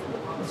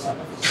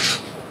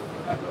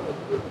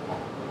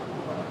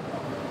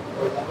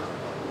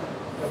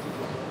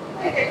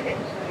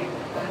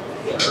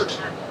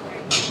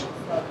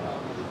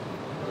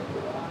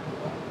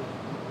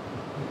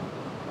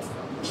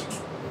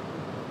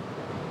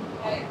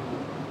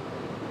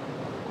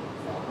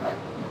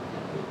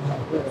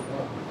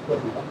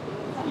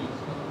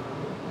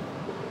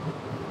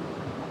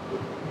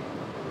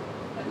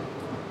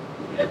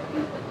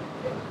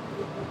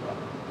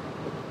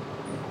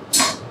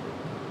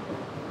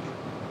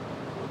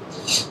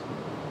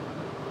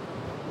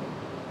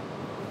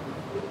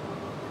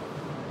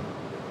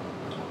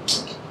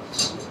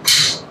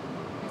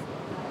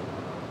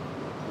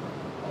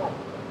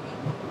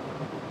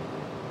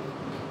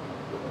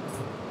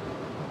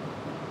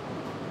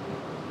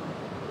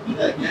do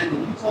that again,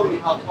 and you told me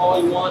how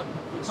tall you want.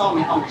 You told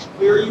me how much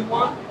clear you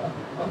want.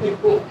 Okay,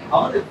 cool.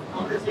 I'm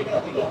gonna take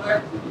out the little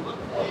there. If you look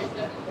at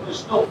it, there's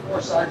still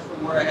 4 sides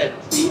from where I had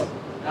it squeezed.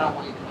 I don't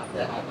want you to have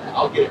that high.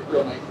 I'll get it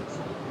real nice and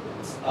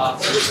small.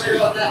 So just clear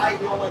about that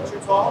height. You don't want too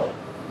tall.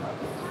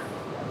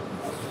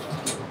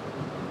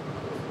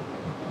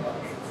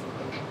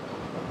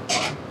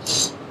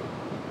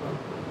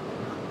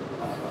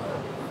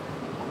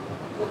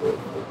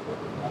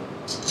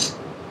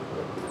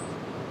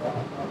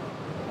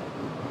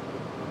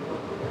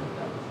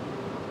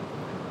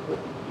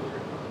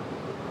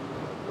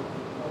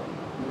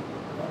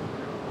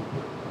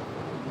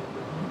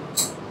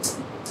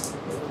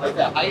 Like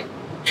that height.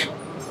 You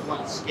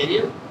want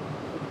skinnier.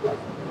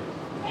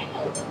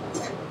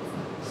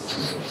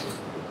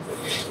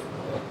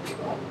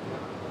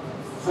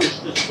 Finish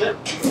this tip.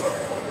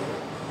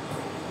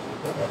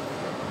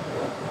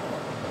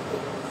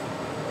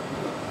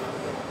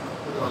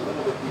 Go a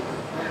little bit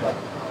deeper.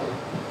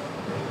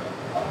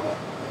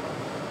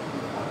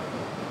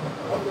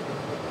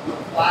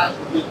 Flash,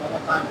 we'll do it one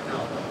more time and now.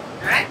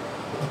 All right.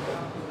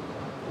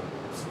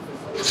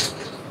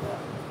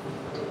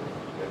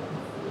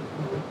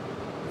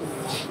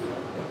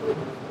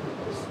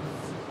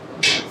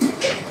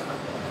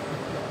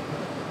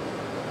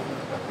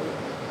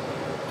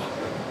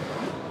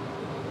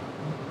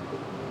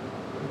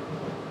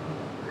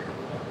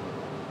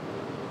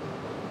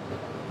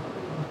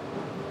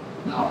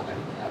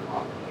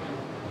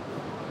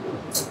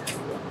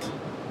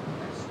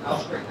 I'll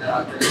straighten that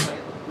out there.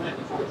 And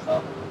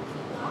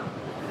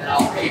then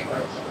I'll paper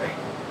it straight.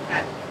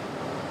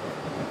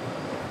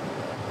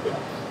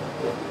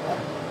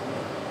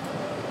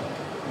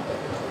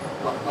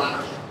 I'll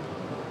flash.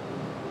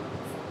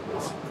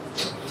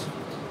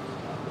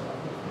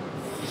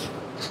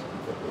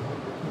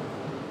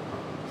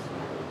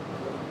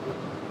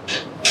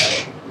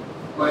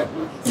 Right.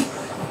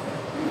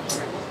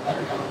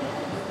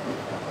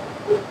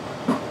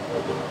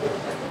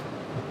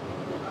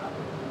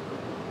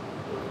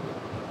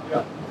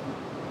 Yeah.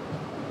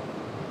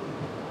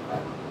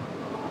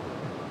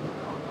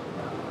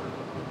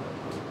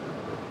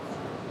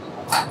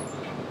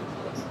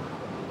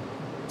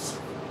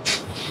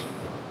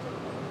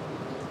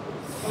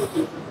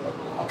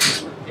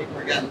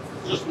 Paper again,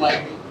 just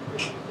lightly.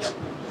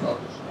 So I'll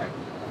just strike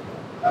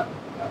that.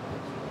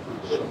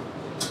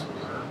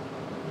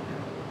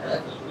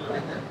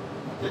 Right there.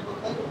 Take a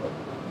look.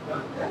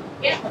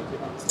 Yeah.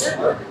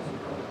 Perfect.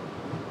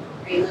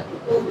 Are you looking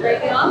cool to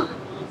break it off?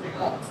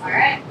 All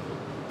right.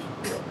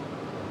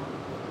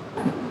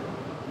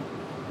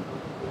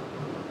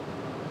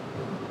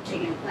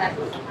 Taking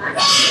classes.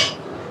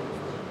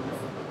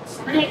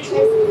 How many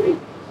exercises?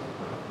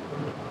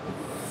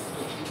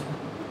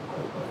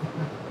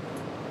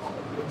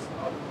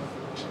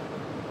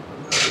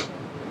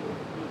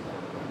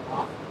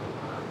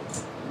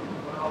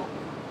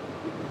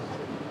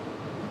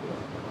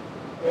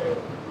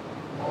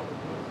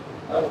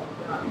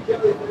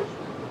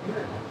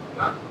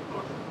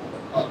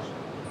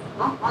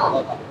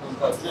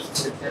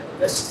 Just the tip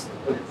of it,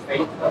 with its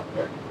face up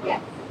there.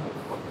 Yes.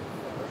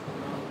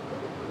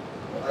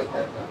 I like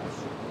that.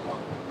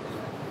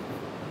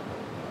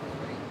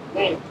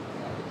 Great.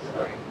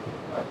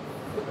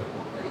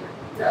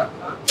 Yeah.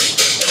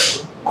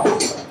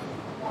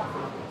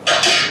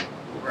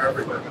 Wherever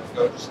you're going to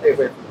go, just stay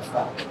away from the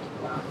top.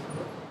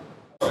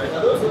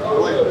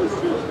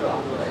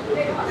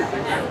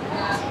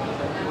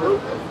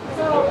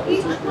 So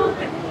each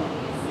company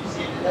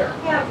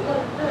has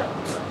one bill.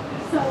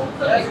 So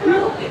it's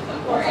really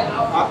important.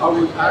 I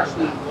would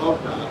actually love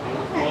that. I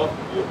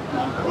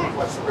would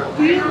love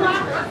Do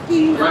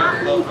you want?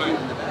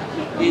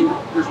 And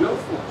there's no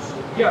force.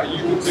 yeah, you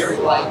can take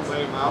a lot and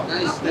lay them out.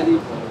 Nice steady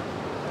flow.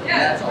 Yeah,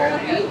 that's all we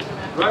need.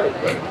 Right.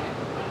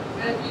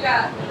 And you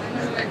got,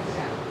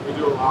 We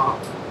do a lot.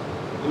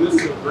 And this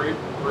is a great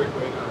way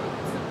to.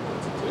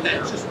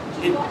 That's just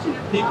people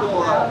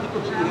people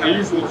think I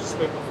usually just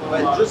make a full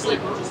but lot. just like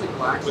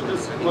black, But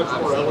this is I mean, much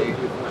more obviously,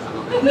 elegant.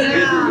 if the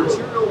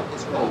material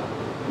is cold,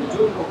 you're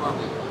doing more harm.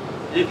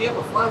 And if you have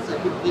a flat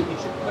side, people think you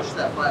should push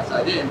that flat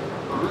side in,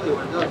 but really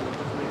what it does is it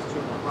just makes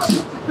two more flat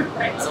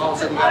sides. And all of a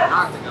sudden you got an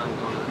octagon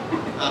going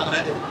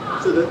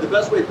on. So the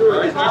best way through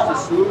it is just to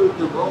smooth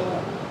the roll,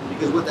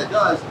 because what that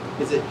does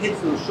is it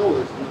hits those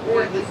shoulders, and the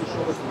more it hits the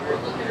shoulders, the more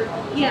it hits.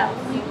 Yeah.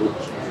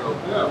 So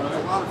yeah, there's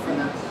a lot of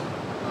finesse.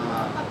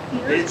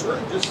 And it's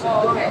really just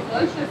okay, so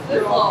it's just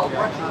this low. watching it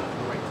for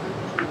the right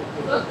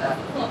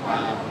temperature.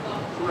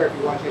 Where if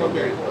you watch it,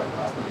 very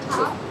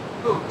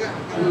oh god,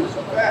 it's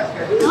so fast,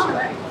 guys.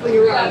 Fling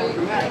around, more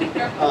dramatic.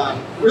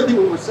 Really,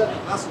 when we're setting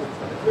up muscle and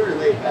stuff, it's very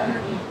laid back.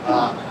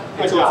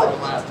 Until it's like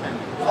the last 10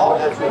 minutes. All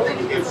that's really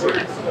good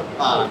serious. You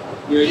know,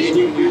 and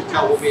you can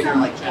tell we'll be in there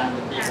like chatting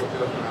with people,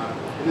 joking around.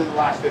 And then the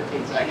last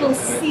 15 seconds,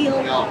 you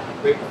know,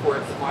 right before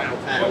it's the final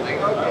 10, like,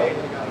 okay,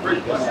 we got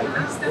break this.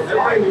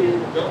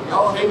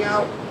 Y'all hang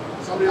out.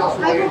 Somebody else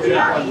will wait. I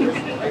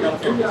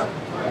got to go ahead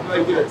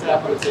and get a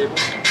tap on the table.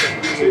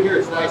 So here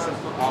it's nice and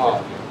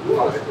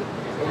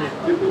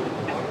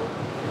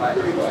Alright,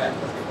 here we go ahead.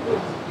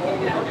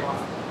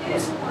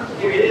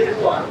 It is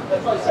warm.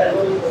 That's why I said it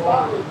was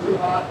too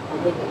hot.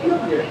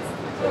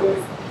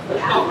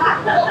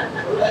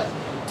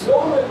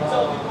 Normally we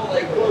tell people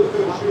like close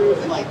their shoes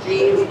and like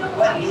jeans,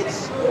 but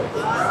it's so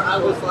hot.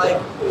 I was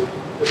like,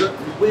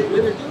 when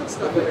they're doing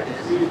stuff like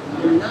this,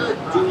 you're not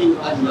doing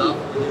enough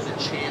where there's a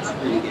chance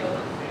for you to get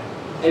hurt.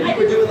 If you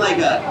were doing like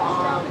a,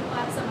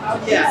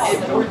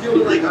 if you were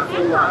doing like a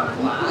full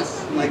class,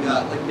 like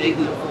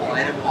making a full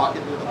item,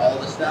 walking through all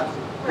the steps,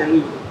 then we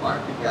would require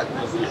people to have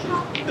those issues.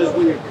 Because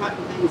when you're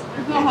cutting things,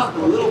 it's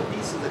the little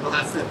pieces of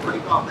glass that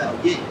break off that'll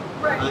get you.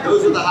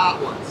 Those are the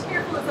hot ones.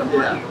 Careful as I'm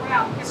working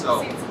around.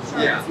 So, Seeing some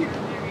yeah. shards here and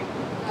there.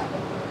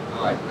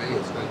 All right, ready?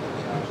 Let's go ahead and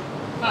do the action.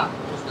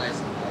 Just nice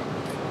and tight.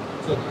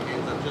 So the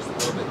hands up just a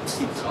little bit,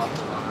 keeps it off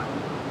the line.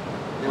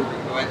 Then we're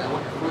going to go ahead and I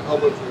want your front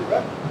elbow to your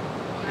rep.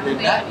 And then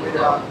back right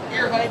around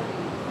ear height.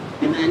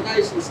 And then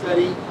nice and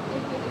steady,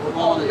 we're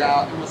rolling it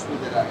out and we'll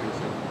smooth it out here.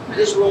 So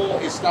this roll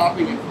is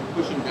stopping it from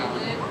pushing down.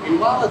 And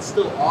while it's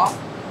still off,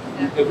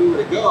 if we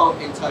were to go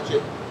and touch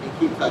it and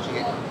keep touching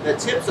it, the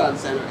tip's on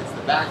center, it's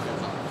the back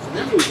that's off. So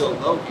then we go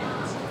low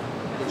hands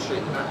and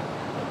straighten the back.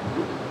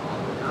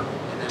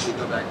 And then we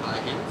go back high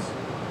hands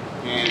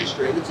and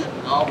straighten the tip.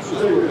 And all of a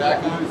sudden we're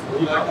back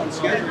on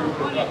schedule.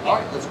 All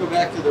right, let's go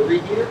back to the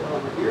reheat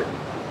over here.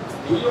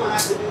 And you don't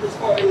have to do this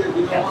part either if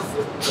you don't want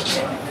to.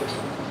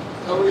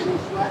 No reason to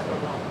sweat.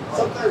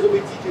 Sometimes when we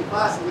teach in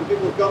classes and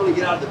people come to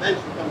get out of the bench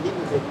and come heat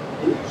with it,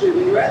 and usually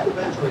when you're at the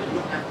bench already, you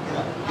don't have to get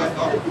up. You got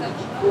other people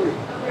heat for you.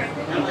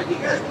 And I'm like, you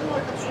guys really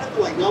want to come sweat?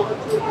 They're like, no, but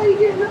why are you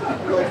getting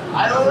up? You're like,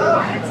 I don't know.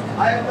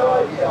 I have no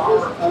idea.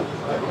 I'm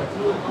just like, it's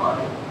really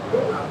hard.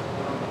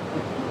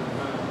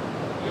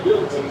 You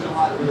don't teach a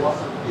lot of real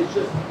stuff. It's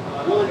just,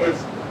 one is,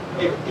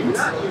 if you're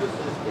not used to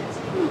this, it's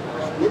even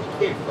worse. And then you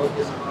can't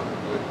focus on other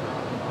things.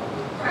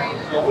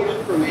 So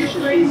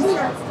information pieces,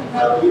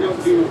 we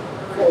don't do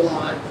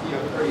full-on,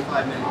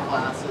 35-minute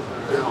classes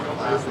or hour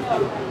classes.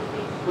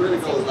 We're going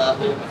to go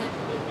level,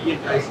 be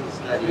nice and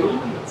steady, and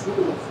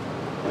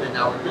then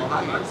now we're going to go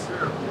high.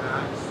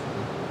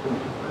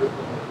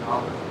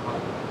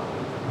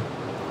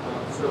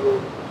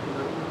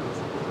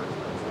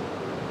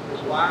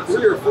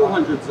 300 or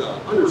 400's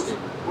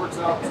understatement. Works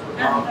out to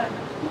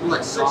We're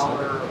like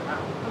 $600.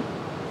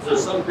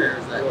 There's some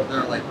pairs that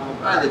they're like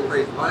highly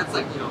praised, but it's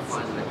like, you know,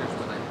 fine. Like,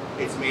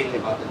 it's mainly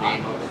about the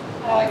name of it.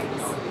 Like, you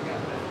know,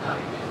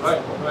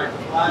 right.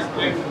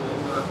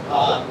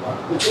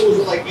 The tools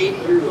are like 80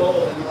 years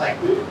old and they're like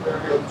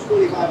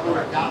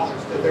 $2,500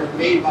 because they're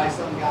made by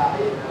some guy.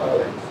 You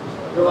know,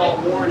 they're all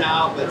worn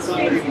out, but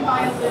somebody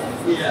wants.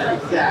 Yeah,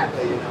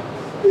 exactly. You know,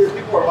 there's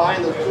people are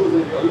buying those tools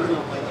and they're using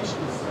them. Like you should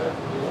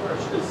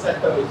have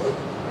set those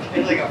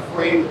in like a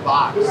framed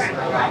box.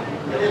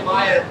 And then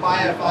buy a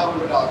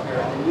 $500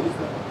 pair and then use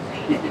them.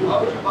 Why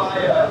would you buy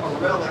a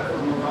relic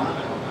from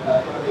Murano?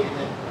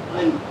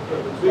 And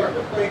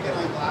break it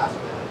on glass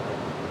with it.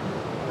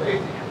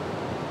 Crazy.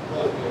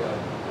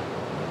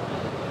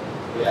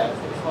 Yeah,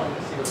 it's fun to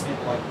see what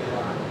people like bid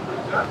on.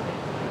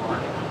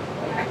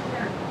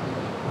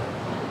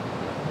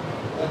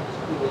 Let this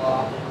cool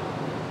off.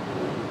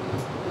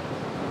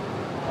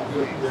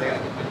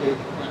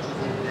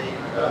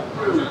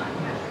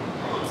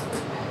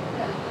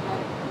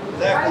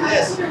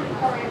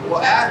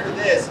 After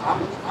this,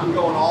 I'm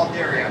going all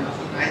dairy. I'm just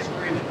eating ice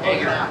cream and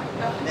hanging out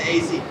in the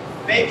AC.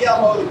 Maybe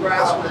I'll mow the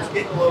grass when it's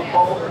getting a little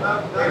colder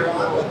later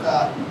on, but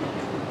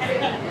the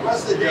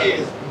rest of the day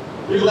is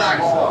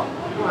relaxed.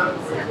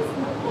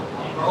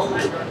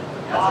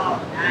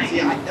 See,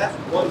 that's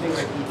one thing I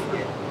need to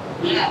get.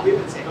 We've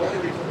been saying,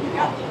 don't get cooking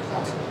out there. I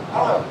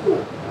don't have a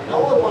pool. And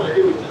all I want to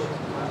do is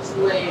just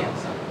lay in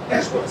something. I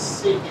just want to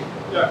sink in.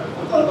 Yeah.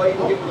 I'm talking about you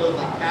can get one of those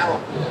like cattle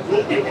pools.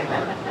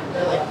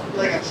 They're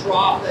like a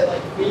trough that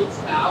like feeds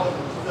cows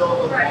and fill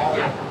with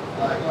water.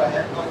 Go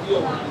ahead. Oh, you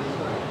don't want to do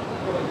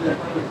this.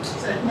 She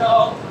said, no,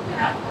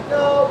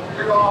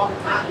 you're wrong.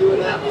 I'm not doing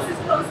that. This is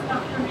close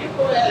enough for me.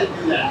 Go ahead and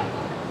do that.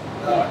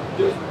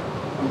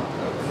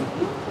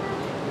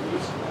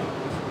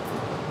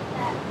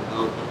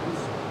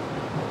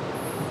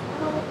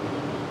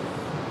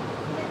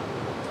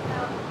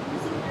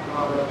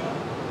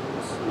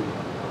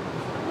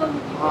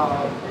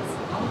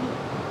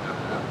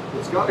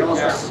 It's got to I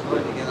gas.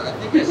 started together. I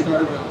think I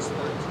started when I was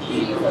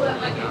 13. So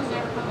that like it can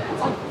never come back.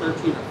 It's like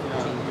 13 or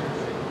 14 years.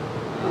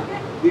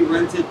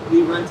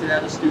 We rented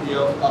out a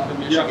studio up in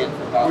Michigan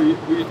for about 3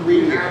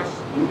 years.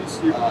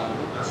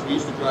 So we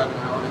used to drive an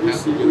hour and a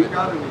half to do it. We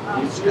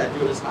just got to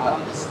do it as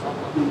hobbies.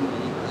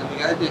 And we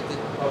got addicted.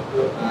 I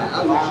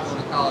was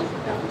going to college for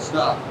different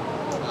stuff.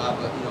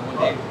 But you know, one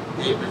day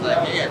Dave was like,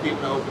 hey, I think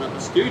I'm going to open up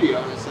a studio.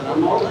 And I said,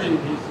 I'm all in.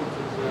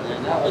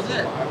 And that was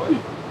it.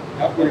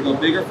 We're going to go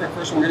bigger for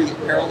first one. We're going to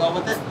get parallel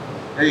with it.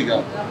 There you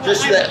go.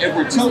 Just so that if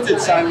we're tilted,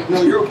 Simon,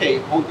 no, you're okay.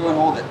 Hold, go and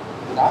hold it.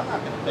 But I'm not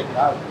going to pick it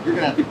out. You're going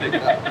to have to pick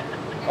it up.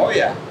 Oh,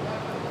 yeah.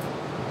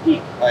 All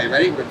right, you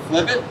ready? We're going to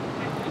flip it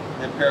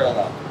and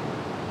parallel.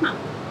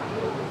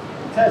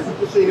 Tessa,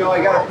 just so you know,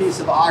 I got a piece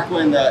of aqua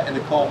in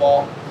the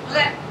cobalt.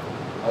 Okay.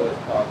 Oh, it's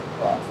called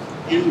cross.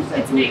 And you said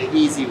It's me. the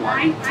easy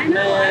one. I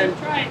know, I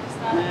tried to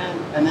stop.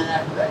 And then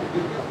after that, you're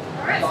good to go.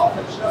 All right. So I'll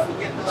finish it up and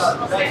get the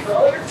Okay. dice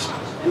roll.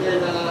 And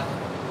then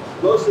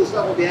most of the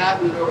stuff will be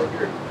happening over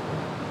here.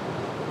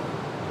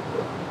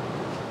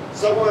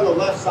 Somewhere on the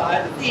left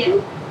side of the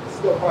scoop, it's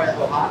still probably a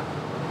little hot.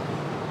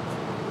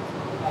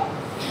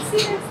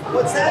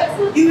 What's that?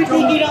 You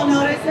think you don't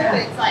notice it?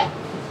 It's like,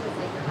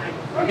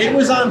 It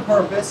was on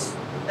purpose.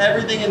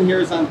 Everything in here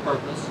is on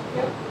purpose.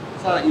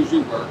 That's how it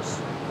usually works.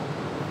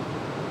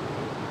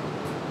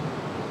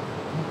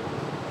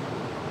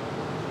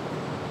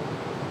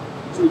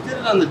 So we did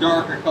it on the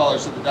darker color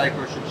so the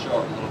diaper should show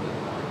up a little bit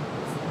more.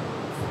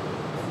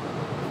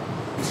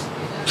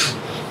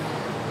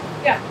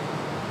 Yeah.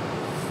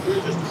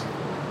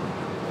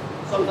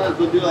 Sometimes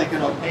we'll do like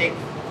an opaque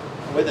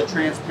with a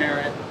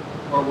transparent,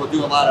 or we'll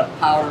do a lot of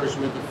powders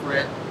with the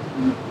frit,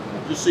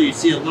 just so you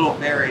see a little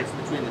variance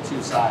between the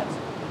two sides. So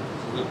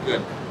look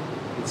good.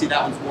 You can see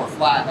that one's more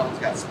flat, that one's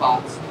got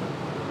spots.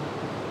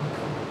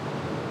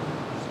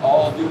 It's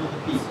all due to the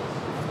pieces.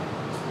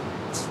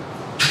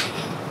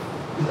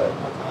 Do that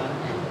one more time.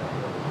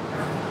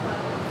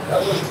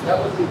 That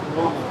wasn't the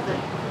normal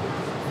thing.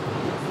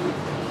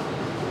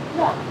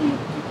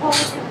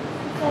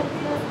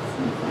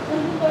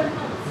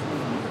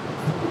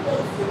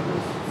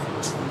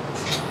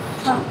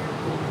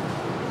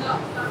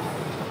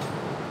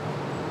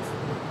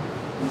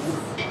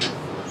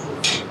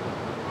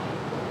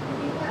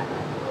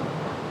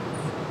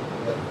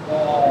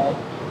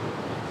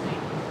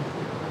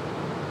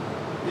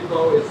 People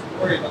always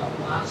worry about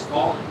glass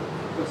falling.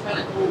 So it's kind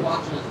of cool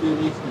watching us do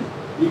these because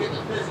you get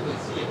to physically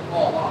see it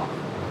fall off.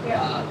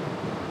 Yeah.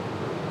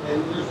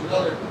 And there's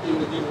another thing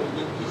we do when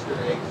we do Easter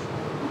eggs.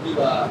 We do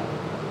a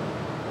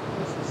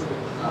specific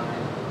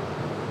design.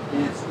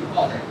 And it's, we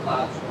call it a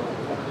cloud swirl.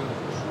 What we're doing is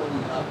we're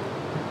swirling it up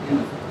in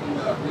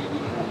the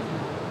reheating line.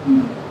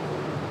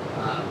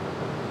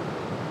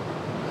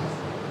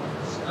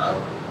 Stuff.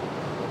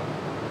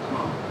 Come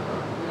on.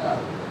 Yeah.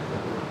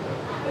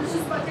 I was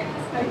just about to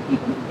ask how you keep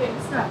them from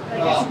getting stuck, but I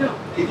guess you don't.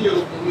 They do,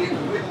 and we have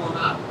to wiggle them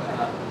out.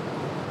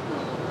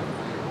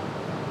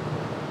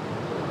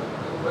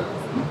 But,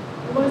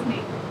 It was me.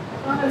 I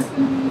thought I was going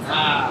to be easy.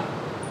 ah.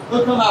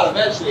 They'll come out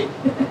eventually.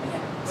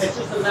 It's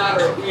just a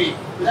matter of wait.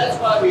 But that's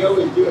why we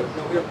always do it. You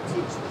know, we don't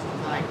teach this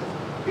design because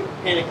people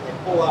panic and they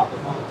pull out the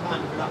wrong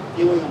time. If you're not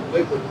feeling them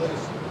wiggling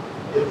loose,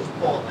 it'll just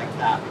pull it like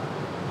tapping.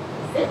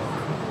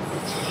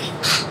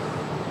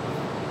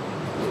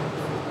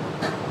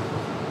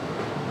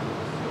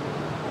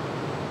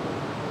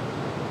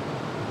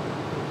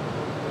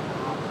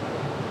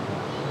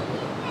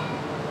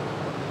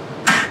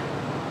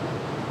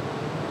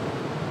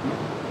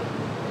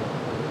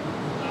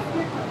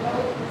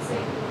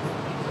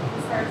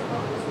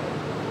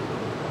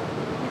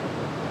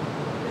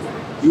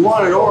 You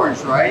wanted orange,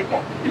 right?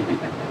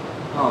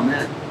 Oh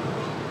man.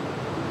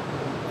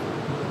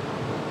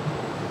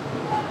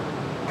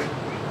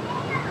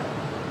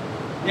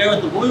 Yeah,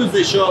 with the blues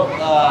they show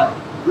up.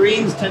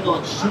 Greens tend to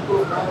look super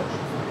orange.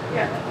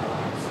 Yeah.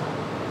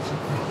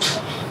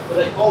 But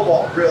that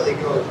cobalt really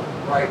goes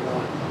right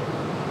on.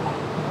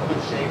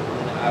 Good shape,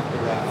 and then after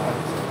that.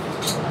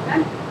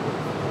 Okay.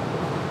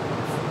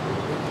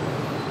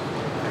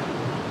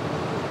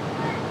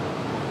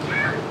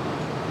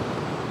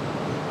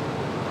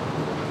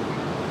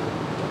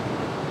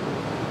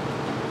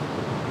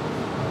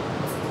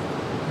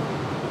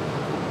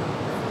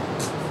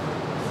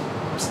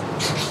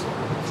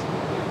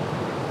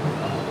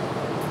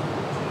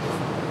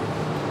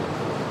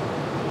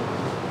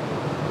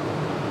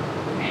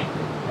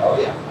 Oh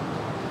yeah.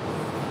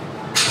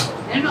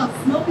 I don't know,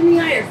 smoke in the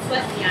eye or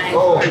sweat in the eye.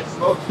 Oh, it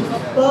smokes.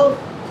 But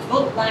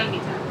both blind me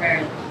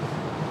temporarily.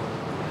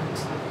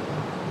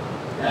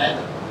 Yeah, I had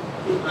to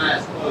keep my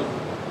eyes closed.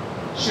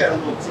 Shed a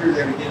little tear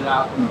there to get it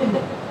out.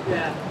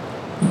 Yeah.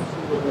 Just a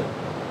little bit.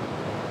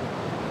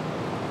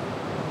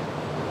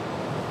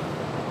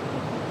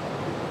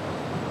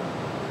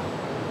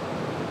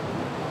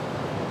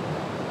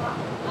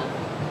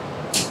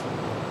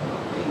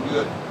 Looking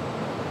good.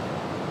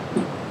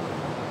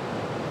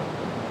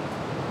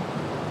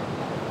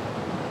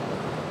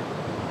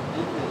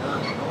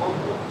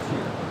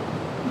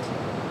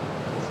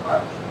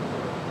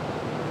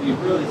 You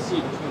really see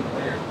between the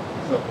layers.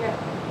 So,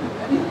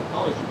 depending on the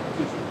colors you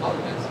choose for color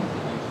density,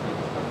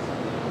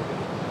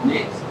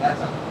 names,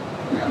 that's on.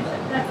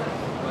 That's it.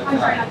 But, I'm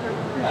trying not to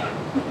remember.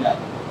 yeah.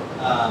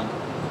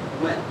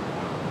 When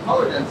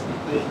color density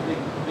plays a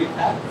big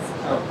factor.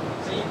 So,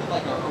 say you did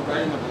like a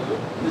red and a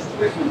blue, this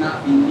twist would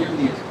not be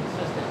nearly as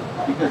consistent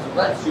because the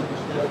red's super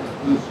stiff and the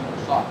blue's super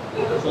soft.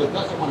 So it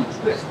doesn't want to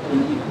twist at an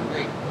even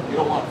rate. You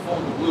don't want to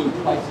fold the blue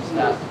twice as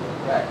fast as the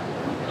red.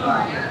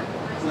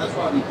 So that's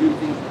why we do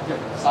things with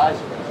different size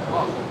frames as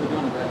well. So if we're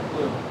doing a red and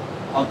blue,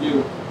 I'll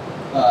do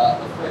a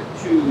fret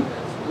 2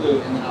 that's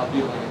blue, and then I'll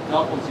do like a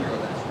double zero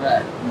that's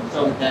red.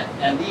 So that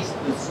at least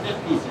the stiff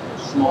pieces are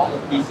smaller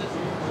pieces,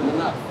 so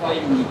they're not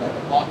fighting you like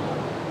a buckle.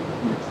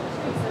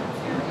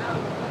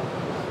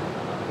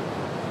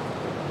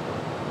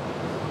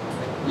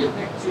 You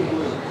pick 2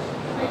 blues.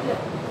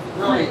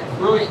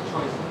 Brilliant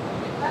choice.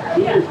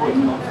 Yeah, I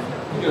know that.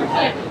 You do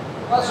exactly.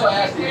 That's why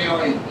I asked you,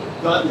 already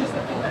done this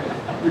before.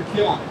 You're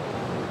killing it.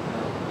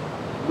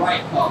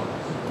 Right colors,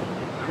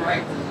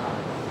 right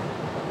design.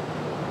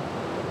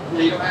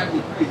 You don't have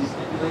any crazy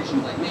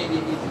stipulations, like maybe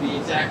it needs to be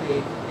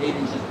exactly 8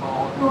 inches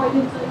tall. Oh, I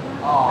didn't say that.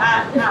 Oh,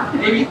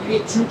 maybe you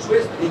need 2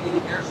 twists, but they need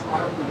to air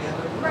spiral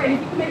together. Right, if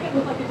you can make it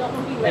look like a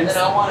double helix. And then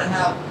I want to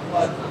have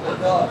the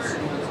dove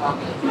sitting on top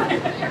of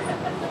it.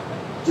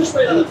 Just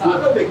right on the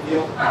top, no big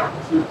deal.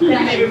 You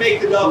can even make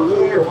the dove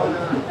clear, why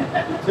not?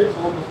 It takes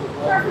almost a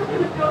Perfect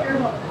with no ear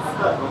holes.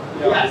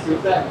 Yes,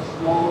 exactly.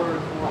 Smaller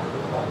and smaller.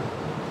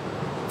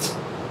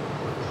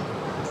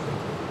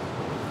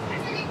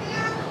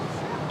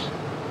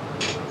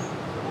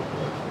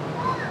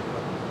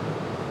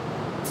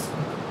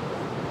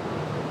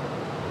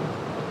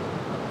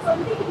 So I'm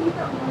thinking you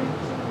got more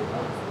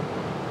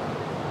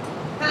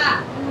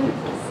Ha! in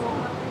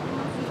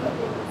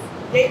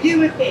They do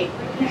with me.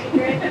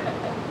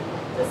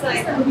 Just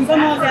like, someone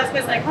else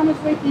was like, how much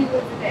weight do you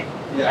lose today?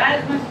 Yeah. Not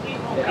as much as you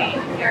won't gain.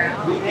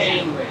 We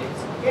gain weight.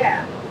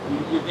 Yeah.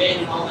 You're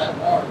gaining all that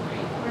water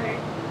weight. Right.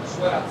 You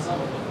sweat out some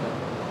of it,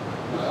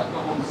 but I go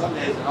home some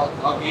days and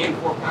I'll gain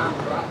 4 pounds,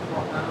 drop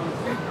 4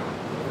 pounds. You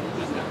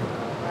just never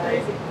know.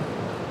 Crazy.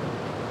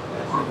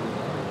 That's really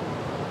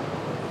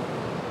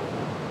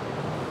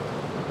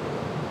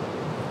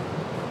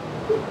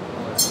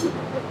nice.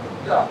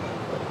 Yeah.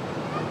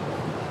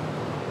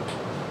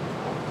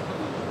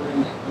 Bring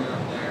that clear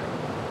up there.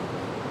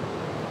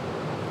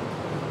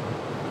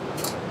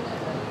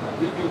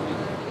 You do it.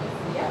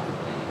 Yeah.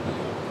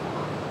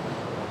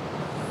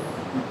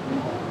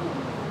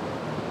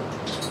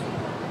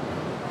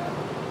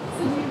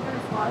 So do you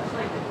guys watch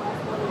like the glass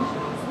blown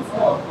shows and Oh,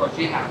 stuff? of course,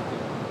 you have to.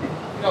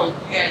 You know, you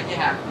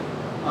have to.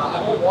 I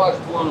won't watch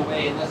Blown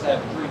Away unless I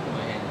have a drink in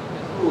my hand.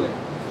 Because, ooh, it's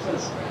so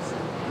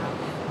stressing.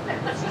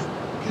 It's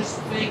just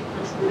fake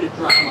protruded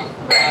drama.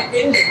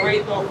 It is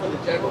great, though, for the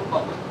general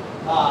public.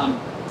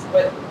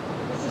 But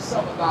there's just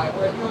something about it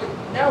where, you know,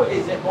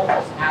 nowadays it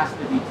almost has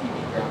to be TV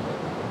drama.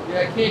 You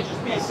know, it can't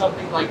just be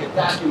something like a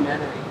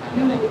documentary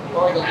kind of thing,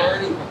 or like a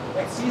learning.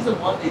 Like season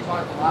 1, they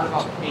talked a lot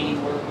about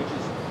pain work, which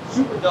is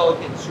super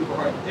delicate and super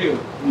hard to do.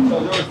 So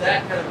there was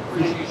that kind of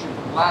appreciation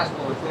for glass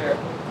blowers there.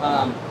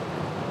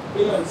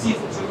 You know, in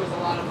season 2 was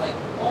a lot of like,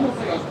 almost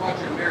like I was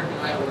watching American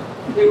Idol.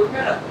 They were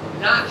kind of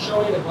not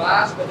showing the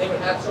glass, but they would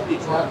have somebody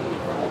talking in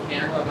front of the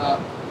camera about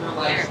their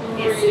life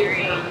story,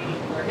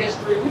 their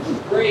history, which is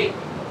great.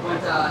 But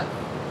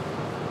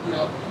you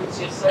know, you would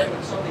see a segment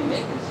of somebody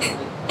making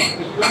something, but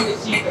you only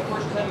see the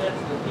first 10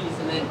 minutes of the piece,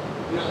 and then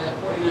you know that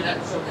 40-minute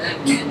episode would end,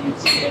 and then you'd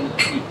see the end of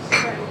the piece.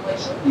 Like,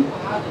 show people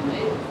how they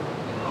made it.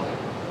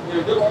 You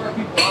know, there are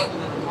people out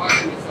there that are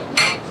watching this that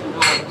want to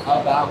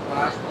know about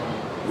glass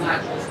blowing,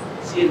 not just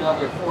see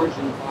another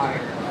fortune fire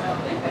or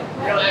something.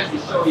 They don't actually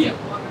show you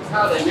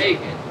how they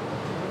make it.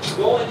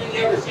 The only thing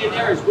you ever see in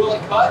there is will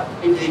it cut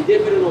and they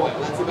dip it in oil.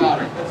 That's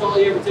about it. That's all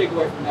you ever take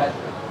away from that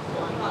show.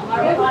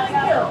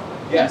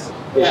 Yes.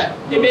 Yeah.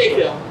 It may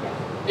kill.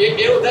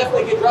 It will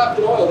definitely get dropped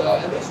in oil though,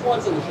 at least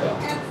once on the show.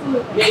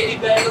 Absolutely. Maybe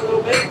bend a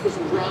little bit for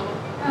some drama.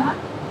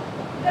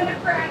 Gonna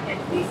crack it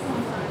at least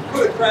one time.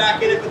 Put a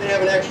crack in it, but then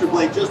have an extra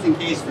blade just in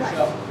case for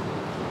show.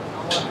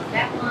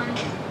 That one.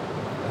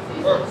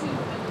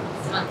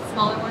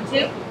 Smaller one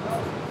too?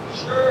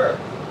 Sure.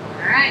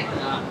 All right.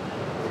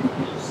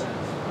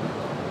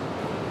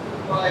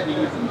 Probably be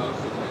using most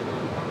of it.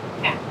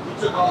 You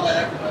took all that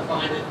effort to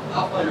find it.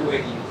 I'll find a way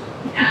to use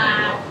it.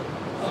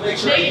 I'll make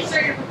sure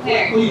You're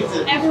prepared. we'll use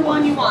it.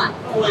 Everyone you want. I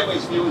don't want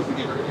anybody's feelings to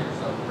get hurt here,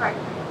 so. Right.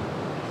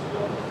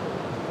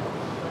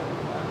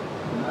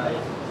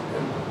 Nice.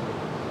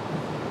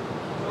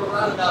 So we're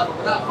rounding out, but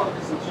we're not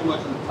focusing too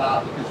much on the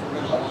top because we're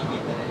going to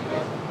elongate that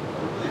anyway.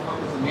 We're really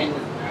focusing mainly on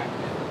the back.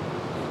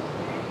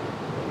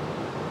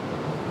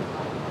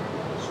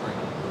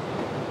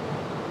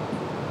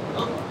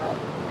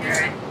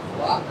 Alright.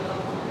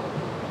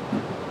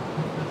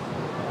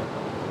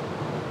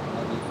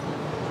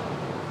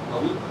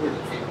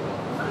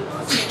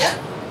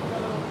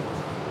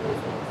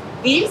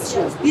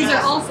 These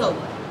are also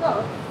wood.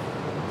 Oh,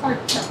 it's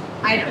hard to tell.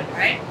 I know,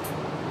 right?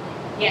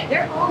 Yeah,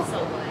 they're also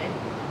wood.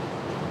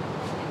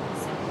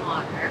 Some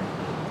water.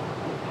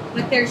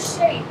 But their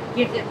shape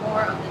gives it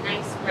more of the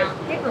nice round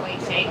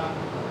paperweight shape.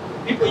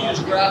 People use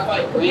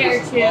graphite Compared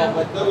plates as well, to-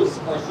 but those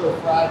are so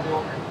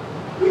fragile.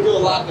 We do a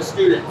lot with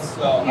students,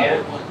 so I Yeah.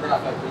 wouldn't want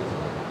graphite plates.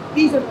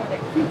 These are more the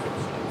creative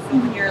shapes. So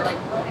when you're like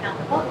blowing out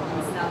the bubble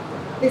and stuff,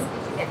 this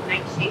gives you that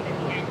nice shape at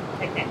the end,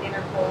 like that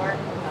inner core on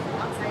the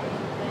outside of it.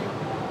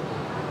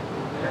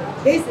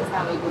 This is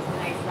how it gives a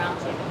nice round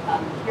shape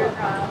of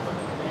teardrops,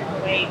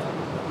 paperweight,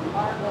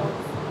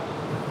 marbles.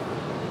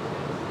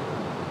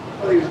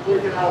 Well, he was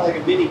working out like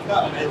a mini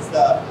cup, and it's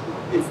the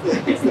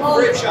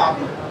fridge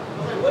shopper. I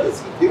was like, what is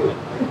he doing?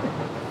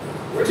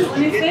 Where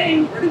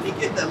did he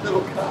get that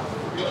little cup?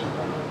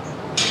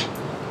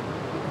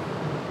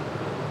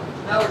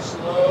 Now we're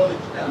slowly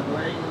just kind of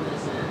bringing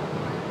this in.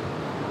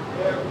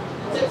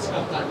 It takes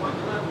some time.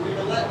 Remember, we're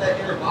going to let that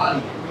inner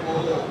body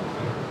roll.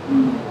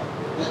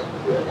 Let it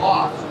cool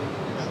off so we can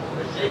control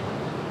the shape.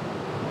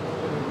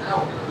 Now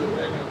we're going to do it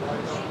back up.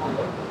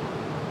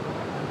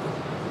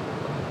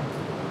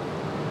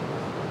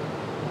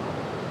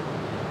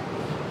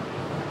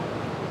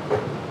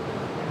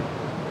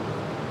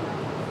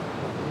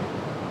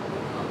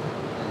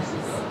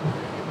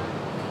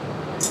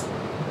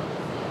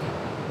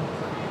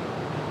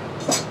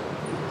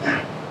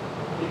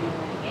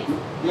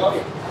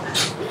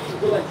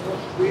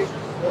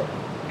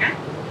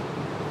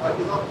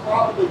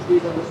 Probably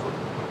trees on this one.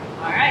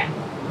 All right.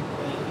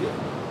 Thank you.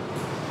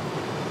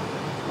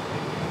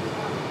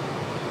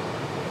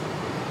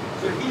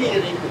 So heating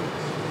and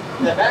increments.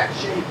 The back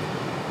shape,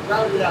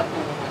 rounded out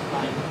kind of my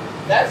spine.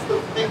 That's the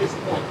biggest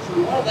point. So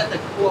we want to let that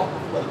cool off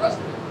before the rest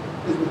of it.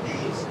 Because with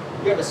these,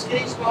 you have a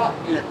skinny spot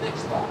and a thick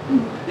spot.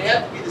 They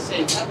have to be the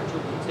same temperature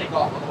when you take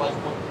off, otherwise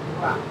one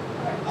will crack.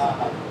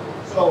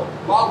 So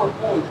while we're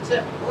pulling the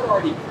tip, we're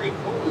already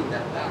pre-cooling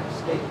that back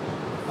stage.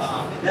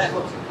 And that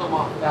helps it come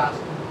off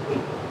faster.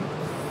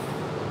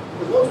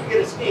 Because once we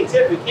get a skinny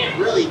tip, we can't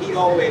really heat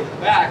all the way to the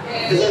back,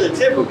 because then the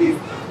tip will be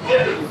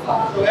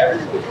flat. So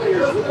everything we're doing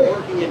here is really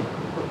working in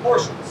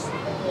proportions.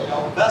 You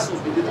know, vessels,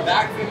 we do the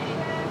back 50,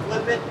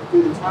 flip it,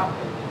 do the top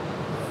 50.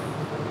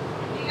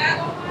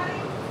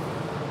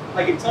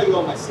 I can tell you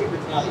all my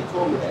secrets now that you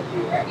told me that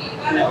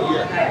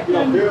you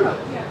don't do it.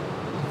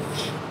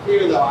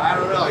 Even though, I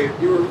don't know,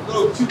 you were a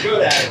little too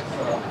good at it.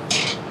 So.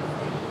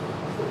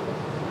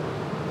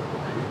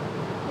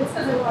 It's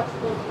because I watched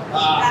both.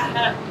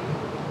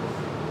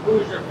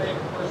 Who's your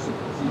favorite person?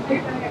 I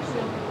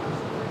actually only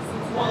watched the first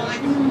season. I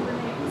can remember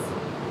names.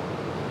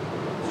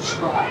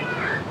 Describe.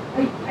 I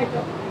don't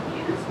know.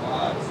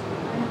 Squads.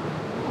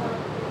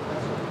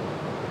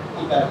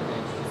 I'm bad at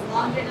names. As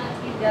long as you're not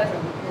too dead.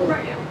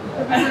 Right.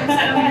 Remember I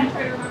said I'm going to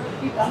try to remember the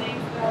people's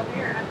names that are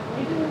there, and I'm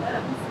really doing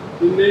them.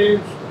 The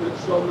names that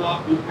shall not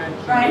be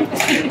mentioned. Right.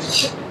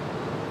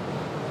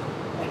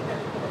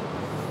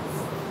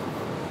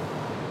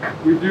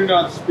 We do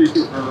not speak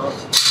of her.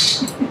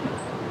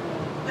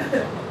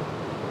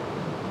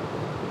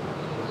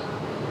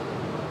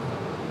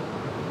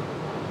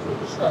 So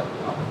describe it.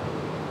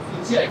 You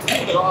can see I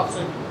pulled it off so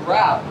you can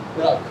grab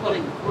without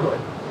cutting through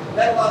it.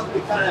 That allows me to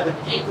kind of have an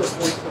anchor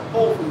point to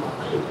pull from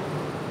behind it.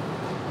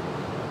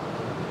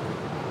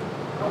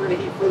 Now we're going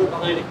to heat further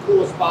behind it,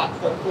 cool a spot,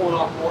 start pulling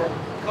off more,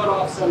 cut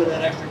off some of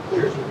that extra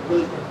clear so we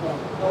really start pulling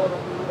the color up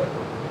a little bit.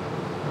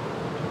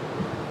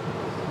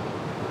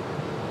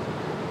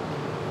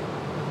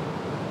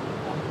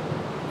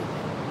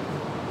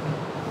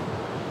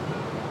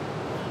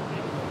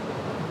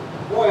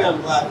 Boy,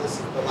 I'm glad this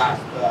is the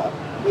last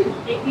big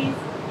piece.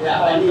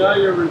 Yeah, I now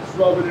you're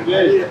rubbing it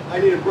in. I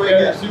need a break.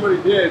 Yeah, see what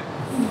he did?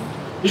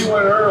 He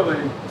went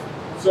early,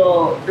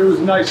 so it was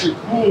nice and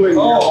cool in here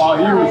while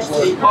he was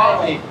working.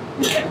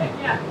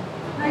 Yeah,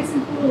 nice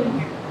and cool in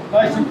here.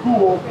 Nice and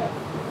cool.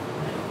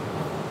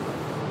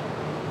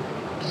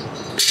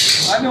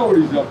 I know what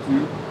he's up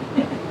to.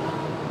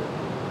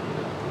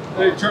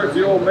 Then he turns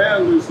the old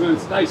man loose when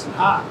it's nice and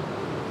hot.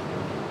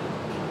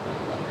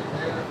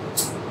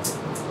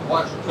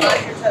 Watch your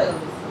Watch your toes.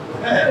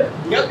 toes.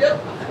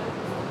 Yep.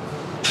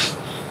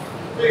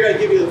 Figured I'd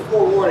give you the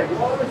forewarning.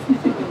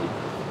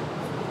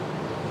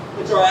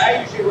 It's alright,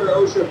 I usually wear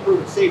OSHA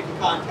approved safety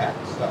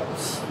contacts, so.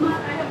 I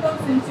have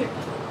those in too.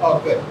 Oh,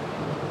 good.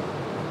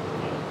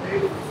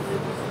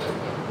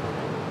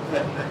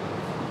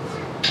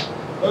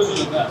 Those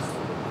are the best.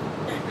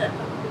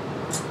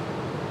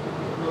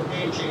 Real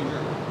game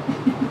changer.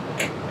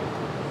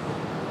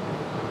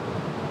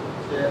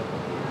 That's it.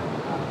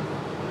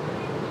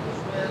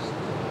 Twist.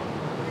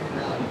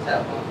 Now you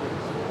tap off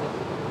this.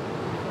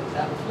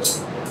 Tap this.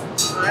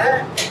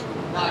 Alright.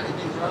 Knocking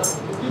things around.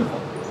 Beautiful.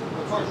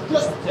 Towards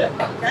just the tip.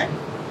 Okay.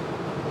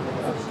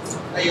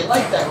 Now you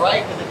like that,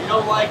 right? Because if you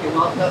don't like it,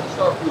 I'll have to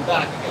start from the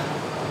back again.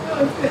 No,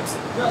 it's good.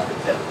 Just the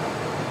tip.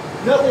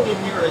 Nothing in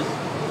here is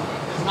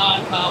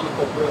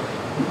non-comical, really.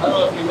 I don't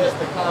know if you missed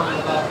the comment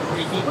about the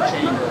reheat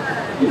chamber.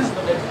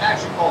 It's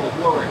actually called a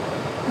glory.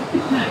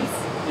 Nice.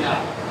 Yeah.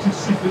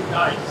 She's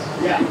nice.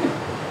 Yeah.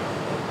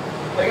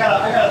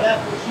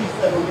 That's what she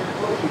said when we were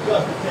talking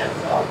just the tip.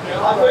 So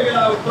I figured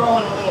I would throw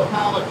in a little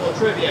comical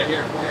trivia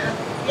here for you.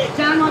 Yeah,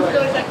 John wants to go.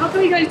 He's like, how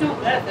come you guys don't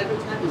laugh every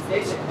time you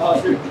say that?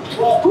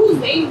 Well, Who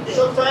named it?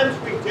 sometimes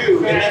we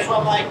do, and that's why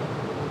I'm like,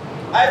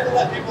 I have to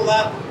let people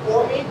laugh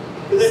for me.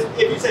 Because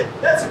if you say,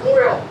 that's a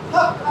glory hole,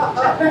 ha, ha,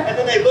 ha, and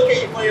then they look at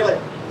you funny, you're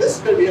like, this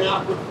is going to be an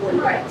awkward 40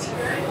 minutes.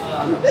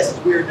 This is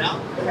weird now.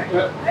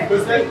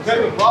 But then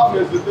the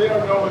problem is that they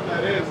don't know what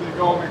that is. They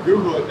go home and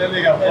Google it, then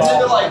they got And then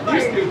they're problems. like,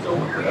 these dudes are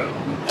weird.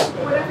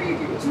 Whatever you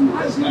do, do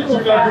not Do Google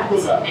not that.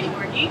 Google that. Any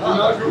more heat? Do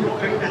not Google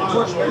anything on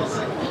the place.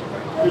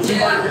 Because you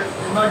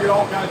might get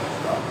all kinds of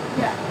stuff.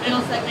 Yeah.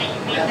 Middle segment, you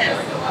need this.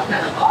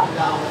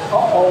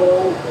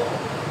 Uh-oh.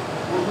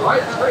 All right,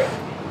 that's great.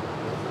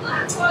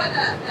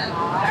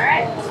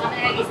 Alright, I'm gonna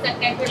have you step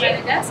back here by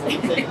the desk.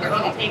 We're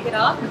gonna take it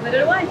off and put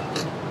it away.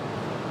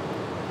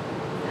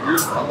 I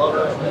love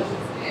that.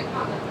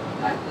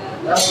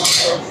 That one's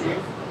so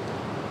sweet.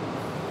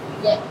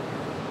 Yeah.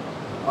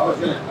 I was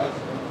gonna.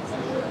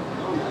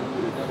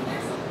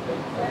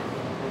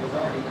 It was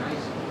already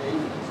nice and big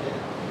and it's in.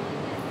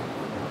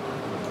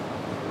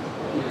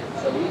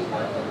 So he's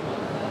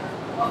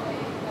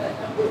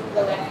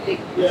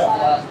Yeah.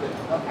 last bit.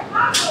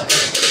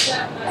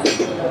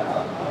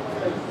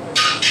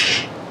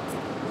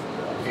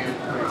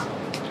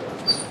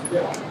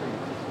 Yeah.